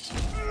ষ্টীল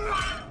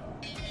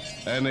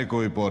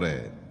এনেকৈ পৰে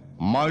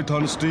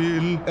মাইথন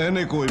ষ্টীল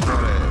এনেকৈ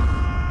পৰে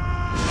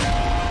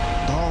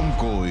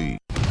ধমকৈ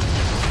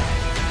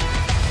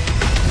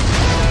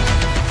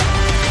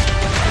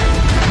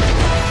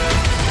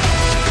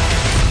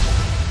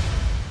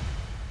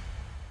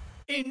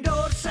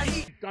इंडोर सही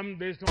कम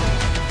देशों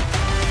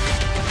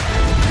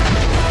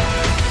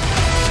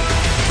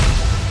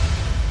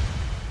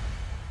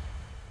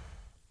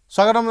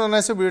স্বাগতম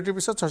জনাইছো বিৰতিৰ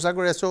পিছত চৰ্চা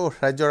কৰি আছো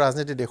ৰাজ্যৰ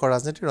ৰাজনীতি দেশৰ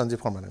ৰাজনীতি ৰঞ্জিত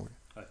শৰ্মা ডাঙৰীয়া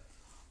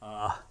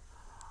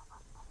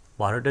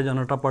ভাৰতীয়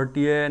জনতা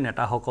পাৰ্টিয়ে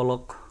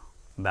নেতাসকলক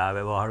বেয়া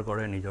ব্যৱহাৰ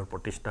কৰে নিজৰ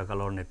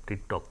প্ৰতিষ্ঠাকালৰ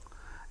নেতৃত্বক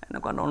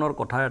এনেকুৱা ধৰণৰ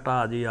কথা এটা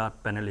আজি ইয়াত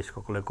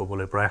পেনেলিষ্টসকলে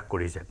ক'বলৈ প্ৰয়াস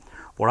কৰিছে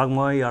পৰাগ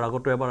মই ইয়াৰ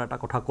আগতো এবাৰ এটা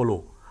কথা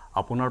ক'লোঁ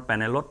আপোনাৰ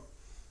পেনেলত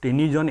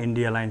 3জন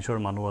ইণ্ডিয়া এলায়েন্সৰ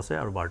মানুহ আছে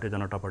আৰু ভাৰতীয়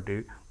জনতা পাৰ্টি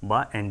বা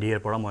এনডিএৰ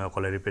পৰা মই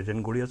অকলে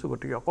ৰিপ্ৰেজেণ্ট কৰি আছোঁ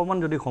গতিকে অকণমান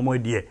যদি সময়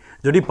দিয়ে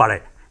যদি পাৰে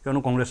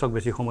কিয়নো কংগ্ৰেছক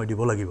বেছি সময়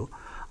দিব লাগিব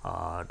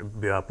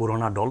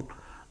পুৰণা দল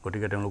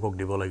গতিকে তেওঁলোকক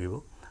দিব লাগিব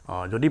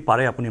যদি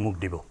পাৰে আপুনি মোক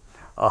দিব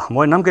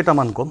মই নাম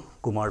কেইটামান ক'ম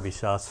কুমাৰ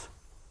বিশ্বাস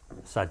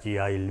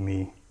সাজিয়া ইলমি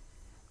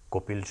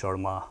কপিল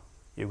শৰ্মা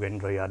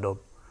যোগেন্দ্ৰ যাদৱ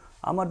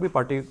আম আদমি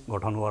পাৰ্টি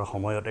গঠন হোৱাৰ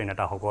সময়ত এই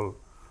নেতাসকল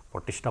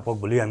প্ৰতিষ্ঠাপক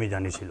বুলি আমি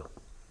জানিছিলোঁ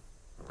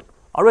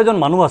আৰু এজন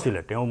মানুহ আছিলে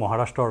তেওঁ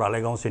মহাৰাষ্ট্ৰৰ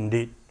ৰালেগাঁও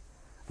চিন্দি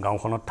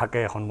গাঁওখনত থাকে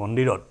এখন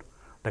মন্দিৰত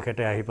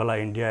তেখেতে আহি পেলাই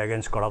ইণ্ডিয়া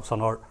এগেইনষ্ট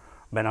কৰাপশ্যনৰ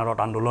বেনাৰত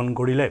আন্দোলন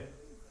কৰিলে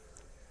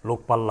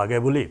লোকপাল লাগে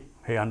বুলি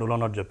সেই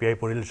আন্দোলনত জঁপিয়াই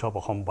পৰিল সব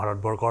অসম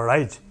ভাৰতবৰ্ষৰ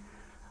ৰাইজ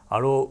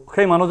আৰু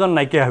সেই মানুহজন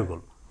নাইকিয়া হৈ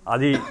গ'ল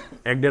আজি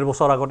 1.5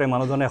 বছৰ আগতে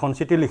মানুহজনে এখন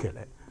চিঠি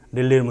লিখিলে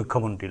দিল্লীৰ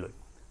মুখ্যমন্ত্ৰীলৈ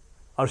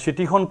আৰু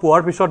চিঠিখন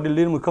পোৱাৰ পিছত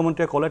দিল্লীৰ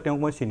মুখ্যমন্ত্ৰীয়ে ক'লে তেওঁক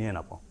মই চিনিয়ে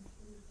নাপাওঁ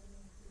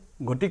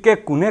গতিকে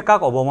কোনে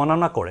কাক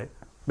অৱমাননা কৰে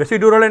বেছি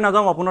দূৰলৈ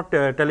নাযাওঁ আপোনাৰ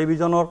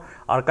টেলিভিছনৰ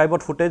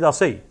আৰ্কাইভত ফুটেজ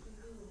আছেই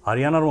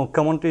হাৰিয়ানাৰ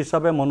মুখ্যমন্ত্ৰী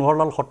হিচাপে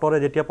মনোহৰলাল খট্টৰে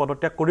যেতিয়া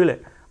পদত্যাগ কৰিলে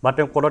বা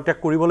তেওঁক পদত্যাগ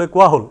কৰিবলৈ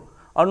কোৱা হ'ল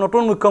আৰু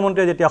নতুন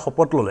মুখ্যমন্ত্ৰীয়ে যেতিয়া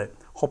শপত ল'লে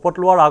শপত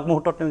লোৱাৰ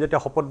আগমুহূৰ্তত তেওঁ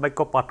যেতিয়া শপত বাক্য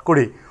পাঠ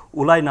কৰি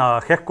ওলাই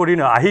শেষ কৰি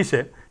আহিছে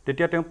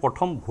তেতিয়া তেওঁ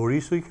প্ৰথম ভৰি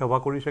চুই সেৱা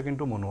কৰিছে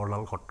কিন্তু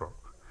মনোহৰলাল খট্টৰ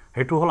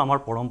সেইটো হ'ল আমাৰ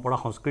পৰম্পৰা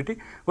সংস্কৃতি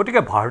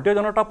গতিকে ভাৰতীয়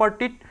জনতা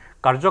পাৰ্টিত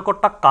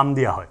কাৰ্যকৰ্তাক কাম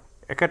দিয়া হয়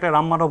একেতে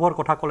ৰাম মাধৱৰ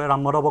কথা ক'লে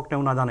ৰাম মাধৱক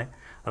তেওঁ নাজানে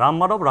ৰাম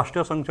মাধৱ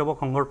ৰাষ্ট্ৰীয় স্বয়ংসেৱক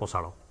সংঘৰ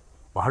প্ৰচাৰক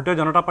ভাৰতীয়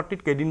জনতা পাৰ্টিত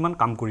কেইদিনমান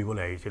কাম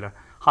কৰিবলৈ আহিছিলে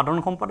সাধাৰণ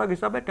সম্পাদক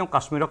হিচাপে তেওঁ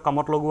কাশ্মীৰক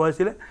কামত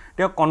লগোৱাইছিলে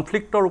তেওঁ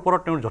কনফ্লিক্টৰ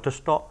ওপৰত তেওঁৰ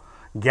যথেষ্ট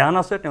জ্ঞান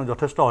আছে তেওঁ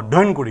যথেষ্ট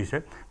অধ্যয়ন কৰিছে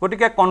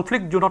গতিকে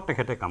কনফ্লিক্ট জোনত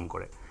তেখেতে কাম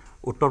কৰে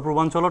উত্তৰ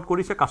পূৰ্বাঞ্চলত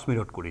কৰিছে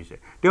কাশ্মীৰত কৰিছে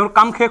তেওঁৰ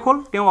কাম শেষ হ'ল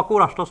তেওঁ আকৌ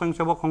ৰাষ্ট্ৰীয়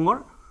স্বয়ংসেৱক সংঘৰ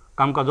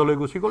কাম কাজলৈ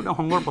গুচি গ'ল তেওঁ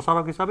সংঘৰ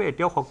প্ৰচাৰক হিচাপে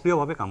এতিয়াও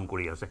সক্ৰিয়ভাৱে কাম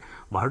কৰি আছে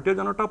ভাৰতীয়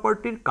জনতা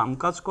পাৰ্টিৰ কাম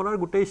কাজ কৰাৰ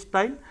গোটেই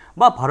ষ্টাইল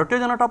বা ভাৰতীয়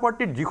জনতা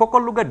পাৰ্টিৰ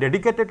যিসকল লোকে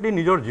ডেডিকেটেডলি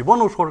নিজৰ জীৱন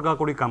উৎসৰ্গা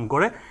কৰি কাম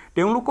কৰে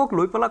তেওঁলোকক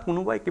লৈ পেলাই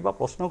কোনোবাই কিবা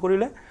প্ৰশ্ন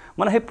কৰিলে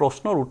মানে সেই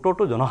প্ৰশ্নৰ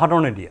উত্তৰটো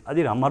জনসাধাৰণে দিয়ে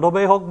আজি ৰাম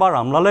মাধৱেই হওক বা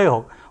ৰামলালেই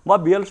হওক বা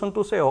বিএল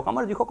সন্তোষেই হওক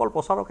আমাৰ যিসকল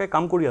প্ৰচাৰকে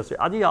কাম কৰি আছে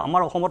আজি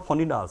আমাৰ অসমত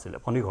ফণিদা আছিলে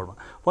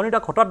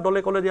ফণিদাক হঠাৎ দলে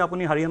ক'লে যে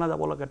আপুনি হাৰিয়ানা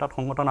যাব লাগে তাত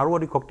সংগঠন আৰু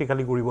অধিক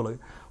শক্তিশালী কৰিব লাগে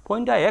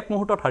ফণিদা এক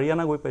মুহূৰ্তত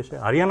হাৰিয়ানা গৈ পাইছে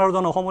হাৰিয়ানাৰ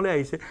জন অসমলৈ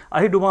আহিছে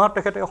আহি দুমাহত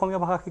তেখেতে অসমীয়া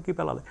ভাষা শিকি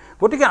পেলালে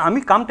গতিকে আমি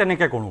কাম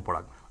তেনেকৈ কৰোঁ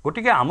পৰাগ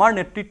গতিকে আমাৰ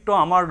নেতৃত্ব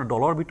আমাৰ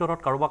দলৰ ভিতৰত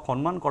কাৰোবাক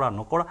সন্মান কৰা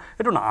নকৰা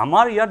এইটো না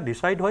আমাৰ ইয়াত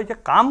ডিচাইড হয় যে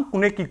কাম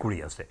কোনে কি কৰি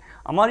আছে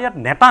আমাৰ ইয়াত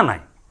নেতা নাই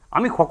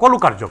আমি সকলো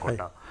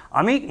কাৰ্যকৰ্তা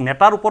আমি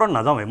নেতাৰ ওপৰত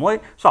নাযাওঁৱে মই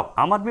চব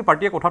আম আদমি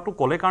পাৰ্টিয়ে কথাটো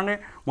ক'লে কাৰণে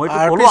মই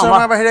ক'লো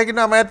আমাৰ বাহিৰে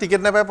কিন্তু আমাৰ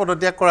টিকেট নাপাই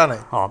পদত্যাগ কৰা নাই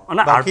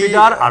মানে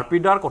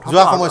আৰপিদাৰ কথা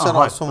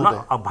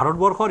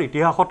ভাৰতবৰ্ষৰ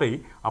ইতিহাসতেই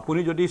আপুনি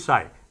যদি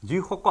চাই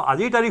যিসকল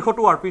আজিৰ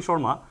তাৰিখতো আৰ পি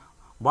শৰ্মা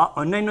বা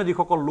অন্যান্য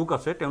যিসকল লোক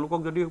আছে তেওঁলোকক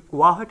যদি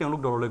কোৱা হয় তেওঁলোক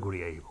দললৈ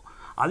ঘূৰি আহিব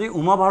আজি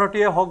উমা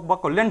ভাৰতীয়ে হওক বা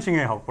কল্যাণ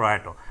সিঙে হওক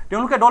প্ৰয়াত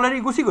তেওঁলোকে দল এৰি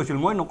গুচি গৈছিল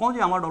মই নকওঁ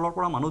যে আমাৰ দলৰ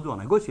পৰা মানুহ যোৱা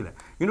নাই গৈছিলে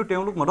কিন্তু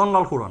তেওঁলোক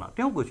মদনলাল খুৰানা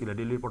তেওঁ গৈছিলে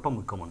দিল্লীৰ প্ৰথম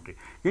মুখ্যমন্ত্ৰী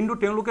কিন্তু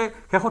তেওঁলোকে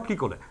শেষত কি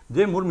ক'লে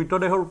যে মোৰ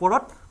মৃতদেহৰ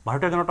ওপৰত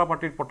ভাৰতীয় জনতা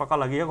পাৰ্টিৰ পতাকা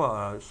লাগিয়ে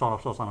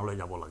শ্মশানলৈ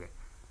যাব লাগে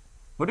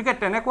গতিকে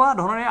তেনেকুৱা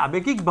ধৰণে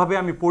আৱেগিকভাৱে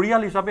আমি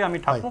পৰিয়াল হিচাপে আমি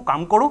থাকোঁ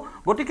কাম কৰোঁ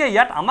গতিকে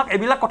ইয়াত আমাক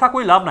এইবিলাক কথা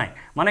কৈ লাভ নাই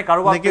মানে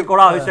কাৰোবাক কি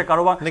কৰা হৈছে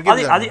কাৰোবাক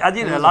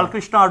আজি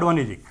লালকৃষ্ণ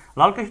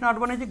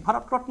আদৱানীজীক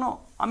ভাৰত ৰত্ন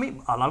আমি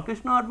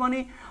লালকৃষ্ণ আদৱানী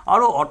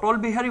আৰু অটল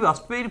বিহাৰী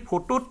বাজপেয়ীৰ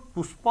ফটোত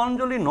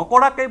পুষ্পাঞ্জলি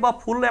নকৰাকৈ বা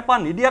ফুল এপাহ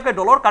নিদিয়াকৈ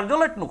দলৰ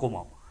কাৰ্যালয়ত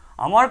নোসোমাওঁ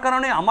আমাৰ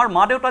কাৰণে আমাৰ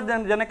মা দেউতা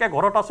যেনেকৈ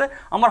ঘৰত আছে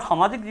আমাৰ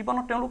সামাজিক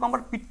জীৱনত তেওঁলোক আমাৰ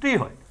পিতৃ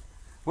হয়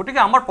গতিকে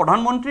আমাৰ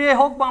প্ৰধানমন্ত্ৰীয়ে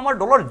হওক বা আমাৰ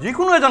দলৰ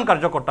যিকোনো এজন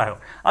কাৰ্যকৰ্তাই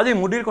হওক আজি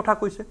মোদীৰ কথা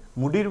কৈছে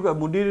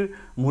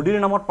মোদীৰ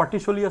নামত পাৰ্টি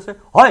চলি আছে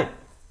হয়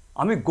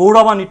আমি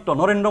গৌৰৱান্বিত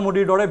নৰেন্দ্ৰ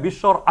মোদীৰ দৰে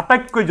বিশ্বৰ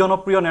আটাইতকৈ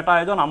জনপ্ৰিয় নেতা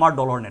এজন আমাৰ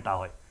দলৰ নেতা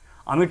হয়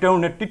আমি তেওঁৰ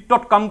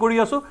নেতৃত্বত কাম কৰি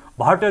আছোঁ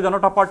ভাৰতীয়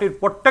জনতা পাৰ্টিৰ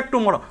প্ৰত্যেকটো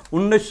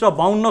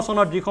 1952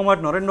 চনত যি সময়ত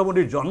নৰেন্দ্ৰ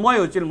মোদীৰ জন্মই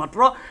হৈছিল মাত্ৰ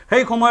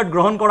সেই সময়ত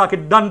গ্ৰহণ কৰা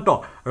সিদ্ধান্ত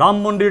ৰাম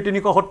মন্দিৰ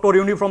 370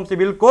 ইউনিফৰ্ম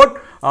চিভিল কোড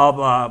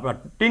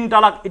 3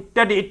 তালাক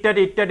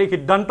ইত্যাদি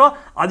সিদ্ধান্ত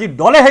আজি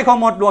দলে সেই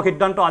সময়ত লোৱা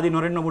সিদ্ধান্ত আজি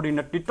নৰেন্দ্ৰ মোদীৰ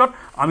নেতৃত্বত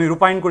আমি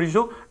ৰূপায়ণ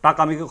কৰিছোঁ তাক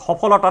আমি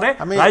সফলতাৰে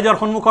ৰাইজৰ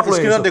সন্মুখত লৈ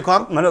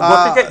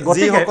আহিছোঁ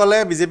যিসকলে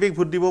বিজেপিক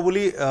ভোট দিব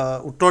বুলি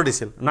উত্তৰ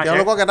দিছিল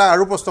তেওঁলোকক এটা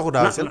আৰু প্ৰশ্ন সোধা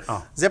হৈছিল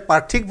যে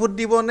প্ৰাৰ্থীক ভোট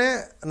দিব নে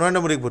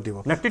নৰেন্দ্ৰ মোদীক ভোট দিব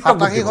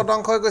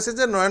 87% কৈছে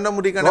যে নৰেন্দ্ৰ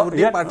মোদীৰ কাৰণে ভোট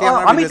দিব পাৰ্টি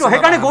আমি তো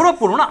সেইকাৰণে গৌৰৱ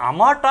কৰোঁ না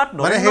আমাৰ তাত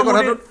নৰেন্দ্ৰ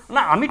মোদী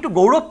না আমি তো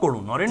গৌৰৱ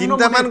কৰোঁ নৰেন্দ্ৰ মোদী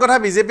তিনিটামান কথা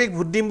বিজেপিক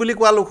ভোট দিম বুলি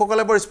কোৱা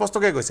লোকসকলে বৰ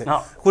স্পষ্টকৈ কৈছে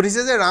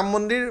সুধিছে যে ৰাম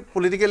মন্দিৰ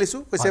পলিটিকেল ইছ্যু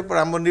কৈছে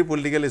ৰাম মন্দিৰ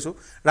পলিটিকেল ইছ্যু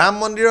ৰাম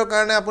মন্দিৰৰ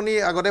কাৰণে আপুনি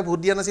আগতে ভোট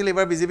দিয়া নাছিল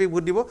এবাৰ বিজেপিক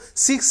ভোট দিব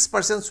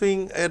 6% সুইং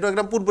এইটো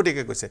একদম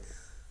পোনপটীয়াকৈ কৈছে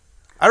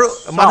আৰু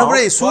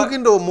মানুহবোৰে ইছ্যু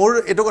কিন্তু মোৰ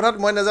এইটো কথাত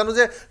মই নাজানো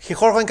যে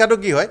শেষৰ সংখ্যাটো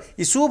কি হয়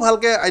ইছ্যু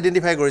ভালকৈ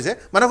আইডেণ্টিফাই কৰিছে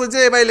মানুহ কৈছে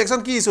যে এইবাৰ ইলেকশ্যন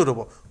কি ইছ্যুত হ'ব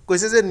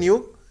কৈছে যে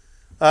নিয়োগ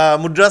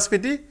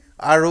মুদ্ৰাস্ফীতি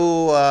আৰু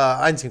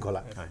আইন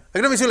শৃংখলা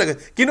একদম ইছ্যু লাগে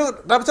কিন্তু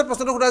তাৰপিছত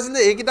প্ৰশ্নটো সোধা হৈছিল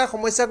যে এইকেইটা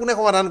সমস্যা কোনে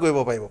সমাধান কৰিব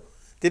পাৰিব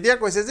তেতিয়া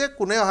কৈছে যে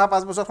কোনে অহা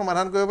 5 বছৰ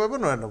সমাধান কৰিব পাৰিব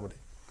নৰেন্দ্ৰ মোদী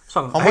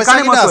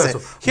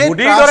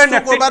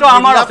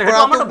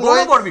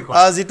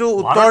যিটো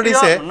উত্তৰ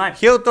দিছে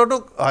সেই উত্তৰটো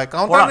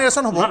কাউণ্টাৰ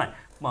নিৰ্বাচন হ'ব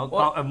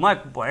মই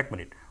এক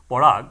মিনিট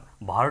পৰাগ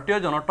ভাৰতীয়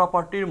জনতা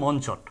পাৰ্টিৰ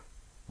মঞ্চত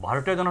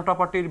ভাৰতীয় জনতা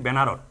পাৰ্টিৰ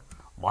বেনাৰত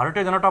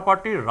ভাৰতীয় জনতা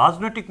পাৰ্টিৰ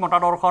ৰাজনৈতিক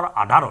মতাদৰ্শৰ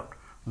আধাৰত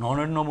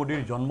নৰেন্দ্ৰ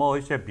মোদীৰ জন্ম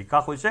হৈছে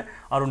বিকাশ হৈছে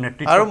আৰু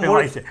নেতৃত্ব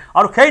আহিছে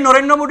আৰু সেই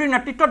নৰেন্দ্ৰ মোদীৰ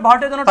নেতৃত্বত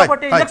ভাৰতীয় জনতা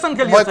পাৰ্টি ইলেকশ্যন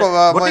খেলি আছে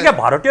গতিকে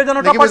ভাৰতীয়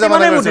জনতা পাৰ্টি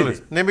মানে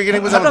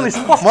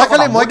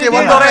মোদী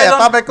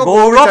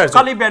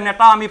গৌৰৱশালী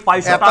নেতা আমি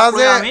পাইছোঁ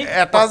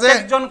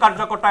প্ৰত্যেকজন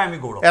কাৰ্যকৰ্তাই আমি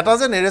গৌৰৱ এটা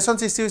যে নেৰেশ্যন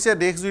সৃষ্টি হৈছে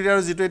দেশজুৰি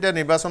আৰু যিটো এতিয়া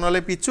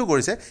নিৰ্বাচনলৈ পিছু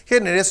কৰিছে সেই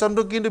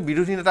নেৰেশ্যনটো কিন্তু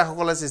বিৰোধী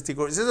নেতাসকলে সৃষ্টি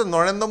কৰিছে যে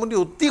নৰেন্দ্ৰ মোদী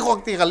অতি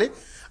শক্তিশালী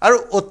আৰু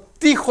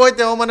অতিশয়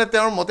তেওঁ মানে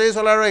তেওঁৰ মতেই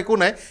চলে আৰু একো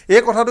নাই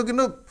এই কথাটো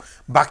কিন্তু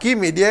বাকী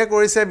মিডিয়াই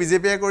কৰিছে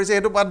বিজেপিয়ে কৰিছে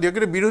সেইটো বাদ দিয়ক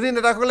কিন্তু বিৰোধী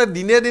নেতাসকলে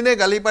দিনে দিনে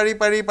গালি পাৰি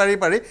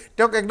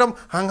তেওঁক একদম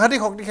সাংঘাতিক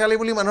শক্তিশালী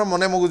বুলি মানুহৰ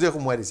মনে মগজুৱে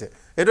সোমোৱাই দিছে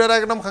এইটো এটা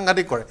একদম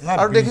সাংঘাতিক কৰে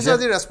আৰু দেখিছোঁ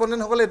আজি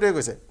ৰেছপণ্ডেণ্টসকলে এইটোৱে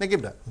কৈছে নেকি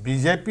দা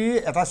বিজেপি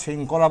এটা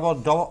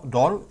শৃংখলাবদ্ধ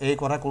দল এই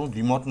কথা কোনো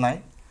দ্বিমত নাই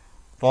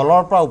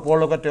তলৰ পৰা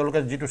ওপৰলৈকে তেওঁলোকে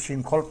যিটো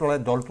শৃংখল তলে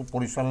দলটো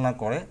পৰিচালনা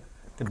কৰে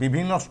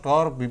বিভিন্ন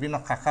স্তৰ বিভিন্ন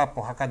শাখা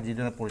প্ৰশাখাত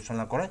যিদৰে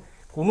পৰিচালনা কৰে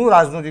কোনো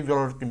ৰাজনৈতিক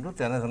দলৰ কিন্তু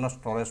তেনেধৰণৰ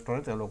স্তৰে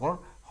তেওঁলোকৰ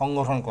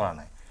সংগঠন কৰা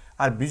নাই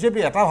আৰু বিজেপি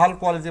এটা ভাল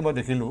কোৱালিটি মই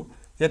দেখিলোঁ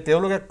যে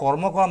তেওঁলোকে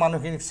কৰ্ম কৰা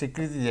মানুহখিনিক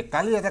স্বীকৃতি দিয়ে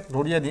কালি এটা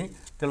ধৰি আনি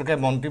তেওঁলোকে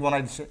মন্ত্ৰী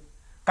বনাই দিছে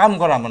কাম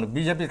কৰা মানুহ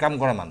বিজেপিৰ কাম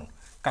কৰা মানুহ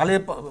কালি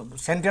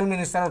চেণ্ট্ৰেল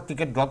মিনিষ্টাৰৰ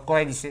টিকেট ড্ৰপ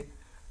কৰাই দিছে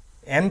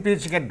এমপিৰ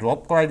টিকেট ড্ৰপ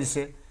কৰাই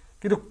দিছে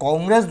কিন্তু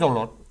কংগ্ৰেছ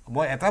দলত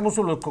মই এটা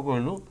বস্তু লক্ষ্য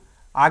কৰিলোঁ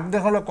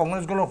আগদেশলৈ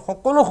কংগ্ৰেছ দলৰ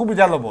সকলো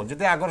সুবিধা ল'ব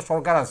যেতিয়া আগৰ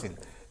চৰকাৰ আছিল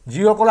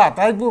যিসকলে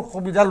আটাইবোৰ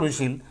সুবিধা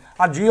লৈছিল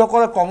আৰু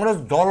যিসকলে কংগ্ৰেছ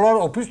দলৰ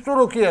অফিচটো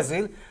ৰখি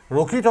আছিল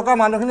ৰখি থকা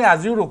মানুহখিনি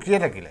আজিও ৰখিয়ে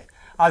থাকিলে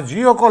আৰু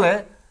যিসকলে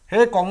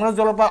সেই কংগ্ৰেছ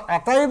দলৰ পৰা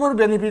আটাইবোৰ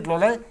বেনিফিট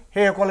ল'লে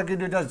সেইসকলে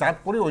কিন্তু এতিয়া জাত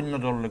কৰি অন্য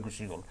দললৈ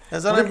গুচি গ'ল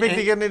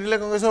টিকেট নিদিলে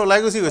কংগ্ৰেছৰ ওলাই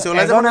গুচি গৈছে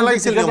ওলাই যাব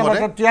নালাগিছিল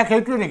ত্যাগ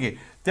সেইটোৱে নেকি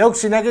তেওঁক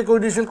চিনাকি কৰি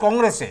দিছিল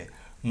কংগ্ৰেছে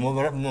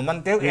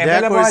মানে তেওঁ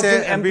এমএলএ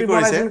বনাইছিল এমপি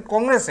বনাইছিল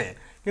কংগ্ৰেছে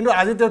কিন্তু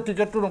আজি তেওঁ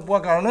টিকেটটো নোপোৱা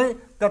কাৰণেই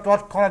তেওঁ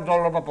তৎক্ষণাত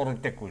দলৰ পৰা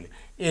পদত্যাগ কৰিলে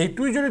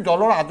এইটোই যদি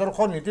দলৰ আদৰ্শ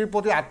নীতিৰ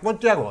প্ৰতি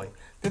আত্মত্যাগ হয়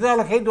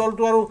তেতিয়াহ'লে সেই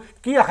দলটো আৰু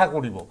কি আশা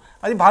কৰিব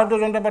আজি ভাৰতীয়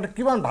জনতা পাৰ্টি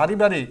কিমান ভাৰী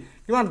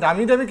কিমান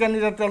দামী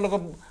কেণ্ডিডেট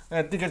তেওঁলোকক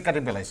টিকেট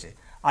কাটি পেলাইছে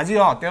আজি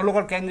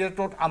তেওঁলোকৰ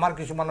কেণ্ডিডেটত আমাৰ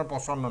কিছুমানৰ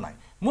পচন্দ নাই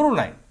মোৰো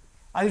নাই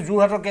আজি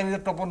যোৰহাটৰ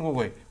কেণ্ডিডেট তপন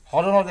গগৈ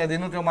সদনত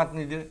এদিনো তেওঁ মাত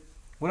নিদিয়ে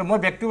বোলে মই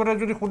ব্যক্তিগত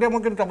যদি সোধে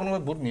মই কিন্তু তপন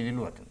গগৈ ভোট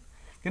নিদিলোহেঁতেন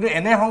কিন্তু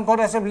এনে সংকট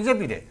আছে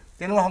বিজেপিৰে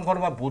তেনেকুৱা সংকট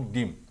মই ভোট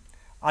দিম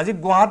আজি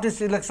গুৱাহাটী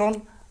ইলেকশ্যন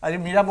আজি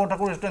মীৰা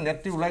বৰঠাকুৰ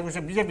নেত্ৰী ওলাই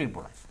গৈছে বিজেপিৰ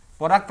পৰাই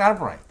প্ৰডাক্ট তাৰ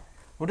পৰাই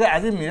গতিকে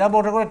আজি মীৰা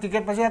বৰঠাকুৰে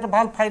টিকেট পাইছে এটা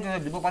ভাল ফাইট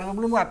দিব পাৰিব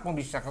বুলি মোৰ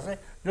আত্মবিশ্বাস আছে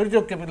যদি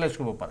তেওঁ কেপিটেলাইজ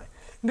কৰিব পাৰে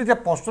কিন্তু এতিয়া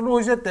প্ৰশ্নটো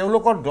হৈছে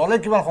তেওঁলোকৰ দলে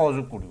কিমান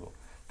সহযোগ কৰিব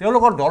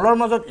তেওঁলোকৰ দলৰ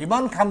মাজত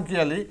ইমান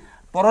খামখিয়ালি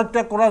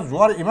পদত্যাগ কৰা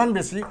যোৱাৰ ইমান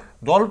বেছি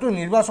দলটো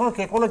নিৰ্বাচনৰ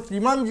শেষলৈ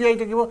কিমান জীয়াই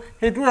থাকিব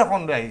সেইটোৱে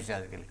সন্দেহ আহিছে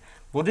আজিকালি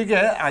গতিকে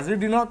আজিৰ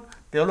দিনত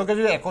তেওঁলোকে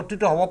যদি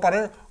একত্ৰিত হ'ব পাৰে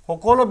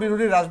সকলো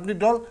বিৰোধী ৰাজনৈতিক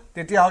দল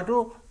তেতিয়া হয়তো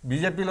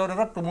বিজেপিৰ লগত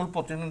এটা তুমুল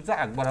প্ৰতিনিধিত্ব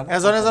আগবঢ়াব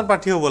এজন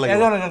প্ৰাৰ্থী হ'ব লাগিব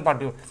এজন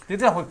প্ৰাৰ্থী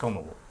তেতিয়া সক্ষম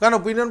হ'ব কাৰণ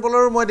অপিনিয়ন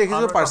পলৰ মই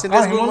দেখিছোঁ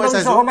পাৰ্চেণ্টেজ মই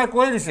চাইছোঁ সময়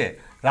কৈ দিছে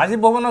ৰাজীৱ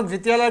ভৱনক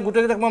যেতিয়ালৈ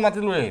গোটেইকেইটাক মই মাতি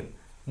লৈ আহিম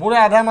মোৰে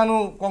আধা মানুহ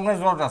কংগ্ৰেছ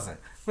দলত আছে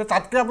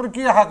তাতকৈ আপুনি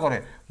কি আশা কৰে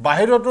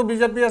বাহিৰতো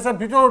বিজেপি আছে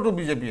ভিতৰতো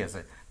বিজেপি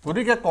আছে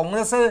গতিকে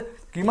কংগ্ৰেছে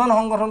কিমান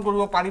সংগঠন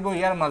কৰিব পাৰিব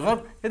ইয়াৰ মাজত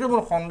এইটো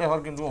মোৰ সন্দেহৰ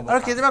কিন্তু আৰু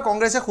কেতিয়াবা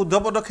কংগ্ৰেছে শুদ্ধ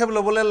পদক্ষেপ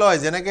ল'বলৈ লয়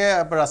যেনেকৈ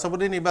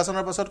ৰাষ্ট্ৰপতি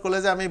নিৰ্বাচনৰ পাছত ক'লে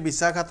যে আমি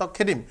বিশ্বাসঘাতক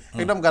খেদিম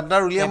একদম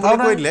গাদ্দাৰ উলিয়াম বুলি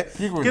কৈ দিলে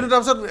কিন্তু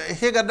তাৰপিছত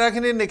সেই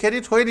গাদ্দাৰখিনি নেখেদি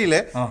থৈ দিলে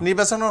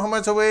নিৰ্বাচনৰ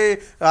সময়ত চবেই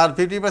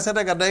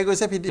 50% গাদ্দাৰি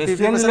গৈছে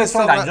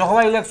 50%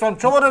 ৰাজ্যসভা ইলেকশ্যন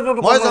চবতে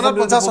মই জনাত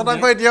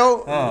 50% এতিয়াও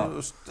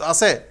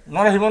আছে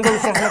নহ'লে হিমন্ত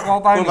বিশ্ব শৰ্মাই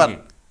ক'ব পাৰে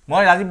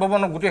মই ৰাজীৱ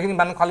ভৱনক গোটেইখিনি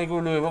মানুহ খালী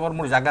কৰি লৈ আহিব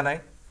মোৰ জাগা নাই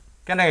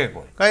কেনেকৈ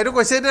কয় এইটো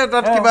কৈছে যে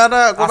তাত কিবা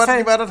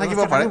এটা থাকিব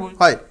পাৰে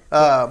হয়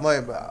মই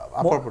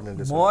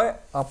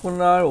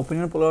আপোনাৰ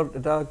অপিনিয়ন পলত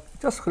এটা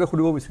জাষ্ট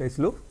সুধিব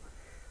বিচাৰিছিলোঁ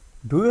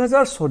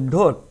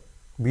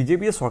 2014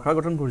 বিজেপিয়ে চৰকাৰ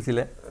গঠন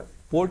কৰিছিলে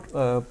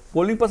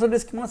পলিং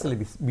পাৰ্চেণ্টেজ কিমান আছিলে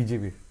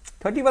বিজেপিৰ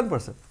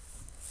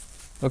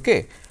 31% অ'কে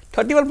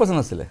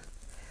 31% আছিলে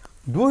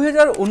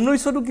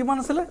 2019তো কিমান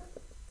আছিলে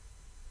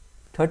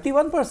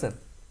 31%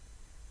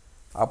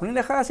 আপুনি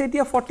দেখা আছে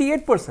এতিয়া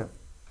 48%.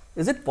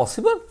 ইজ ইট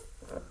পচিবল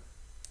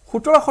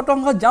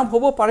 17% জাম্প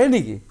হ'ব পাৰে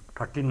নেকি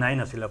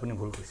 39 আছিল আপুনি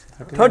ভুল কৈছে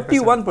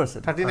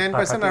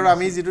 31% আৰু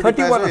আমি যেটো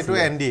পাইছো এটো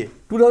এনডিএ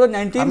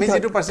 2019 আমি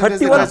যেটো পাৰ্চেন্টেজ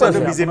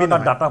পাইছো বিজেপি না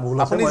ডাটা ভুল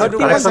আছে মই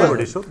কাৰেকচন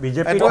কৰিছো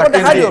বিজেপি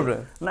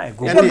নাই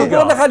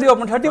গুগল দেখা দিও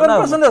আপুনি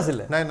 31% আছিল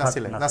নাই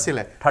নাছিলে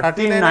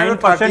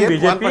 39%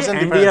 বিজেপি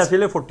এনডিএ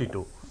আছিল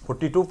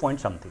 42 পইণ্ট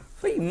সামথিং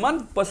সো ইমান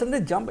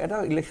পাৰ্চেন্টেজ জাম্প এটা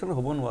ইলেকশ্যন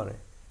হ'ব নোৱাৰে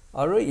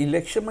আৰু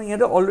ইলেকশ্যন মানে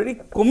এটা অলৰেডি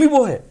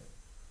কমিবহে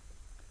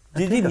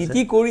যি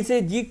নীতি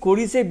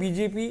কৰিছে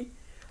বিজেপি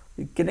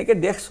কেনেকৈ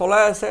দেশ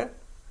চলাই আছে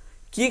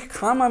কি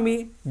খাম আমি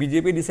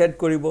বিজেপি ডিসাইড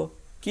কৰিব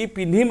কি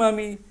পিন্ধিম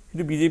আমি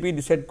সেইটো বিজেপি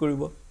ডিসাইড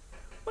কৰিব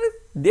মানে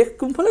দেশ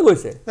কোনফালে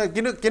গৈছে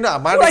কিন্তু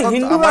আমাৰ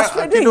হিন্দু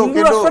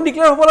ৰাষ্ট্ৰ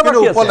ডিক্লেয়াৰ হ'ব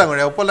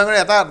লাগে উপলংঘনে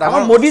এটা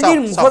ডাঙৰ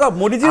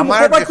মোদীজিৰ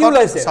মুখৰ কি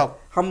ওলাইছে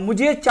हम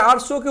मुझे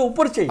 400 के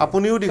ऊपर चाहिए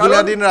আপুনিও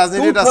দিগলীয়া দিন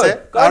ৰাজনীতিত আছে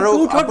আৰু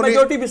আপুনি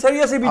মেজৰিটি বিচাৰি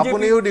আছে বিজেপি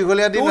আপুনিও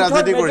দিগলীয়া দিন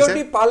ৰাজনীতি কৰিছে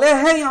মেজৰিটি পালে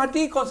হে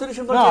ইহাতি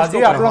কনস্টিটিউশন না আজি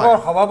আপোনালোকৰ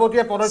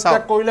সভাপতিয়ে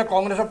পদত্যাগ কৰিলে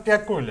কংগ্ৰেছক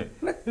ত্যাগ কৰিলে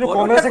কিন্তু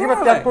কংগ্ৰেছে কিবা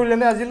ত্যাগ কৰিলে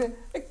নে আজিলে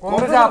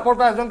কংগ্ৰেছে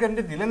আপৰটা এজন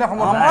কেণ্ডিডেট দিলে নে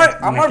সমৰ্থন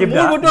আমাৰ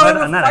মূল ভোটৰ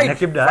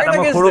নেকিবদা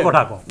মই সৰু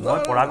কথা কওঁ মই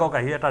পৰাগক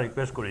আহি এটা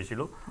ৰিকুৱেষ্ট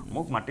কৰিছিলো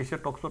মোক মাতিছে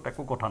টকছত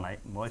একো কথা নাই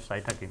মই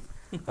চাই থাকিম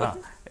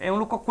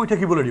এওঁলোকক কৈ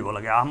থাকিবলৈ দিব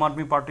লাগে আম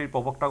আদমি পাৰ্টিৰ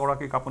প্ৰবক্তা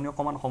গৰাকীক আপুনি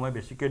অকমান সময়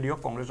বেছিকৈ দিয়ক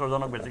কংগ্ৰেছৰ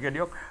জনক বেছিকৈ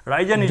দিয়ক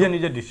ৰাইজে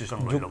নিজে ডিসিশন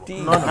লৈ ল'ব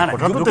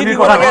যুক্তি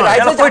কথা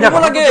ৰাইজে কৈ দিব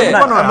লাগে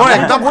মই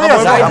একদম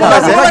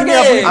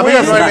আমি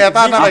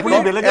এটা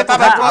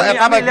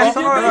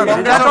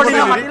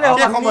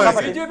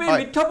বিজেপি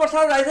মিথ্যা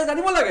প্ৰচাৰ ৰাইজে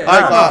জানিব লাগে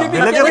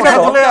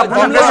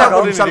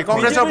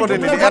কংগ্ৰেছৰ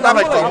প্ৰতিনিধি এটা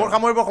বাক্য মোৰ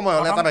সামৰিব সময়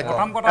হ'ল এটা বাক্য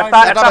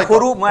এটা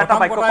সৰু মই এটা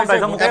বাক্য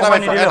কৈছো মোক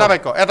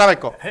এটা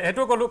বাক্য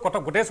হেতু কলো কত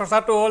গোটেই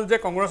চৰ্চাটো হ'ল যে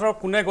কংগ্ৰেছৰ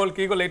কোনে গ'ল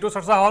কি গ'ল এইটো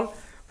চৰ্চা হ'ল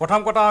প্ৰথম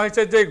কথা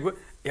হৈছে যে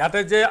ইয়াতে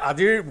যে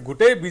আজিৰ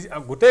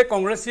গোটেই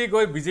কংগ্ৰেছী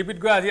গৈ বিজেপিত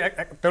গৈ আজি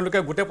তেওঁলোকে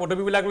গোটেই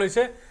পদবীবিলাক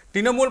লৈছে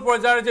তৃণমূল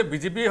পৰ্যায়ৰ যে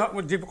বিজেপি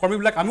যি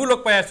কৰ্মীবিলাক আমিও লগ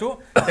পাই আছো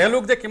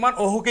তেওঁলোক যে কিমান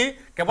অহুকি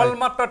কেৱল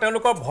মাত্ৰ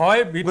তেওঁলোকৰ ভয়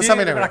ভীতি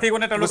ৰাখি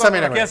কোনে তেওঁলোক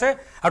ৰাখি আছে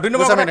আৰু দুই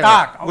নম্বৰ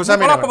কাক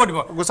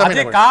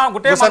আজি কা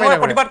গোটেই মানুহে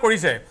প্ৰতিবাদ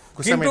কৰিছে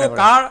কিন্তু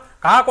কা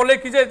কলে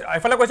কি যে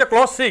এফালে কৈছে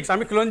ক্লজ 6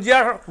 আমি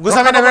খিলঞ্জিয়াৰ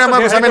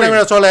গোসামী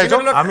নামেৰে চলে আছো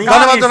আমি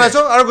ধন্যবাদ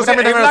জনাইছো আৰু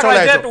গোসামী নামেৰে চলে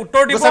আছো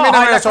উত্তৰ দিব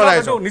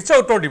নিশ্চয়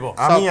উত্তৰ দিব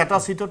আমি এটা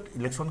সিটত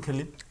ইলেকশ্যন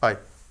খেলিম হয়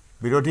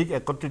বিৰোধীক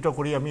একত্ৰিত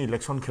কৰি আমি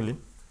ইলেকশ্যন খেলিম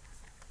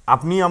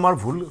আপনি আমাৰ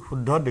ভুল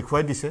শুদ্ধ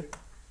দেখুৱাই দিছে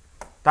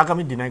তাক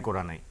আমি ডিনাই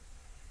কৰা নাই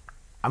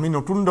আমি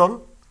নতুন দল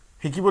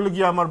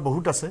শিকিবলগীয়া আমাৰ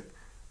বহুত আছে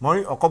মই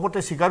অকপতে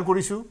স্বীকাৰ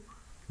কৰিছো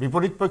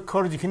বিপৰীত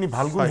পক্ষৰ যিখিনি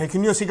ভাল গুণ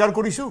সেইখিনিও স্বীকাৰ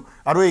কৰিছো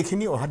আৰু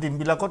এইখিনি অহা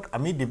দিনবিলাকত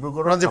আমি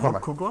ডিব্ৰুগড়ৰ ৰাজীৱ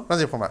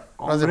কুমাৰ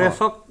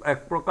কংগ্ৰেছক এক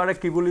প্ৰকাৰে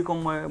কি বুলি কম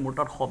মই মোৰ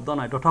তাত শব্দ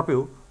নাই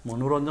তথাপিও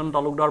মনোৰঞ্জন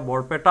তালুকদাৰ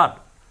বৰপেটাত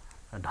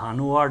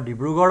ধানুৱাৰ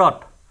ডিব্ৰুগড়ত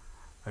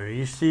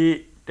ঋষি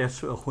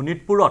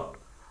শোণিতপুৰত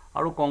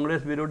আৰু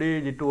কংগ্ৰেছ বিৰোধী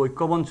যিটো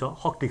ঐক্যমঞ্চ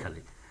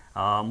শক্তিশালী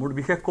মোৰ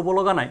বিশেষ ক'ব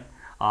লগা নাই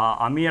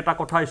আমি এটা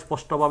কথা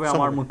স্পষ্টভাৱে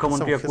আমাৰ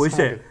মুখ্যমন্ত্ৰীয়ে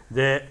কৈছে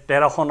যে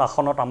 13খন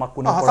আসনত আমাক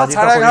কোনো পৰাজিত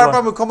কৰিব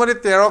মুখ্যমন্ত্ৰী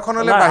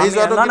 13খনলৈ বাঢ়ি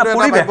যোৱাটো কিন্তু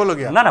এটা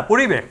ভাবিবলগীয়া না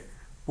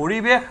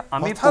পৰিৱেশ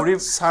আমি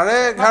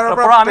 11:30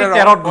 পৰা আমি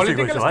 13ত গুচি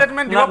গৈছো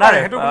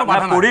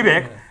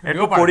পৰিৱেশ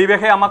এইটো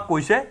পৰিৱেশে আমাক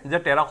কৈছে যে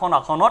 13খন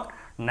আসনত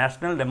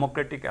নেশ্যনেল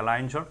ডেমক্ৰেটিক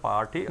এলায়েন্সৰ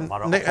পাৰ্টি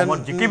অসমত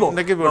জিকিব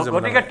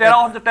গতিকে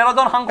 13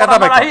 জন সাংসদ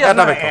আহি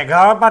আছে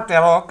 11 বা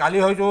 13 কালি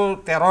হয়তো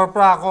 13ৰ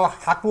পৰা আকৌ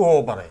 7 হ'ব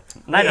পাৰে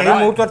এই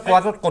মুহূৰ্তত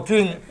কোৱাটো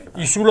কঠিন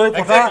ইস্যু লৈ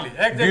কথা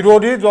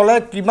বিৰোধী দলে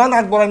কিমান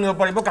আগবঢ়াই নিব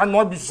পাৰিব কাৰণ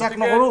মই বিশ্বাস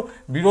নকৰোঁ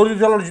বিৰোধী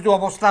দলৰ যিটো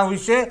অৱস্থা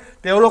হৈছে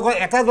তেওঁলোকৰ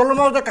এটা দলৰ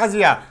মাজতে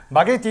কাজিয়া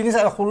বাকী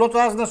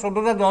 16টা নে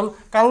 14টা দল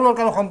কাৰোৰ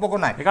কাৰো সম্পৰ্ক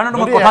নাই সেইকাৰণে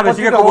মই কথা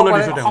বেছিকৈ ক'বলৈ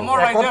দিছোঁ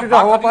একত্ৰিত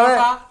হ'ব পাৰে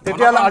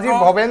তেতিয়াহ'লে আজি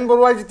ভৱেন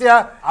বৰুৱাই যেতিয়া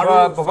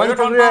ভৱেন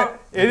চৌধুৰীয়ে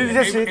এৰি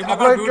দিছে চিট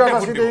আপোনালোকে কিয় এটা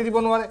চিট এৰি দিব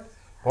নোৱাৰে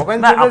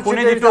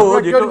আপুনি যিটো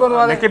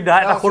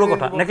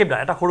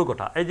এটা সৰু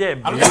কথা এই যে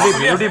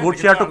বিৰোধী ভোট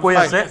শ্বেয়াৰটো কৈ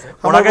আছে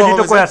পৰাগে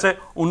যিটো কৈ আছে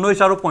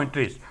 19 আৰু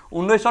 35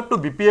 19তটো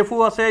BPFও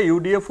আছে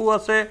UDFও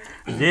আছে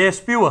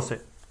JSPও আছে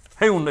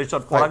সেই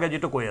 19ত পৰাগে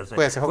যিটো কৈ আছে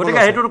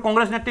গতিকে সেইটো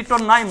কংগ্ৰেছ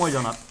নেতৃত্বত নাই মই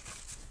জনাত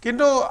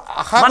কিন্তু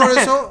আশা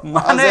কৰিছো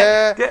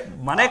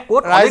মানে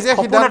কোট ৰাইজে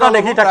সিদ্ধান্ত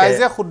দেখি থাকে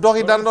ৰাইজে শুদ্ধ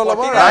সিদ্ধান্ত ল'ব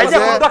ৰাইজে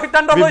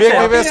বিবেক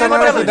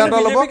বিবেচনাৰে সিদ্ধান্ত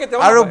ল'ব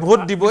আৰু ভোট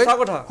দিবই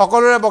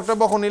সকলোৰে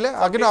বক্তব্য শুনিলে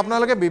কিন্তু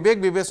আপোনালোকে বিবেক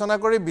বিবেচনা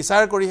কৰি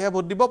বিচাৰ কৰিহে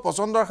ভোট দিব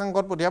পছন্দৰ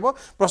সাংসদ পঠিয়াব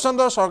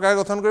পছন্দৰ চৰকাৰ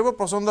গঠন কৰিব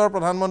পছন্দৰ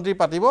প্ৰধানমন্ত্ৰী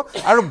পাতিব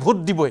আৰু ভোট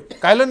দিবই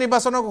কাইলৈ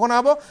নিৰ্বাচনৰ ঘোষণা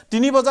হ'ব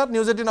 3 বজাত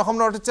News18 অসম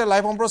নৰ্থইষ্টে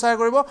লাইভ সম্প্ৰচাৰ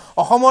কৰিব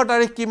অসমৰ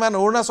তাৰিখ কিমান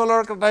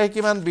অৰুণাচলৰ তাৰিখ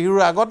কিমান বিহুৰ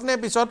আগত নে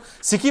পিছত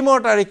ছিকিমৰ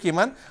তাৰিখ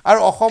কিমান আৰু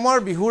অসমৰ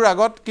বিহুৰ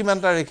আগত কিমান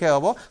তাৰিখে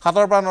হ'ব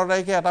 7 পৰা 9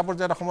 তাৰিখে এটা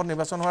পৰ্যায়ত অসমত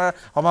নিৰ্বাচন হোৱাৰ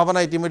সম্ভাৱনা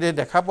ইতিমধ্যে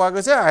দেখা পোৱা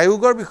গৈছে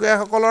আয়োগৰ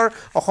বিষয়াসকলৰ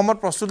অসমত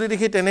প্ৰস্তুতি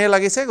দেখি তেনে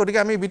লাগিছে গতিকে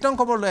আমি বিতং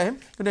খবৰ লৈ আহিম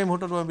কিন্তু এই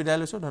মুহূৰ্তত মই বিদায়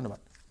লৈছো ধন্যবাদ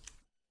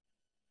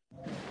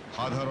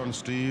সাধাৰণ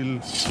ষ্টীল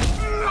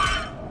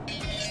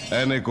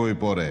এনেকৈ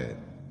পৰে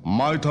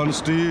মাইথন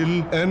ষ্টীল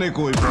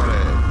এনেকৈ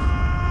পৰে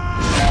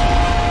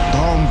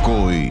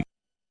ধমকৈ